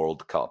for a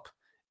World Cup.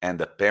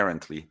 And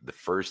apparently, the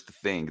first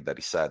thing that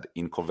he said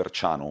in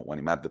Coverciano when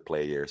he met the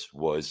players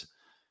was,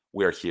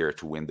 we're here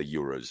to win the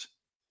Euros.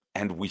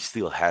 And we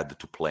still had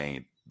to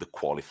play the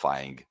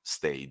qualifying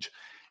stage.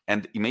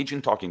 And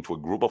imagine talking to a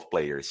group of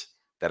players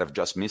that have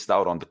just missed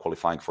out on the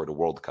qualifying for the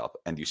World Cup,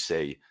 and you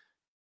say,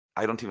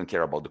 I don't even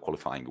care about the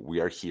qualifying. We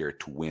are here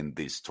to win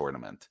this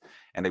tournament.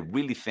 And I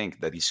really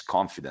think that his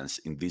confidence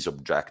in this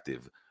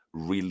objective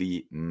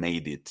really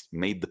made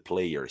the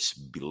players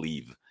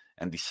believe.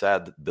 And he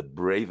said the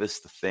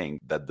bravest thing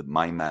that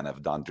my men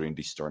have done during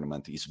this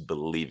tournament is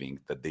believing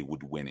that they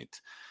would win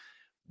it.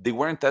 They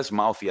weren't as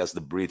mouthy as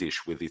the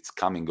British with It's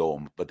Coming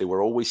Home, but they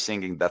were always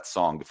singing that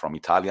song from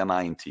Italia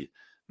 90,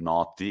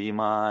 Notti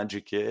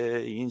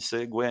magiche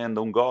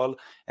inseguendo un gol.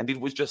 And it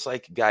was just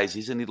like, guys,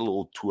 isn't it a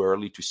little too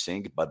early to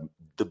sing? But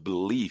the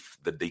belief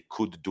that they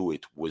could do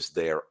it was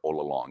there all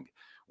along.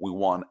 We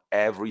won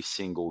every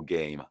single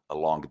game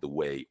along the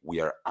way. We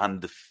are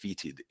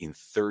undefeated in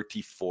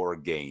 34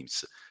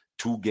 games,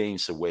 2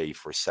 games away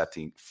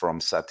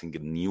from setting a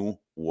new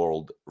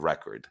world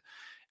record.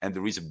 And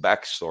there is a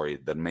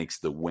backstory that makes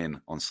the win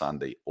on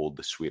Sunday all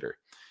the sweeter.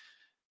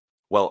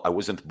 Well, I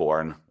wasn't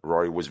born.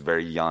 Rory was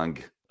very young,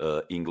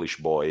 English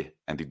boy,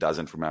 and he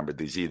doesn't remember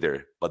this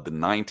either. But the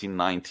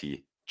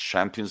 1990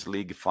 Champions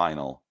League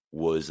final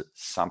was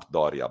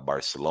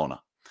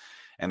Sampdoria-Barcelona.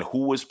 And who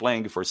was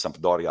playing for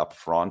Sampdoria up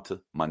front?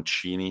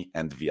 Mancini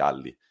and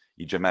Vialli,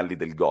 I gemelli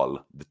del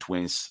gol, the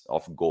twins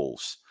of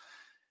goals.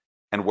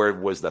 And where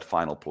was that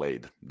final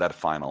played? That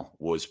final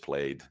was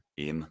played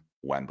in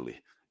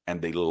Wembley.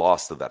 And they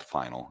lost that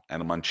final.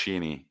 And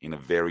Mancini, in a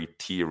very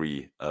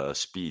teary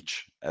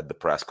speech at the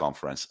press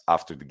conference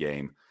after the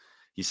game,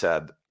 he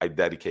said, I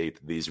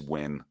dedicate this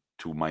win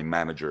to my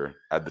manager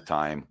at the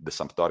time, the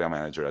Sampdoria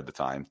manager at the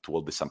time, to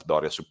all the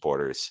Sampdoria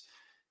supporters.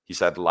 He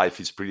said, life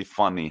is pretty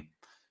funny.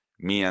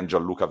 Me and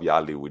Gianluca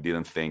Vialli, we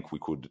didn't think we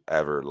could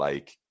ever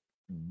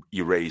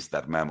erase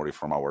that memory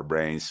from our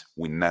brains.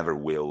 We never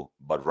will.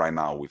 But right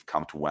now we've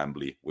come to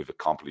Wembley. We've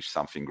accomplished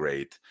something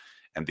great.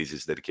 And this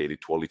is dedicated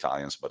to all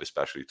Italians, but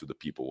especially to the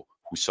people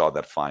who saw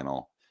that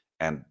final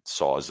and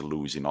saw us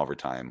lose in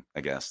overtime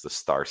against the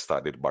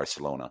star-studded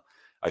Barcelona.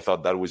 I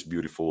thought that was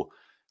beautiful.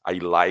 I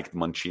liked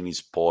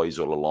Mancini's poise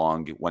all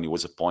along. When he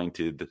was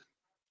appointed,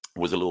 I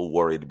was a little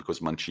worried because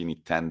Mancini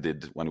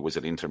tended, when he was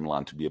at Inter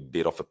Milan, to be a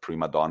bit of a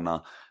prima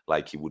donna.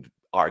 Like, he would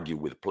argue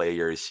with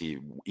players. He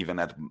even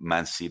at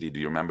Man City, do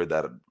you remember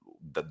that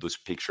those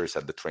pictures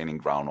at the training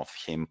ground of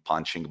him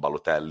punching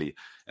Balotelli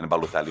and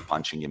Balotelli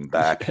punching him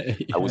back?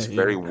 I was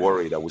very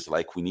worried. I was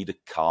like, we need a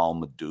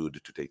calm dude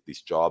to take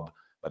this job.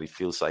 But it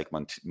feels like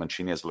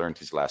Mancini has learned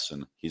his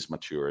lesson. He's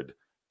matured,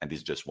 and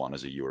he's just won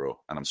as a Euro.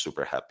 And I'm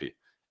super happy.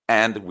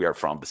 And we are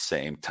from the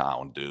same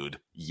town, dude.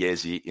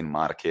 Iesi in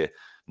Marche,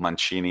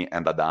 Mancini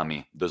and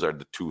Adami. Those are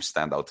the 2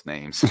 standout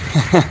names.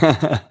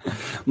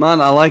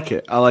 Man, I like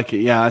it.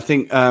 Yeah, I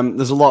think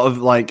there's a lot of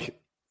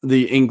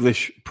the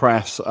English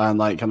press and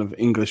kind of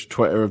English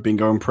Twitter have been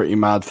going pretty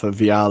mad for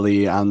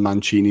Vialli and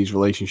Mancini's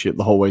relationship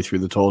the whole way through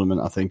the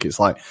tournament. I think it's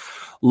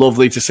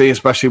lovely to see,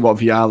 especially what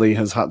Vialli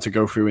has had to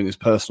go through in his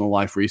personal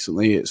life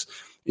recently. It's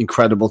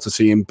incredible to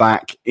see him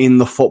back in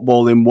the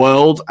footballing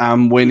world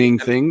and winning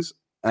things.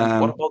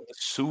 What about the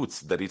suits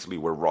that Italy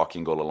were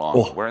rocking all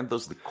along? Weren't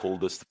those the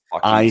coldest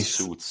fucking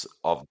suits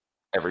of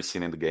ever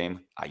seen in the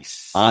game.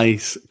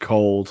 Ice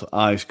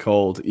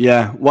cold.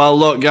 Yeah. Well,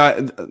 look,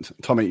 guy,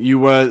 Tommy, you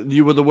were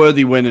the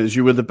worthy winners.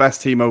 You were the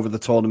best team over the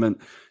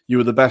tournament. You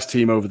were the best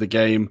team over the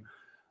game.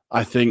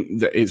 I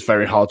think that it's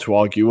very hard to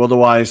argue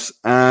otherwise.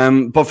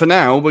 But for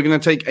now, we're going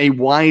to take a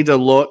wider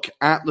look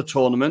at the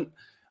tournament.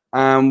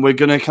 We're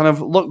going to kind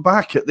of look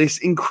back at this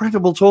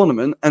incredible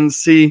tournament and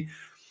see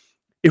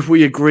if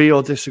we agree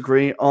or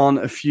disagree on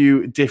a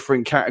few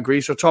different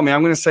categories. So, Tommy,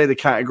 I'm going to say the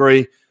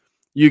category.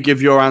 You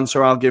give your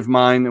answer, I'll give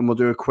mine, and we'll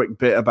do a quick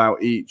bit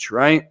about each,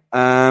 right?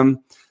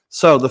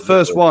 So the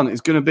first one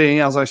is going to be,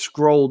 as I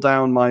scroll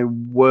down my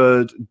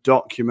Word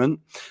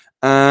document,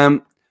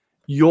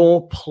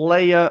 your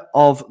player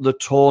of the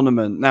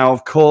tournament. Now,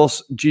 of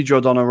course,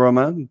 Gigio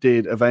Donnarumma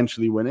did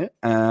eventually win it.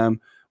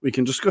 We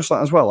can discuss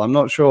that as well. I'm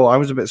not sure. I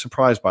was a bit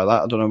surprised by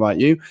that. I don't know about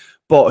you.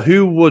 But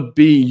who would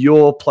be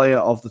your player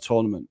of the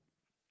tournament?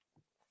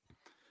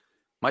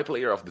 My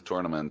player of the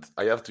tournament,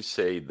 I have to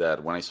say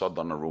that when I saw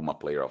Donnarumma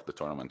player of the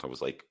tournament, I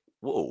was like,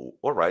 whoa,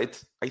 all right.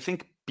 I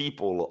think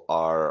people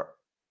are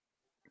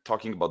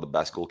talking about the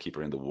best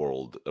goalkeeper in the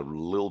world a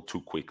little too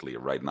quickly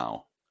right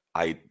now.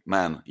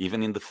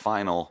 Even in the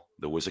final,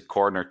 there was a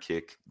corner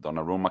kick.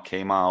 Donnarumma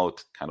came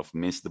out, kind of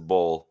missed the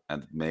ball,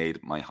 and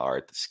made my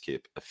heart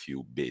skip a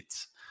few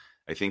beats.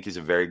 I think he's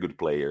a very good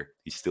player.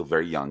 He's still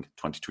very young,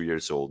 22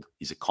 years old.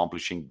 He's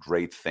accomplishing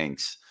great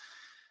things.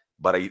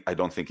 But I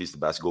don't think he's the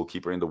best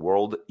goalkeeper in the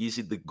world. Is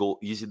he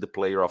the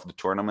player of the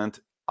tournament?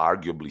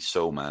 Arguably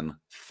so, man.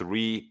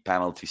 3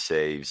 penalty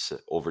saves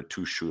over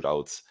 2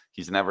 shootouts.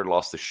 He's never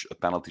lost a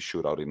penalty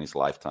shootout in his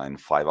lifetime,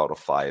 5 out of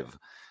 5.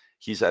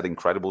 He's had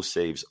incredible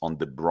saves on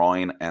De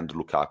Bruyne and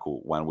Lukaku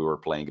when we were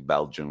playing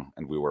Belgium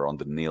and we were on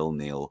the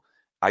 0-0.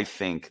 I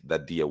think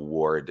that the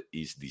award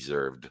is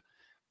deserved.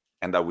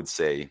 And I would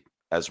say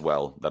as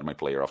well that my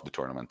player of the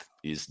tournament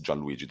is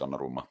Gianluigi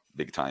Donnarumma.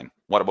 Big time.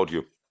 What about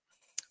you?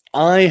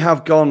 I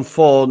have gone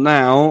for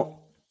now,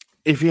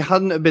 if he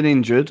hadn't have been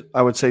injured,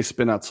 I would say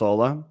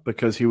Spinazzola,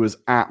 because he was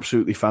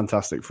absolutely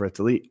fantastic for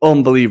Italy.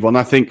 Unbelievable. And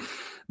I think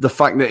the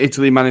fact that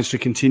Italy managed to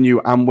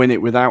continue and win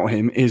it without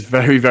him is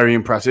very, very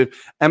impressive.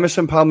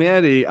 Emerson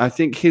Palmieri, I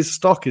think his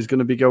stock is going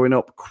to be going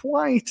up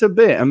quite a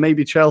bit, and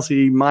maybe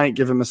Chelsea might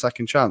give him a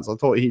second chance. I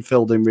thought he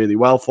filled in really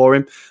well for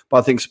him, but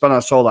I think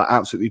Spinazzola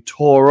absolutely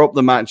tore up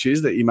the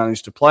matches that he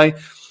managed to play.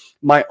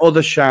 My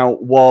other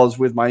shout was,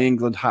 with my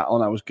England hat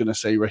on, I was going to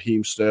say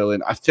Raheem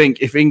Sterling. I think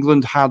if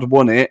England had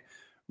won it,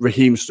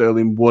 Raheem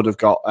Sterling would have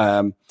got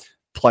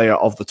player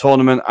of the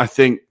tournament. I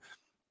think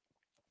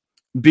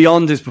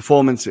beyond his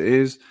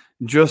performances,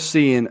 just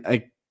seeing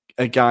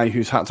a guy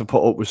who's had to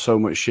put up with so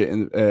much shit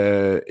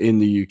in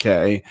the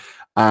UK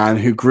and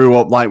who grew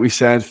up, like we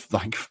said,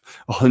 like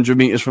 100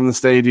 meters from the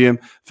stadium,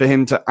 for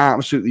him to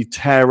absolutely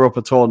tear up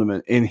a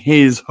tournament in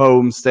his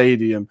home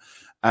stadium,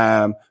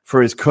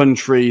 for his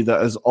country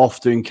that has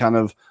often kind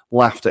of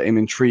laughed at him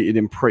and treated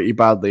him pretty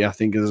badly, I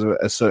think there's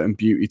a certain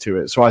beauty to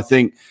it. So I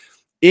think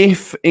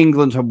if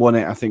England had won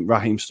it, I think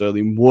Raheem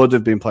Sterling would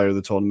have been player of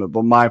the tournament,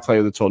 but my player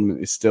of the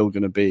tournament is still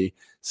going to be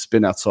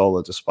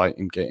Spinazzola, despite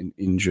him getting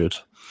injured.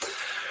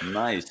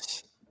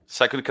 Nice.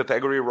 Second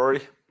category,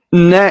 Rory?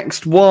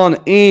 Next one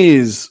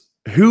is,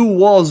 who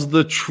was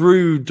the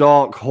true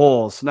dark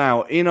horse?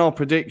 Now, in our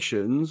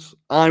predictions,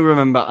 I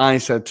remember I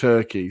said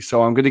Turkey,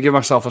 so I'm going to give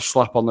myself a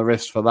slap on the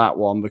wrist for that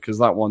one, because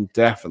that one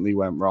definitely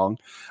went wrong.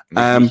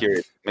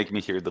 Make me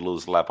hear the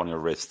little slap on your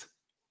wrist.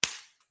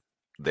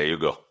 There you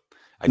go.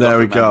 There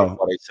we go.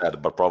 What I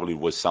said, but probably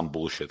was some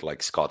bullshit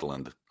like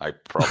Scotland. I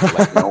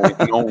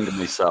probably, knowing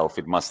myself,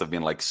 it must have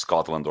been like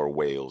Scotland or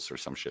Wales or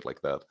some shit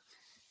like that.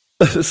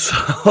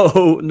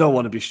 So no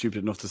one would be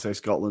stupid enough to say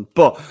Scotland.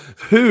 But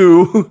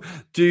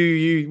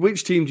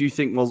which team do you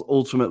think was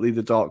ultimately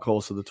the dark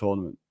horse of the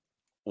tournament?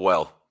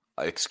 Well,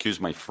 excuse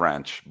my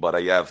French, but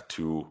I have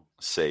to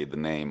say the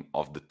name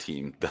of the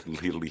team that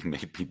literally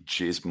made me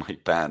jizz my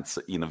pants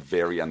in a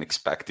very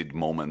unexpected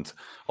moment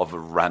of a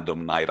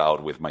random night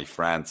out with my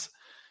friends.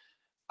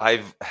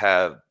 I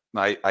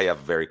have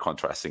very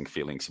contrasting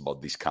feelings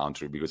about this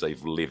country because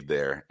I've lived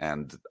there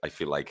and I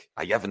feel like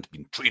I haven't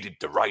been treated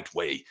the right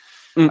way.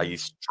 I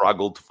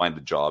struggled to find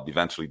a job,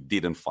 eventually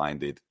didn't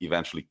find it,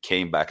 eventually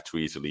came back to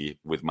Italy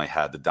with my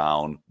head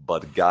down.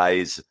 But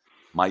guys,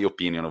 my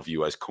opinion of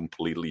you has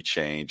completely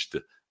changed.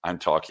 I'm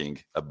talking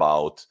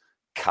about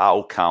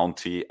Cow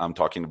County. I'm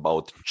talking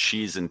about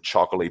Cheese and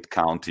Chocolate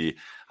County.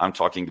 I'm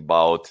talking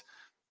about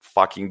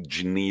fucking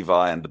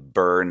Geneva and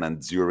Bern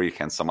and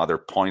Zurich and some other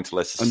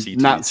pointless cities.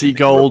 Nazi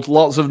gold,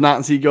 lots of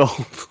Nazi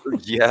gold.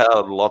 Yeah,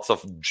 lots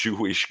of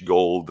Jewish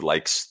gold,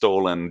 like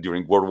stolen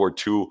during World War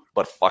II.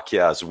 But fuck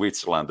yeah,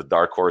 Switzerland, the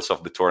dark horse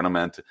of the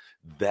tournament.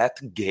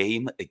 That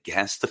game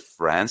against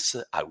France,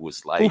 I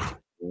was like,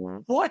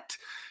 what?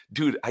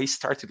 Dude, I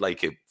started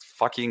like a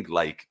fucking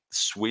like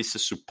Swiss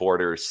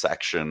supporter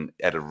section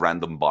at a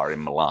random bar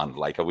in Milan.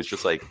 Like I was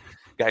just like,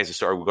 guys,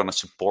 so are we going to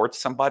support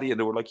somebody? And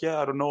they were like,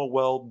 yeah, I don't know.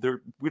 Well,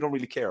 we don't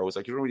really care. I was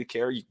like, you don't really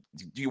care?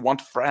 Do you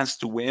want France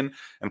to win?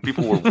 And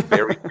people were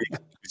very quick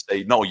to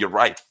say, no, you're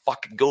right.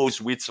 Fuck, go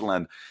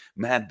Switzerland.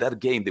 Man, that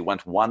game, they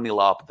went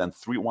 1-0 up, then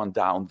 3-1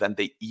 down. Then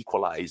they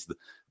equalized.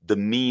 The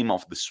meme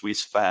of the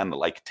Swiss fan,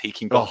 like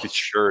taking off his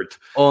shirt.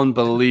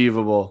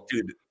 Unbelievable.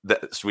 Dude,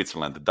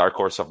 Switzerland, the dark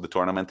horse of the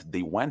tournament,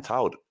 they went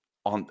out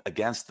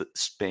against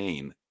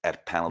Spain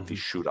at penalty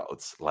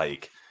shootouts.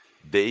 Like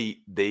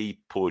they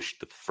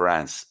pushed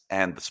France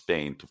and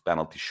Spain to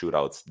penalty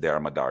shootouts. They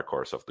are my dark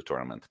horse of the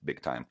tournament,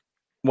 big time.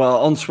 Well,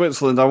 on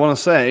Switzerland, I want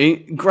to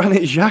say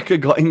Granit Xhaka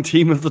got in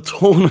team of the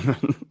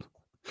tournament.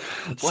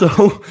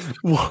 So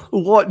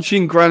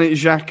watching Granit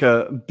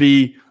Xhaka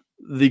be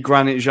the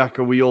Granit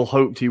Xhaka we all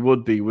hoped he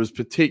would be was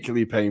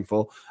particularly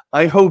painful.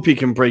 I hope he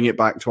can bring it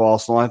back to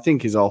Arsenal. I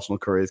think his Arsenal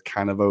career is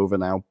kind of over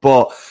now.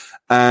 But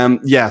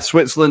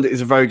Switzerland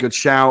is a very good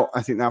shout.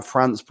 I think that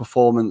France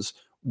performance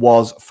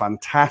was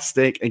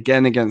fantastic.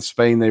 Again, against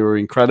Spain, they were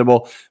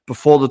incredible.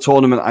 Before the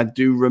tournament, I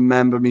do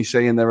remember me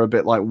saying they're a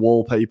bit like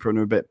wallpaper and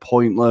a bit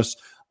pointless.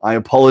 I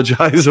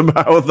apologize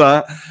about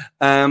that.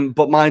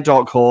 But my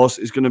dark horse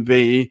is going to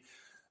be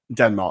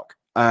Denmark.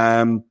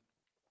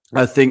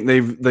 I think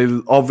they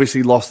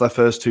obviously lost their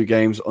first two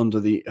games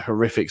under the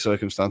horrific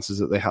circumstances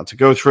that they had to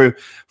go through.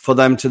 For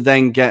them to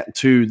then get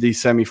to the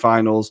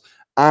semi-finals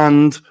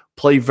and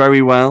play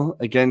very well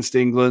against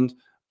England,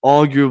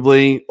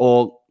 arguably,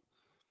 or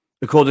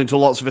according to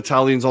lots of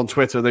Italians on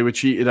Twitter, they were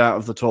cheated out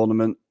of the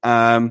tournament.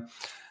 I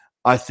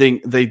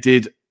think they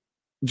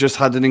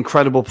had an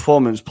incredible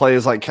performance.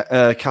 Players like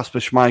Kasper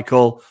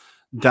Schmeichel,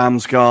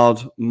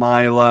 Damsgaard,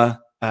 Myler,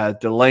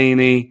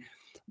 Delaney.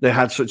 They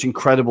had such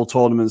incredible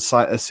tournaments.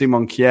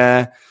 Simon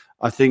Kjær.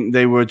 I think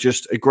they were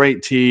just a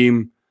great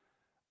team,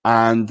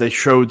 and they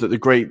showed that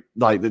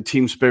the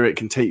team spirit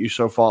can take you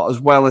so far, as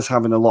well as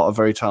having a lot of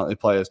very talented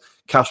players.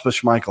 Kasper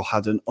Schmeichel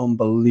had an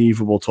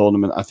unbelievable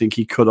tournament. I think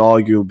he could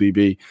arguably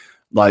be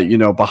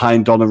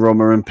behind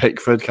Donnarumma and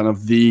Pickford, kind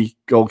of the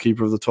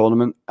goalkeeper of the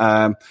tournament.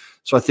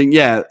 So I think,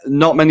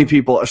 not many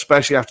people,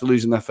 especially after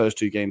losing their first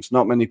two games,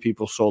 not many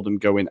people saw them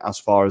going as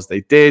far as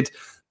they did.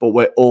 But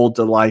we're all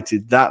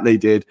delighted that they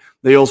did.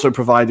 They also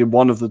provided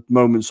one of the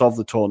moments of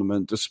the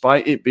tournament,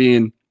 despite it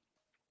being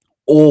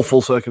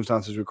awful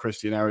circumstances with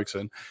Christian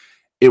Eriksen.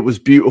 It was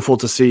beautiful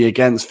to see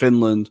against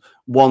Finland,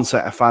 one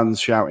set of fans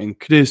shouting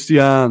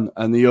Christian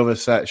and the other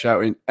set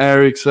shouting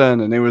Eriksen.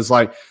 And it was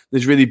like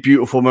this really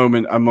beautiful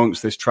moment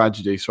amongst this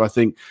tragedy. So I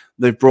think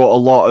they've brought a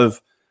lot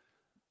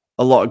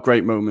of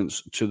great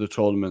moments to the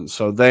tournament.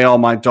 So they are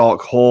my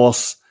dark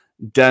horse.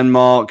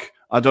 Denmark.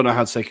 I don't know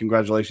how to say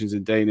congratulations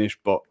in Danish,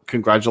 but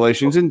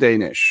congratulations in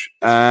Danish.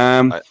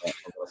 I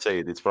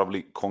say it's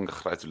probably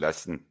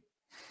congratulations.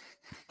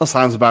 That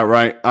sounds about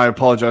right. I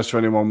apologize to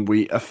anyone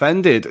we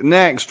offended.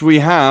 Next, we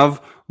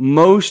have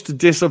most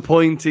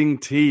disappointing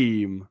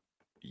team.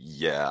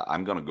 Yeah,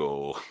 I'm going to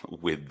go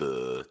with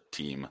the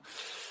team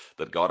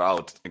that got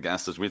out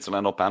against the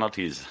Switzerland on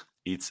penalties.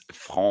 It's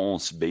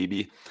France,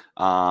 baby.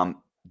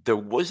 There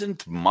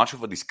wasn't much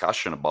of a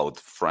discussion about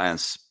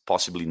France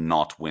possibly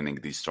not winning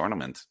this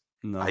tournament.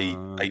 No.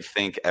 I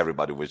think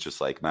everybody was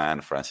just like, man,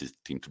 France is the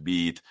team to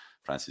beat.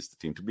 France is the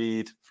team to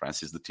beat.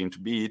 France is the team to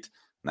beat.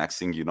 Next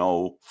thing you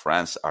know,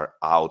 France are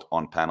out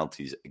on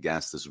penalties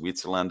against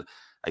Switzerland.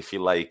 I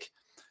feel like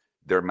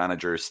their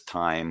manager's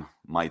time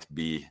might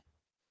be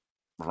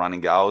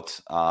running out.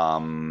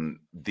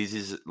 This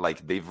is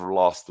like they've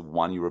lost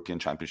one European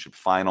Championship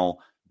final.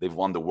 They've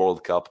won the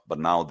World Cup, but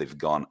now they've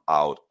gone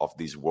out of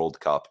this World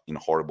Cup in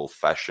horrible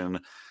fashion.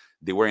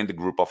 They were in the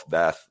group of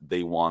death.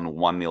 They won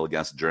 1-0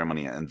 against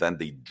Germany, and then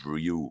they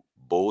drew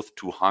both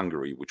to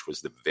Hungary, which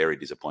was the very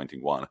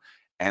disappointing one,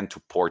 and to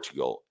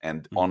Portugal.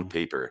 And on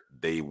paper,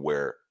 they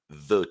were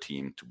the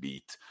team to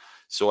beat.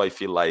 So I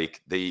feel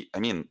like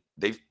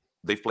they've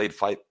played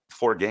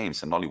 4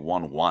 games and only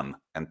won 1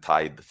 and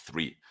tied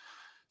 3.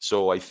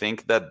 So I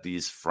think that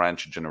this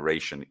French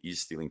generation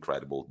is still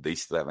incredible. They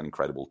still have an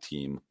incredible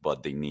team,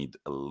 but they need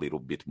a little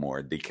bit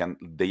more.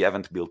 They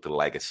haven't built a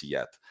legacy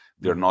yet.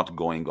 They're not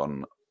going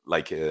on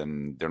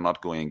they're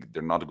not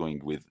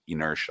going with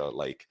inertia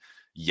like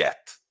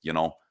yet,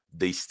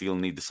 They still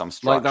need some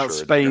structure. Like that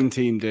Spain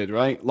team did,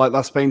 right? Like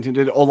that Spain team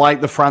did, or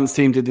like the France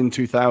team did in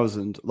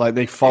 2000. Like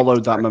they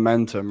followed that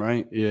momentum,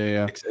 right?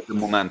 Yeah. Except the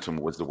momentum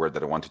was the word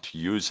that I wanted to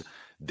use.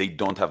 They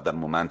don't have that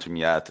momentum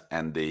yet,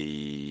 and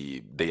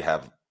they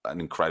have an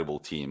incredible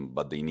team,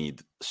 but they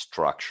need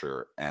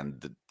structure,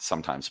 and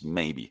sometimes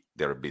maybe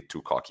they're a bit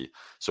too cocky.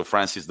 So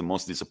France is the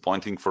most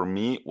disappointing for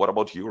me. What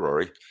about you,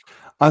 Rory?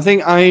 I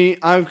think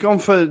I've gone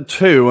for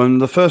 2,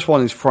 and the first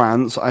one is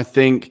France. I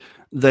think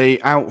they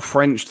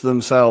out-Frenched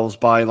themselves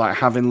by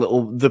having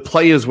the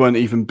players weren't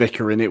even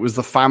bickering. It was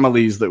the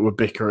families that were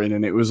bickering,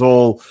 and it was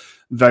all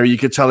you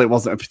could tell it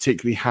wasn't a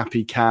particularly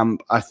happy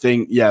camp. I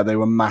think, they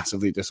were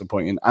massively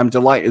disappointing. I'm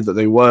delighted that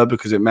they were,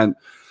 because it meant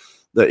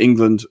that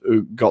England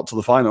got to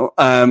the final.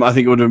 I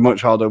think it would have been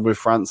much harder with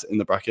France in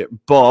the bracket.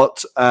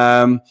 But,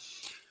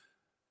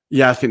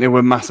 Yeah, I think they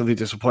were massively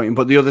disappointing.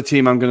 But the other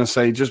team, I'm going to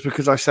say, just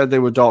because I said they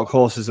were dark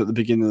horses at the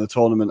beginning of the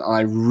tournament,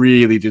 I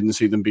really didn't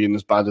see them being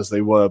as bad as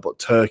they were. But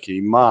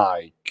Turkey,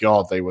 my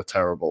God, they were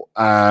terrible.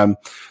 Not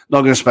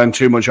going to spend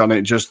too much on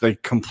it. Just they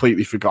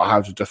completely forgot how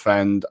to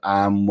defend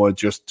and were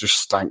just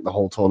stank the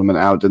whole tournament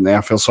out, didn't they?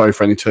 I feel sorry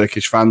for any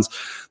Turkish fans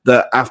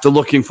that after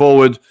looking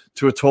forward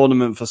to a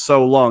tournament for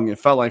so long, it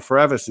felt like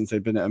forever since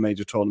they've been at a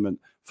major tournament.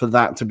 For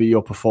that to be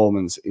your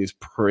performance is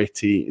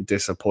pretty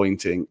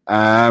disappointing.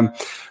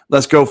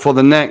 Let's go for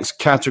the next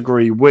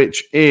category,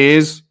 which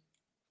is...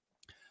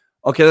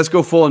 Okay, let's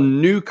go for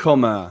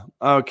newcomer.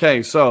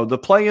 Okay, so the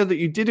player that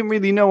you didn't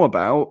really know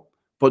about,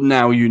 but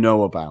now you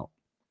know about.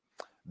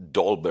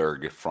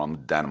 Dolberg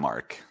from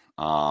Denmark.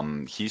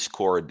 He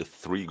scored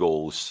 3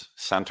 goals,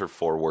 center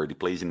forward. He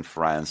plays in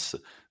France.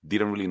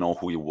 Didn't really know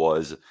who he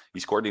was. He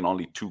scored in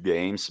only 2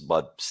 games,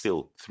 but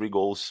still 3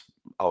 goals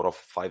out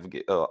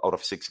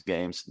of 6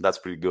 games. That's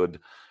pretty good.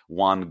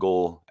 1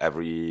 goal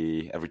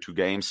every 2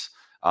 games.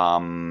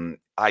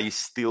 I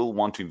still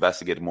want to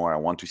investigate more. I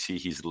want to see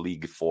his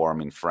league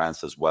form in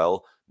France as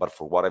well. But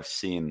for what I've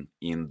seen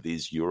in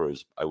these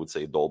Euros, I would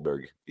say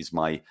Dolberg is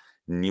my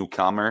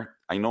newcomer.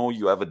 I know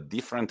you have a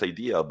different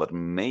idea, but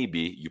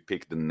maybe you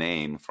pick the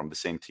name from the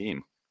same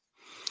team.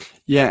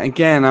 Yeah,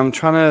 again, I'm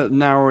trying to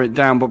narrow it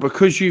down, but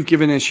because you've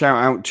given a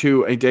shout out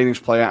to a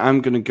Danish player,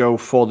 I'm going to go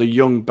for the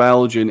young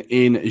Belgian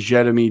in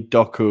Jeremy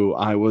Doku.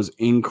 I was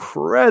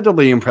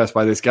incredibly impressed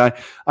by this guy.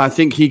 I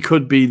think he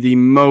could be the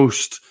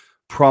most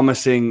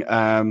promising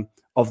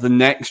of the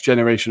next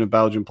generation of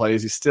Belgian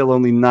players. He's still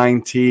only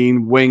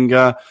 19,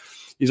 winger.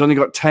 He's only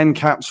got 10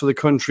 caps for the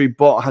country,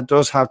 but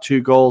does have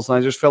 2 goals. And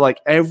I just feel like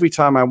every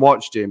time I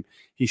watched him,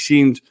 he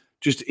seemed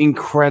just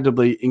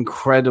incredibly,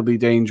 incredibly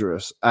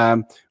dangerous.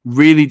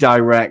 Really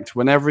direct.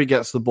 Whenever he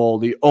gets the ball,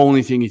 the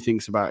only thing he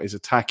thinks about is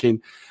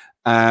attacking.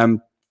 And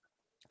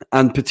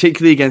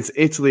particularly against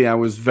Italy, I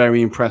was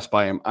very impressed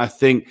by him. I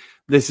think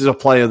this is a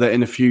player that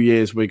in a few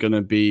years we're going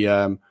to be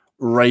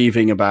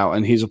raving about.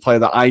 And he's a player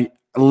that I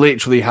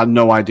literally had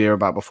no idea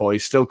about before.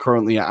 He's still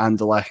currently at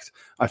Anderlecht.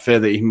 I fear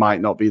that he might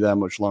not be there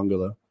much longer,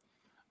 though.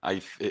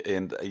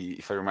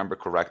 If I remember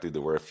correctly,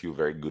 there were a few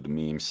very good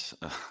memes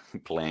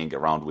playing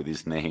around with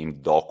his name,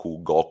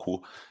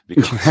 Goku,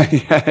 because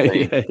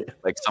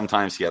like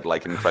sometimes he had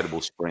like an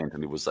incredible sprint,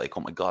 and it was like,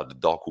 oh my god,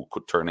 Doku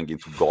could turning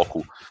into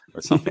Goku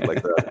or something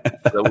like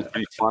that. That was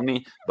pretty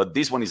funny. But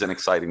this one is an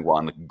exciting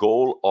one.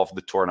 Goal of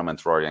the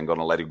tournament, Rory. I'm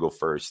gonna let you go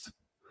first.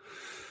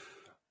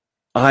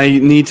 I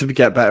need to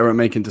get better at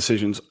making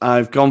decisions.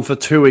 I've gone for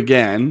 2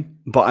 again,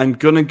 but I'm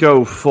gonna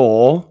go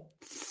for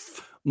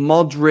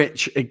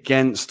Modric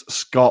against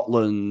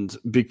Scotland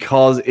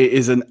because it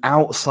is an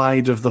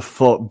outside of the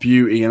foot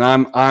beauty, and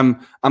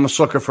I'm a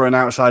sucker for an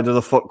outside of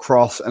the foot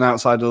cross, an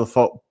outside of the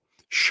foot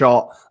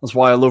shot. That's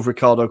why I love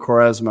Ricardo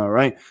Quaresma.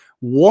 Right?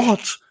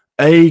 What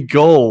a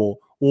goal!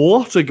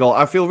 What a goal!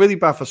 I feel really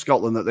bad for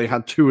Scotland that they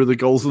had 2 of the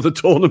goals of the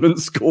tournament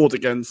scored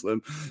against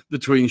them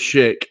between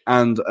Schick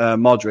and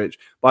Modric.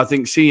 But I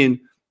think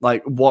seeing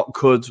like what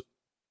could,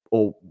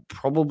 or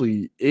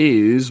probably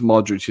is,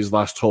 Modric's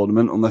last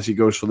tournament, unless he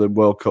goes for the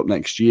World Cup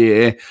next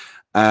year.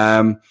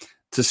 To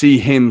see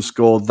him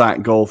score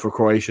that goal for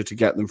Croatia to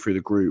get them through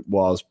the group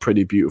was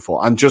pretty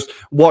beautiful. And just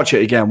watch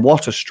it again.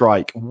 What a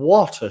strike.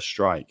 What a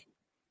strike.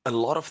 A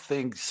lot of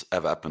things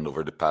have happened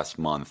over the past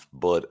month,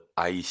 but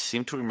I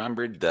seem to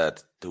remember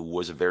that there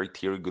was a very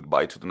teary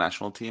goodbye to the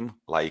national team.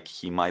 Like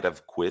he might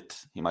have quit.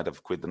 He might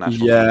have quit the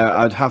national team. Yeah,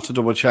 I'd have to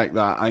double check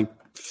that. I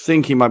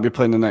think he might be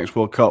playing the next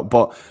World Cup.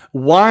 But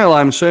while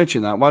I'm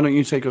searching that, why don't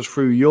you take us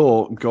through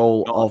your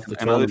goal of the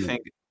tournament? Another thing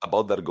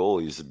about that goal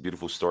is a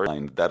beautiful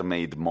storyline that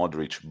made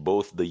Modric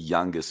both the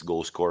youngest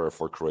goal scorer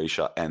for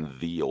Croatia and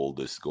the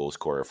oldest goal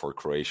scorer for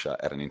Croatia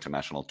at an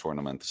international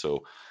tournament.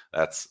 So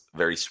that's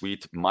very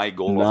sweet. My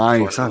goal.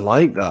 Nice, I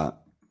like that.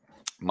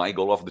 My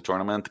goal of the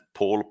tournament,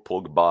 Paul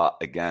Pogba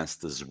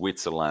against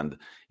Switzerland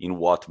in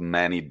what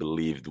many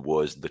believed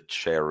was the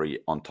cherry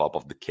on top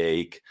of the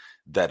cake.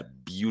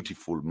 That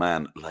beautiful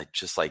man, like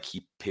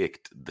he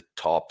picked the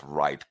top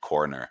right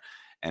corner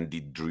and he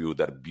drew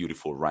that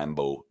beautiful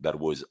rainbow that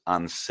was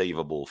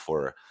unsavable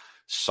for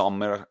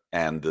Sommer.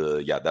 And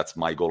that's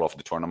my goal of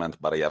the tournament.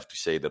 But I have to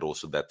say that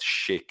also that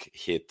Schick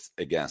hit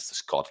against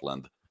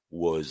Scotland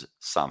was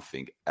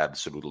something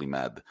absolutely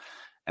mad.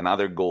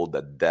 Another goal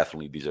that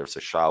definitely deserves a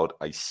shout,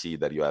 I see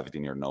that you have it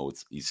in your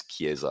notes, is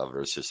Chiesa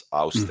versus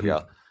Austria.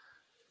 Mm-hmm.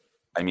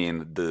 I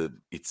mean,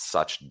 it's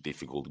such a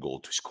difficult goal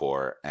to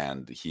score,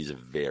 and he's a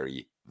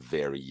very,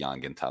 very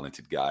young and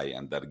talented guy.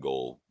 And that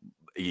goal,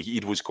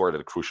 it was scored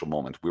at a crucial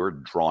moment. We were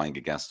drawing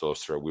against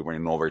Austria. We were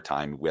in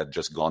overtime. We had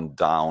just gone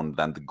down.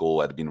 Then the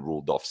goal had been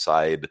ruled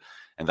offside.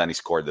 And then he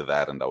scored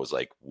that, and I was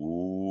like,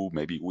 ooh,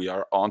 maybe we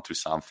are onto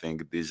something.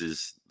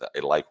 I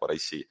like what I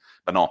see.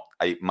 But no,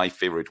 my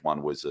favorite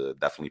one was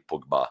definitely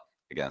Pogba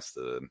against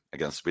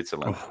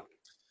Switzerland. Oh.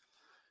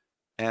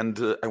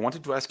 And I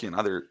wanted to ask you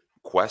another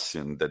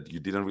question that you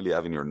didn't really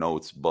have in your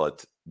notes,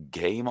 but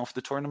game of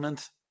the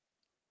tournament?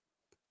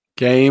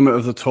 game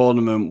of the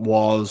tournament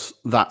was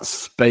that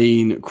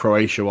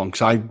Spain-Croatia one,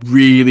 because I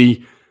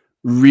really,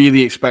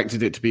 really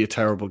expected it to be a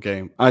terrible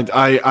game.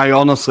 I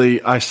honestly,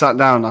 I sat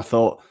down and I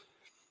thought,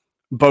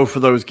 both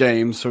of those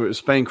games, so it was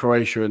Spain,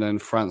 Croatia, and then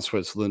France,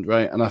 Switzerland,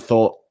 right? And I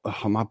thought,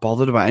 am I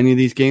bothered about any of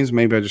these games?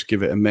 Maybe I just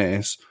give it a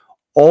miss.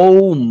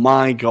 Oh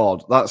my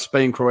God, that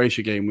Spain,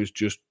 Croatia game was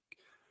just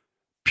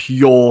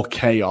pure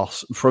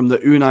chaos. From the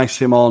Unai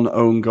Simon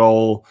own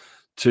goal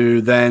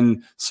to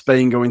then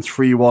Spain going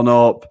 3-1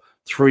 up,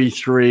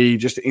 3-3,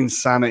 just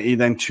insanity,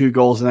 then 2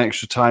 goals in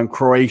extra time,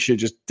 Croatia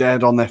just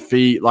dead on their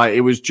feet. Like,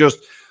 it was just,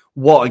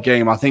 what a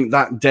game. I think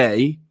that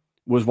day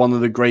was one of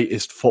the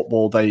greatest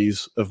football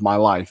days of my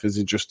life,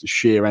 is just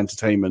sheer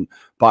entertainment.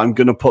 But I'm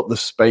going to put the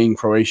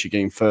Spain-Croatia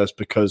game first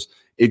because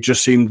it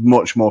just seemed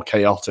much more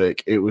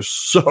chaotic. It was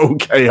so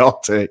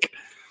chaotic.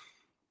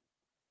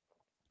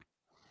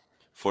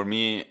 For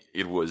me,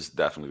 it was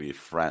definitely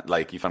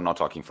like, if I'm not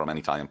talking from an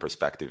Italian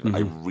perspective, I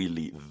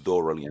really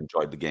thoroughly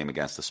enjoyed the game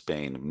against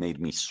Spain. It made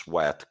me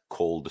sweat,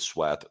 cold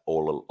sweat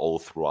all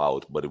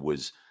throughout, but it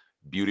was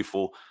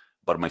beautiful.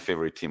 But my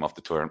favorite game of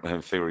the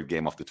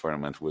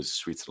tournament was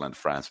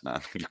Switzerland-France,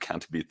 man. You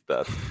can't beat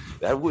that.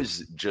 That was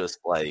just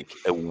like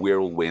a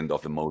whirlwind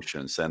of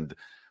emotions. And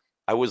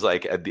I was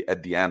like, at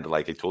the end,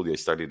 like I told you, I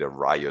started a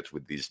riot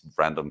with these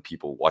random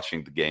people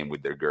watching the game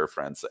with their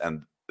girlfriends.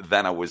 And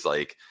then I was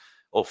like,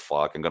 oh,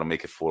 fuck, I'm going to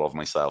make a fool of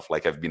myself.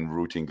 Like, I've been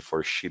rooting for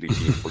a shitty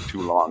team for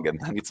too long. And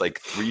then it's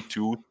like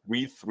 3-2,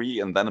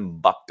 3-3. And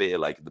then Mbappe,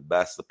 like the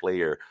best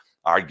player,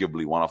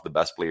 arguably one of the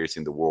best players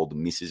in the world,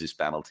 misses his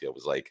penalty. I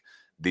was like,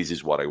 this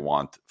is what I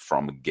want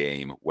from a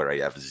game where I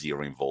have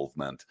zero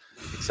involvement,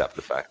 except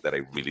the fact that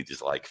I really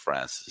dislike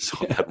France.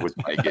 So that was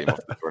my game of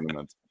the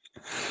tournament.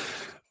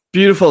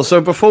 Beautiful. So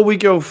before we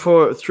go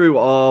through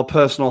our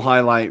personal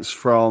highlights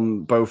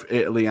from both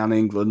Italy and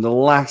England, the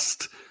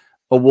last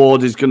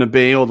award is going to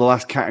be, or the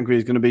last category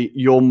is going to be,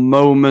 your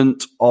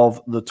moment of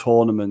the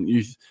tournament.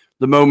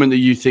 The moment that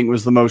you think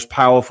was the most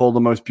powerful, the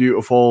most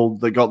beautiful,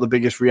 that got the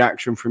biggest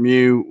reaction from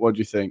you. What do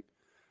you think?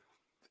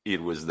 It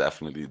was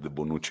definitely the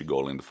Bonucci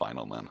goal in the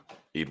final, man.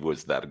 It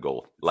was that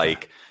goal.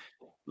 Like,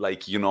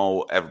 you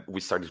know,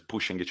 we started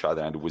pushing each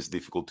other and it was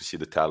difficult to see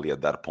the tally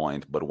at that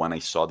point. But when I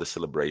saw the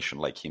celebration,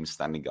 like him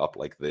standing up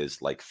like this,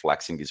 like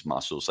flexing his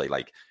muscles, I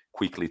like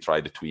quickly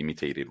tried to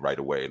imitate it right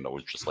away. And I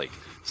was just like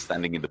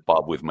standing in the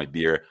pub with my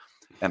beer.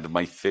 And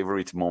my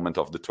favorite moment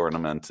of the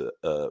tournament,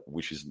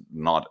 which is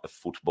not a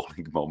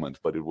footballing moment,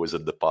 but it was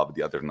at the pub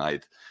the other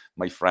night.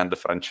 My friend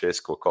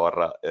Francesco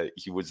Corra,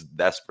 he was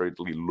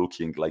desperately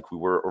looking like we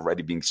were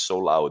already being so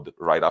loud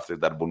right after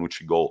that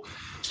Bonucci goal.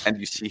 And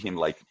you see him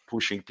like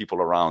pushing people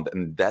around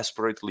and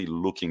desperately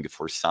looking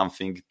for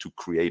something to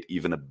create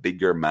even a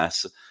bigger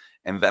mess.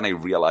 And then I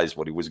realized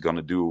what he was going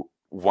to do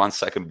 1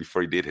 second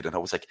before he did it, and I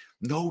was like,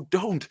 no,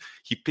 don't.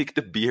 He picked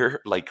the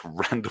beer like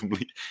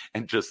randomly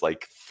and just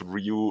like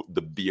threw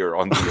the beer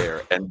on the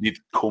air, and it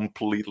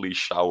completely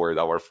showered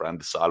our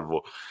friend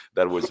Salvo.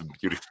 That was a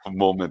beautiful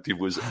moment. It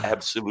was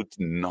absolute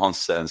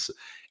nonsense,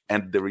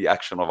 and the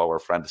reaction of our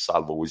friend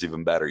Salvo was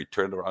even better. He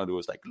turned around and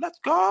was like, let's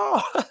go.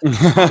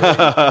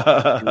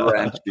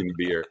 Drenched in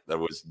beer. That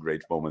was a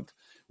great moment.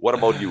 What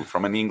about you?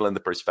 From an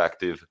England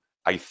perspective,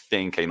 I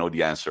think I know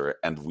the answer,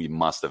 and we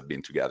must have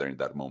been together in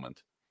that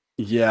moment.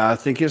 Yeah, I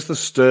think it's the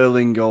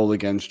Sterling goal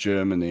against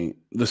Germany.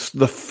 The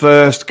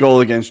first goal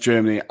against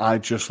Germany, I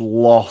just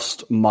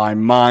lost my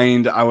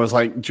mind. I was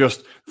like,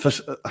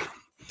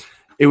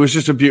 it was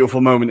just a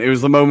beautiful moment. It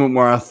was the moment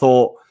where I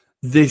thought,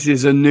 this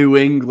is a new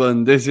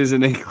England. This is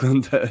an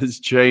England that has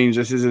changed.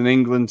 This is an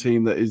England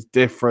team that is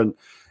different.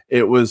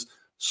 It was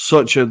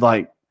such a,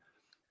 like,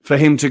 for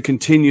him to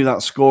continue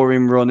that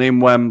scoring run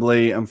in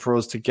Wembley and for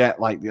us to get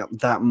like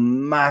that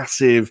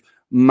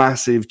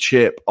massive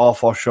chip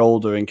off our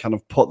shoulder and kind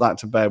of put that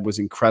to bed was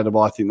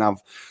incredible. I think that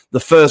the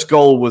first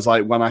goal was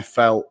like when I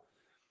felt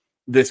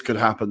this could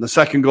happen. The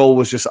second goal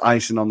was just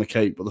icing on the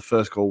cake, but the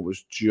first goal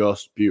was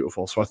just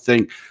beautiful. So I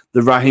think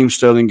the Raheem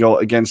Sterling goal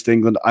against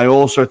England. I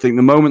also think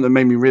the moment that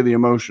made me really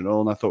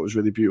emotional and I thought was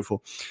really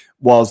beautiful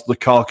was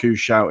Lukaku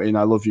shouting,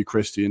 "I love you,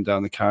 Christian,"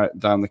 down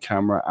the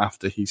camera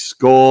after he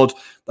scored.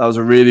 That was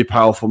a really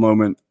powerful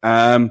moment.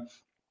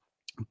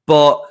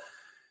 But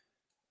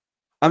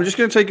I'm just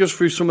going to take us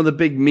through some of the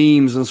big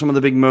memes and some of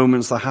the big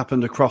moments that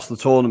happened across the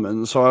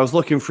tournament. So I was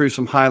looking through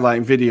some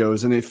highlight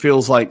videos, and it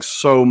feels like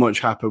so much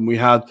happened. We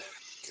had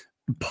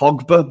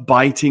Pogba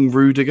biting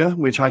Rudiger,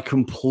 which I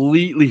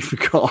completely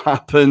forgot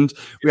happened.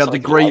 We had the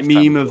great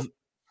meme of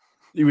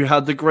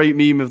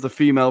the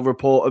female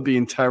reporter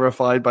being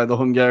terrified by the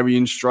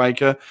Hungarian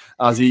striker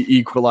as he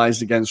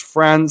equalized against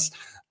France.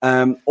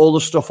 All the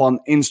stuff on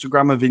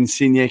Instagram of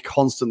Insigne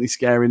constantly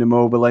scaring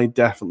Immobile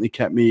definitely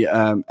kept me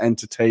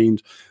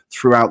entertained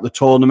throughout the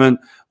tournament.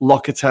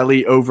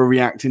 Locatelli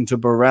overreacting to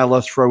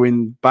Barella,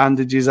 throwing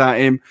bandages at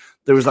him.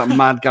 There was that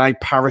mad guy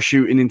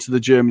parachuting into the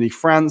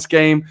Germany-France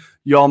game.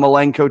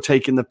 Yarmolenko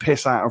taking the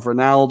piss out of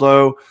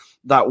Ronaldo.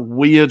 That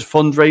weird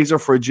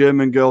fundraiser for a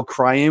German girl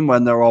crying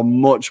when there are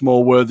much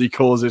more worthy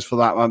causes for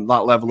that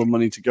level of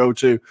money to go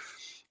to.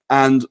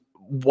 And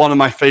one of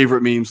my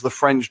favorite memes, the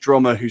French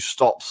drummer who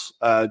stops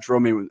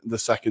drumming the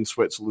second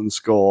Switzerland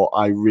score,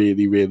 I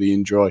really, really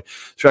enjoy.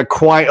 So we had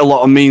quite a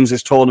lot of memes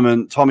this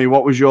tournament. Tommy,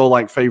 what was your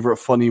like favorite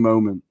funny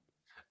moment?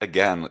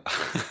 Again,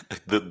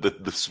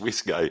 the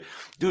Swiss guy,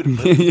 dude.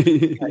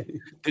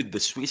 But the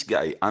Swiss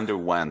guy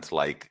underwent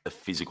like a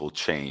physical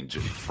change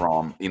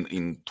from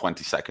in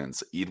 20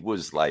 seconds. It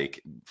was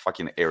like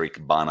fucking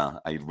Eric Bana.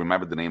 I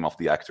remember the name of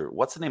the actor.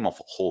 What's the name of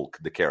Hulk,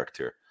 the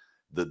character?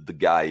 The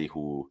guy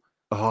who.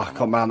 Oh,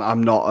 come on.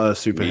 I'm not a We are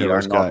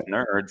superheroes not guy.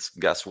 nerds.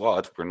 Guess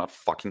what? We're not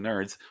fucking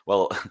nerds.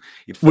 Well,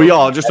 We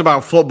are just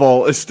about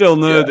football. It's still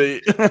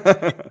nerdy.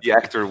 Yeah. The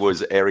actor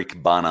was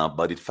Eric Bana,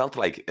 but it felt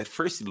like at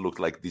first it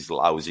looked like this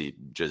lousy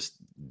just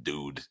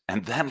dude,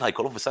 and then like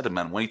all of a sudden,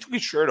 man, when he took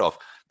his shirt off,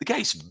 the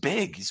guy's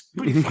big. He's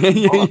pretty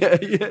fucking buff.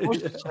 It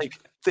was just like,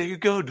 there you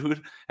go,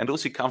 dude. And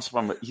also,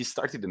 he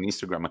started an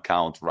Instagram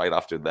account right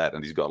after that,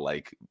 and he's got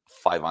like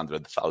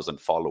 500,000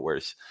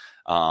 followers.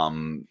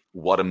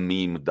 What a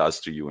meme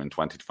does to you in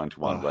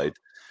 2021, right?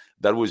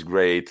 That was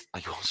great.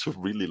 I also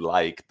really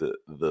liked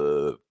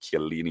the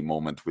Chiellini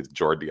moment with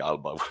Jordi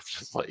Alba. I was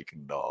just like,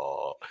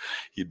 no,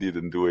 he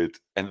didn't do it.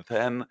 And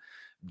then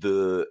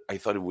I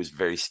thought it was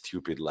very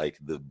stupid, like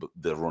the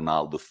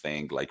Ronaldo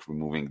thing, like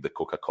removing the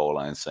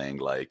Coca-Cola and saying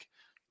like,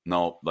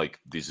 no, like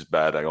this is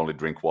bad. I only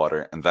drink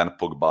water. And then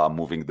Pogba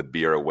moving the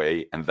beer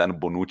away. And then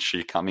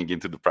Bonucci coming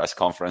into the press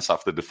conference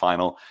after the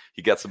final.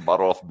 He gets a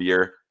bottle of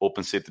beer,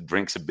 opens it,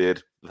 drinks a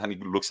bit. Then he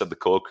looks at the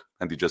Coke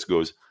and he just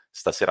goes,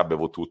 "Stasera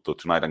bevo tutto.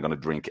 Tonight I'm going to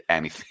drink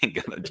anything."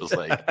 And I'm just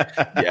like,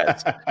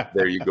 yes,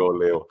 there you go,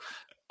 Leo.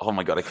 Oh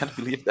my God, I can't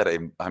believe that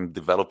I'm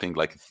developing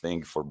like a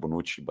thing for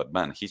Bonucci, but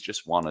man, he's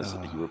just won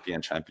a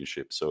European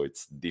Championship, so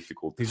it's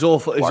difficult. He's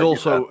awful.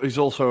 He's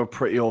also a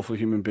pretty awful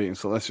human being.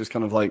 So let's just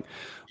kind of like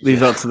leave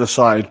that to the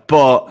side.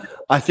 But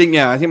I think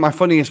my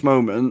funniest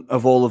moment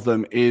of all of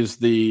them is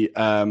the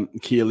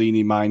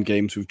Chiellini mind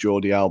games with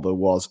Jordi Alba.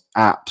 Was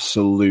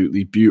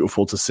absolutely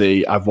beautiful to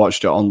see. I've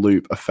watched it on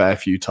loop a fair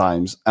few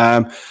times.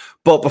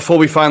 But before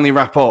we finally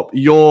wrap up,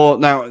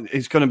 now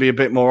it's going to be a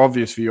bit more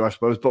obvious for you, I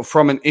suppose. But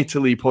from an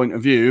Italy point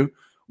of view,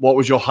 what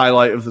was your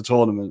highlight of the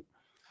tournament?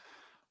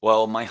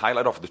 Well, my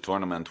highlight of the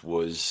tournament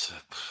was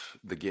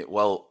the game.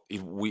 Well,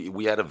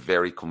 we had a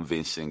very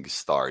convincing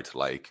start,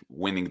 like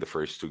winning the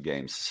first two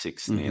games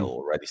 6-0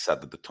 already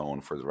set the tone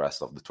for the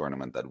rest of the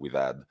tournament that we've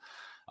had.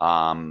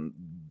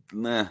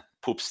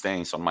 Poop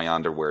stains on my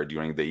underwear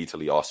during the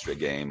Italy-Austria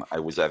game. I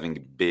was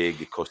having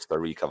big Costa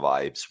Rica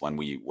vibes when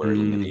we were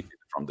eliminated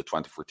from the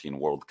 2014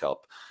 World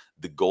Cup.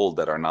 The goal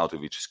that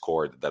Arnautovic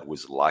scored that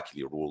was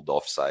luckily ruled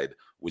offside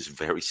was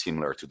very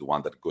similar to the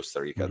one that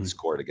Costa Rica had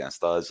scored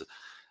against us.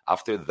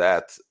 After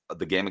that,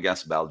 the game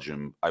against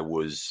Belgium, I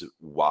was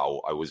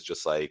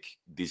just like,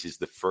 this is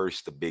the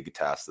first big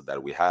test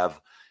that we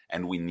have.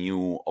 And we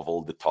knew of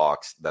all the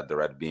talks that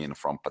there had been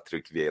from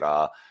Patrick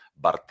Vieira,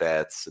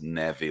 Barthez,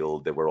 Neville.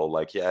 They were all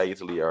like, yeah,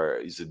 Italy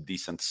is a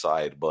decent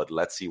side, but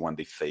let's see when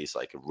they face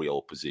like a real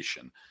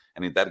opposition.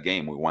 And in that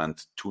game, we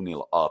went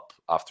 2-0 up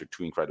after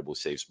two incredible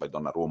saves by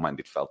Donnarumma, and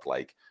it felt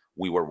like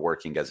we were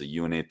working as a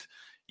unit.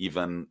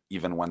 Even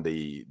when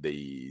they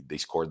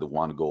scored the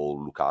one goal,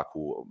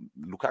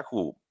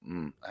 Lukaku,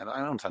 I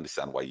don't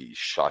understand why he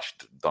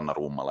shushed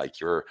Donnarumma. Like,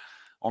 you're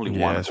only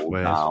one goal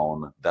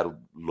down. That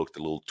looked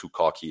a little too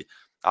cocky.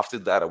 After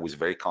that, I was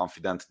very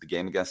confident. The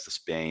game against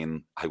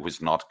Spain, I was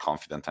not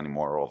confident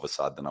anymore. All of a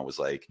sudden, I was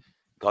like,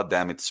 God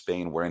damn it,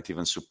 Spain weren't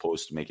even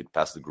supposed to make it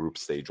past the group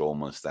stage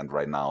almost. And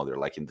right now, they're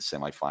like in the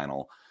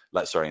semifinal.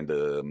 In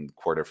the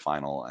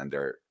quarterfinal, and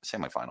they're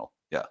semifinal.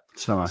 Yeah,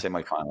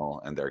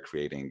 semifinal, and they're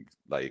creating,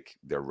 like,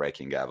 they're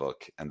wreaking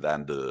havoc. And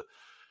then the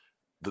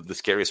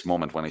scariest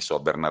moment when I saw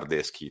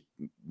Bernardeschi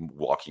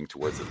walking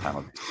towards the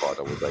penalty spot,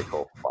 I was like,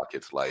 oh, fuck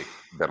it, like,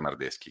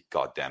 Bernardeschi,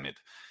 God damn it.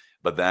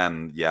 But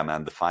then, yeah,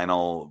 man, the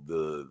final,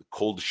 the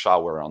cold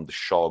shower on the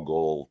Shaw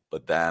goal.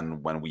 But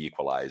then when we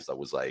equalized, I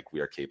was like, we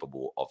are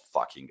capable of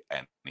fucking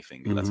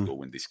anything. Let's go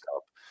win this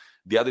cup.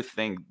 The other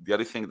thing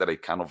that I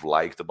kind of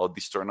liked about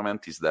this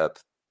tournament is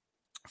that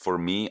for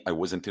me, I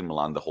wasn't in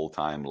Milan the whole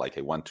time. Like,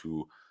 I went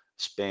to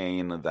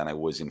Spain, then I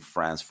was in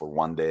France for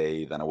one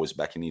day, then I was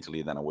back in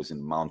Italy, then I was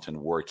in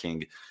mountain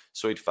working.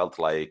 So it felt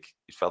like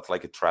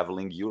a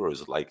traveling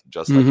Euros, like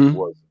just like it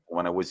was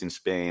when I was in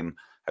Spain.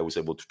 I was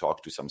able to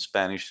talk to some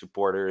Spanish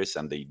supporters,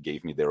 and they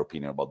gave me their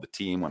opinion about the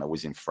team. When I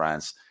was in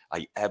France,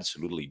 I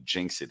absolutely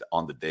jinxed it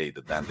on the day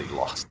that then they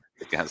lost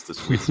against the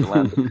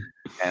Switzerland.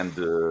 And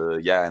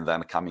and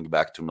then coming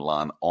back to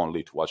Milan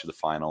only to watch the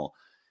final.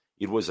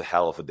 It was a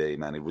hell of a day,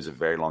 man. It was a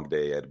very long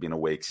day. I'd been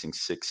awake since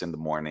 6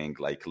 a.m,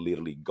 like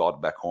literally got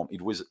back home.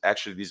 It was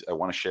actually this. I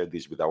want to share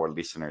this with our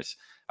listeners.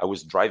 I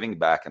was driving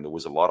back and there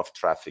was a lot of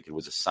traffic. It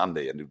was a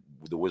Sunday and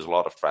there was a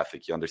lot of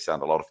traffic. You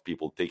understand, a lot of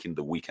people taking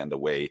the weekend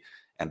away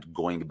and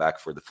going back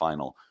for the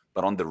final.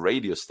 But on the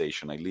radio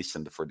station, I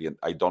listened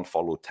I don't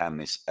follow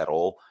tennis at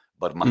all,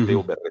 but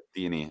Matteo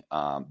Berrettini,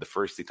 the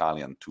first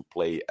Italian to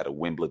play at a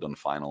Wimbledon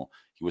final,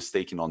 he was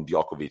taking on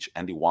Djokovic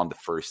and he won the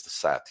first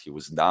set. He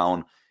was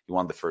down. He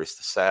won the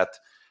first set.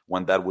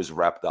 when that was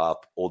wrapped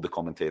up, all the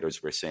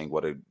commentators were saying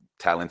what a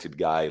talented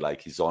guy,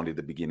 like he's only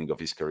the beginning of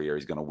his career,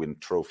 he's going to win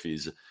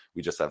trophies,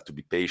 we just have to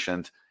be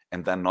patient.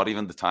 And then not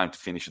even the time to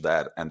finish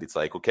that. And it's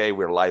like, okay,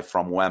 we're live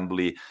from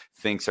Wembley.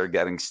 Things are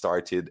getting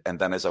started. And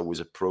then as I was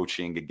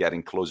approaching,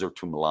 getting closer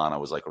to Milan, I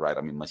was like, right,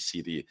 I'm in my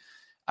city.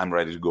 I'm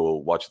ready to go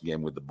watch the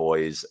game with the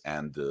boys.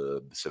 And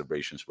the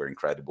celebrations were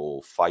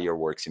incredible.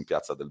 Fireworks in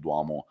Piazza del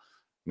Duomo.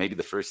 Maybe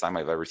the first time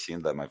I've ever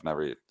seen them. I've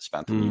never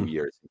spent a New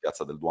Year's in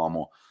Piazza del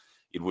Duomo.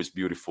 It was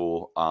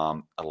beautiful.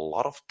 A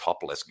lot of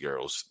topless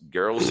girls.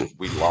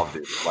 We loved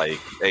it. Like,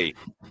 hey,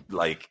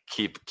 like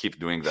keep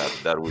doing that.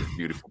 That was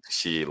beautiful to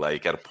see.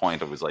 Like at a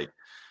point,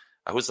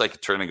 I was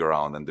turning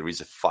around, and there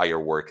is a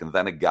firework, and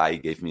then a guy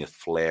gave me a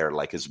flare,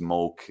 like a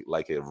smoke,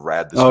 like a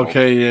red smoke.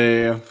 Okay,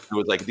 yeah. It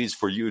was like, "This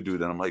for you,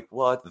 dude." And I'm like,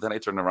 "What?" Then I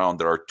turn around,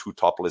 there are two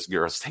topless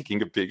girls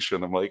taking a picture,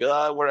 and I'm like,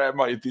 where am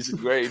I? This is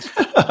great.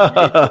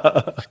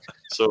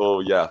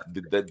 So yeah,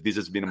 this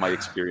has been my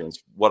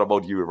experience. What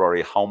about you,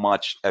 Rory? How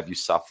much have you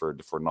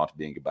suffered for not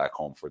being back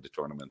home for the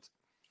tournament?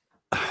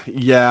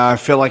 Yeah, I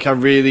feel like I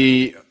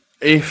really,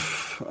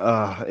 if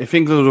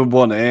England had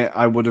won it,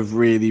 I would have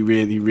really,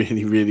 really,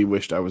 really, really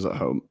wished I was at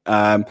home.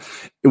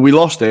 We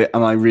lost it,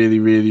 and I really,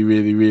 really,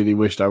 really, really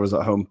wished I was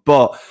at home.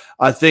 But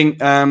I think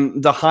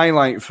the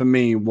highlight for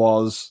me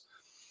was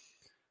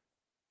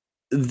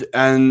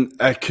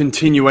a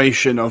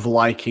continuation of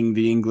liking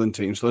the England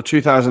team. So the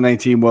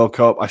 2018 World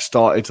Cup, I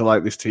started to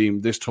like this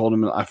team. This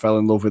tournament, I fell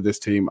in love with this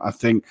team. I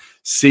think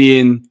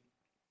seeing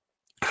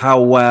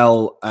how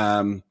well,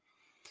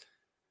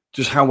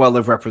 just how well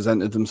they've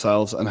represented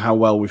themselves and how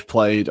well we've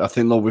played. I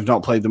think, look, we've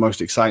not played the most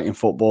exciting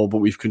football, but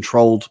we've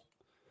controlled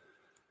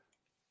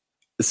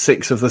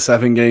 6 of the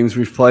 7 games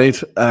we've played.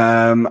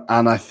 And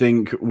I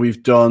think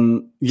we've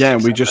done,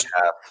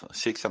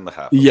 six and a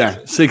half. Yeah,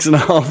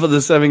 6.5 of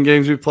the 7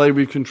 games we've played,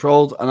 we've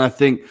controlled. And I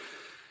think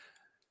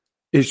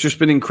it's just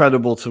been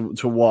incredible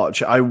to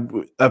watch. A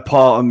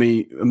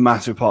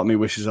massive part of me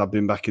wishes I'd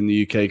been back in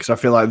the UK, because I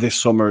feel like this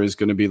summer is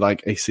going to be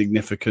like a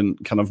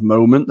significant kind of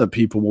moment that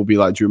people will be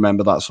like, do you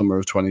remember that summer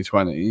of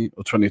 2020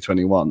 or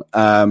 2021?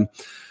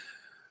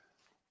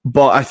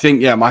 But I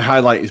think, my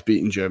highlight is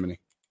beating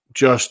Germany.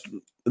 Just,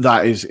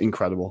 that is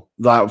incredible.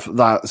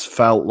 That's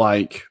felt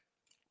like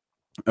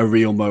a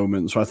real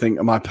moment. So I think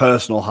my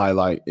personal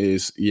highlight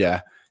is,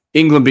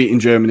 England beating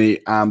Germany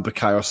and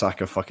Bukayo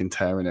Saka fucking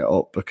tearing it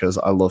up, because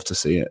I love to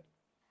see it.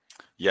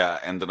 Yeah,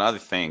 and another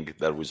thing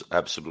that was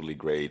absolutely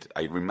great,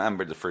 I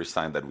remember the first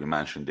time that we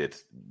mentioned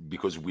it,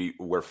 because we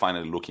were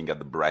finally looking at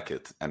the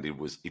bracket, and it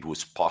was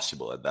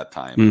possible at that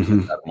time,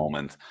 at that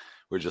moment.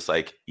 We're just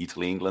like,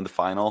 Italy-England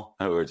final,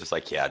 and we were just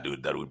like, yeah,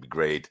 dude, that would be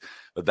great.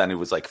 But then it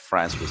was like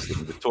France was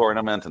in the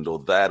tournament and all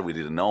that, we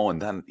didn't know,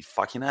 and then it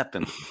fucking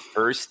happened.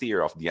 First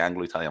year of the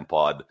Anglo-Italian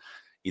pod,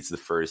 it's the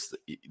first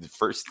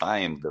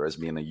time there has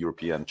been a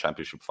European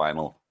Championship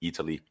final,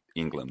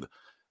 Italy-England.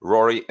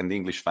 Rory and the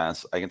English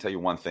fans, I can tell you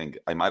one thing.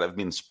 I might have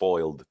been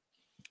spoiled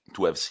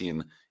to have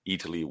seen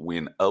Italy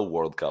win a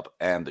World Cup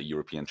and a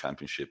European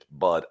Championship,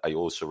 but I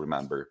also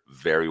remember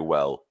very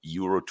well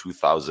Euro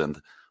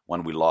 2000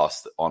 when we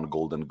lost on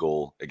golden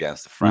goal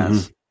against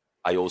France.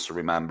 I also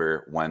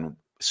remember when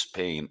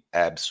Spain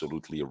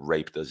absolutely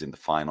raped us in the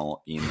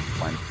final in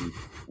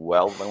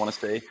 2012, I want to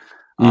say.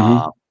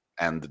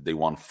 And they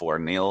won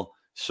 4-0.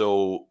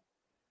 So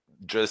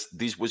just,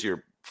 this was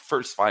your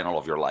first final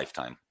of your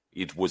lifetime.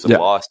 It was a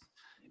loss.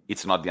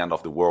 It's not the end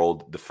of the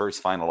world. The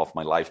first final of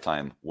my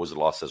lifetime was a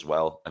loss as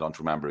well. I don't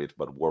remember it,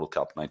 but World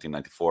Cup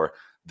 1994.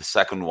 The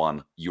second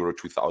one, Euro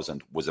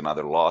 2000, was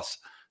another loss.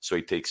 So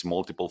it takes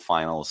multiple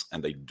finals.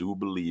 And I do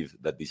believe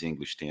that this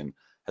English team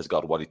has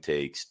got what it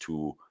takes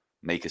to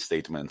make a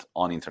statement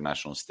on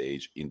international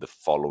stage in the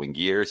following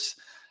years.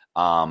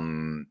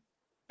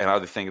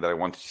 Another thing that I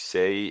wanted to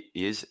say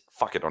is,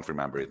 I don't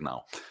remember it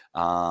now.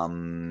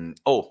 The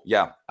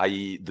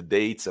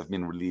dates have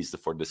been released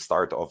for the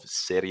start of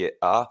Serie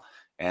A,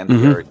 and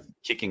they're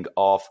kicking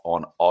off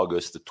on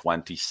August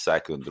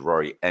 22nd.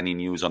 Rory, any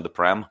news on the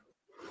Prem?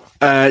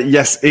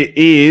 Yes, it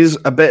is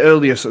a bit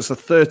earlier. So it's the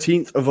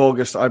 13th of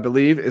August, I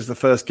believe, is the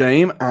first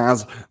game,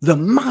 as the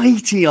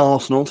mighty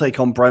Arsenal take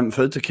on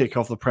Brentford to kick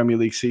off the Premier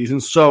League season.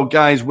 So,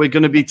 guys, we're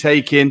going to be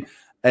taking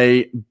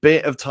a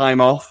bit of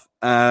time off.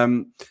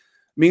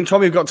 Me and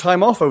Tommy have got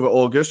time off over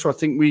August, so I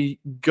think we're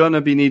going to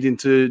be needing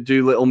to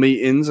do little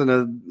meetings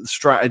and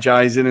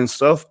strategizing and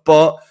stuff.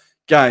 But,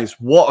 guys,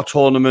 what a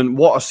tournament,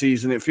 what a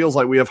season. It feels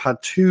like we have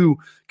had 2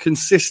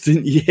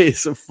 consistent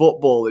years of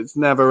football. It's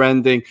never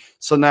ending.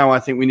 So now I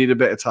think we need a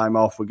bit of time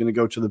off. We're going to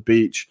go to the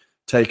beach,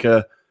 take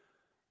a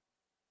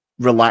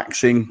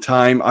relaxing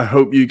time. I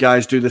hope you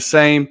guys do the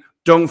same.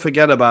 Don't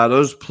forget about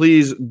us.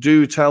 Please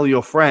do tell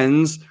your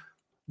friends.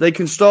 They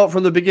can start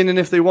from the beginning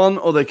if they want,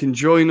 or they can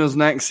join us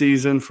next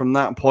season from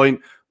that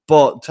point.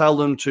 But tell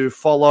them to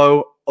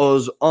follow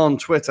us on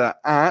Twitter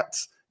at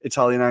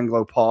Italian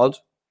Anglo Pod.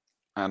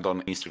 And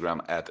on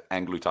Instagram at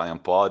Anglo-Italian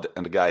Pod.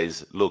 And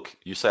guys, look,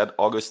 you said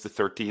August the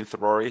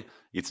 13th, Rory.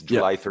 It's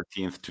July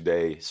 13th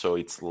today. So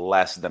it's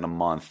less than a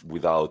month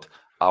without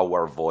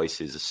our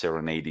voices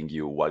serenading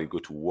you while you go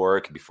to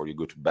work, before you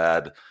go to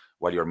bed,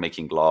 while you're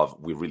making love.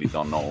 We really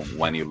don't know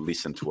when you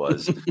listen to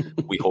us.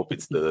 We hope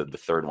it's the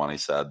third one I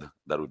said.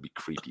 That would be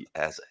creepy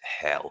as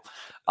hell.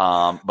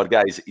 But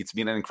guys, it's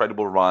been an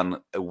incredible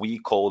run. We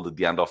called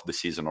the end of the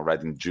season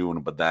already in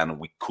June, but then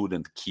we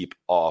couldn't keep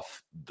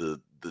off the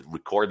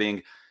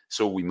recording.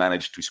 So we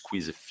managed to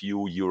squeeze a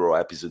few Euro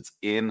episodes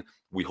in.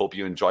 We hope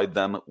you enjoyed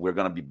them. We're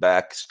going to be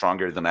back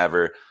stronger than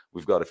ever.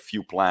 We've got a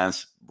few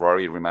plans.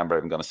 Rory, remember,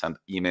 I'm going to send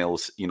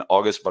emails in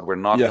August, but we're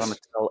not going to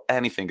tell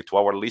anything to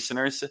our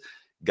listeners.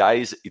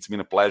 Guys, it's been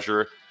a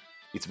pleasure.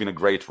 It's been a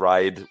great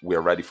ride.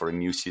 We're ready for a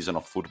new season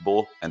of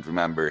football. And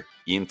remember,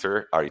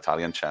 Inter are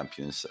Italian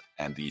champions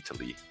and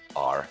Italy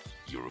are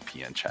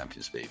European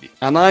champions, baby.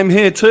 And I'm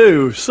here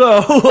too.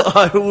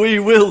 So we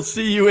will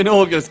see you in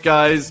August,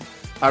 guys.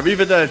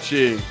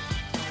 Arrivederci.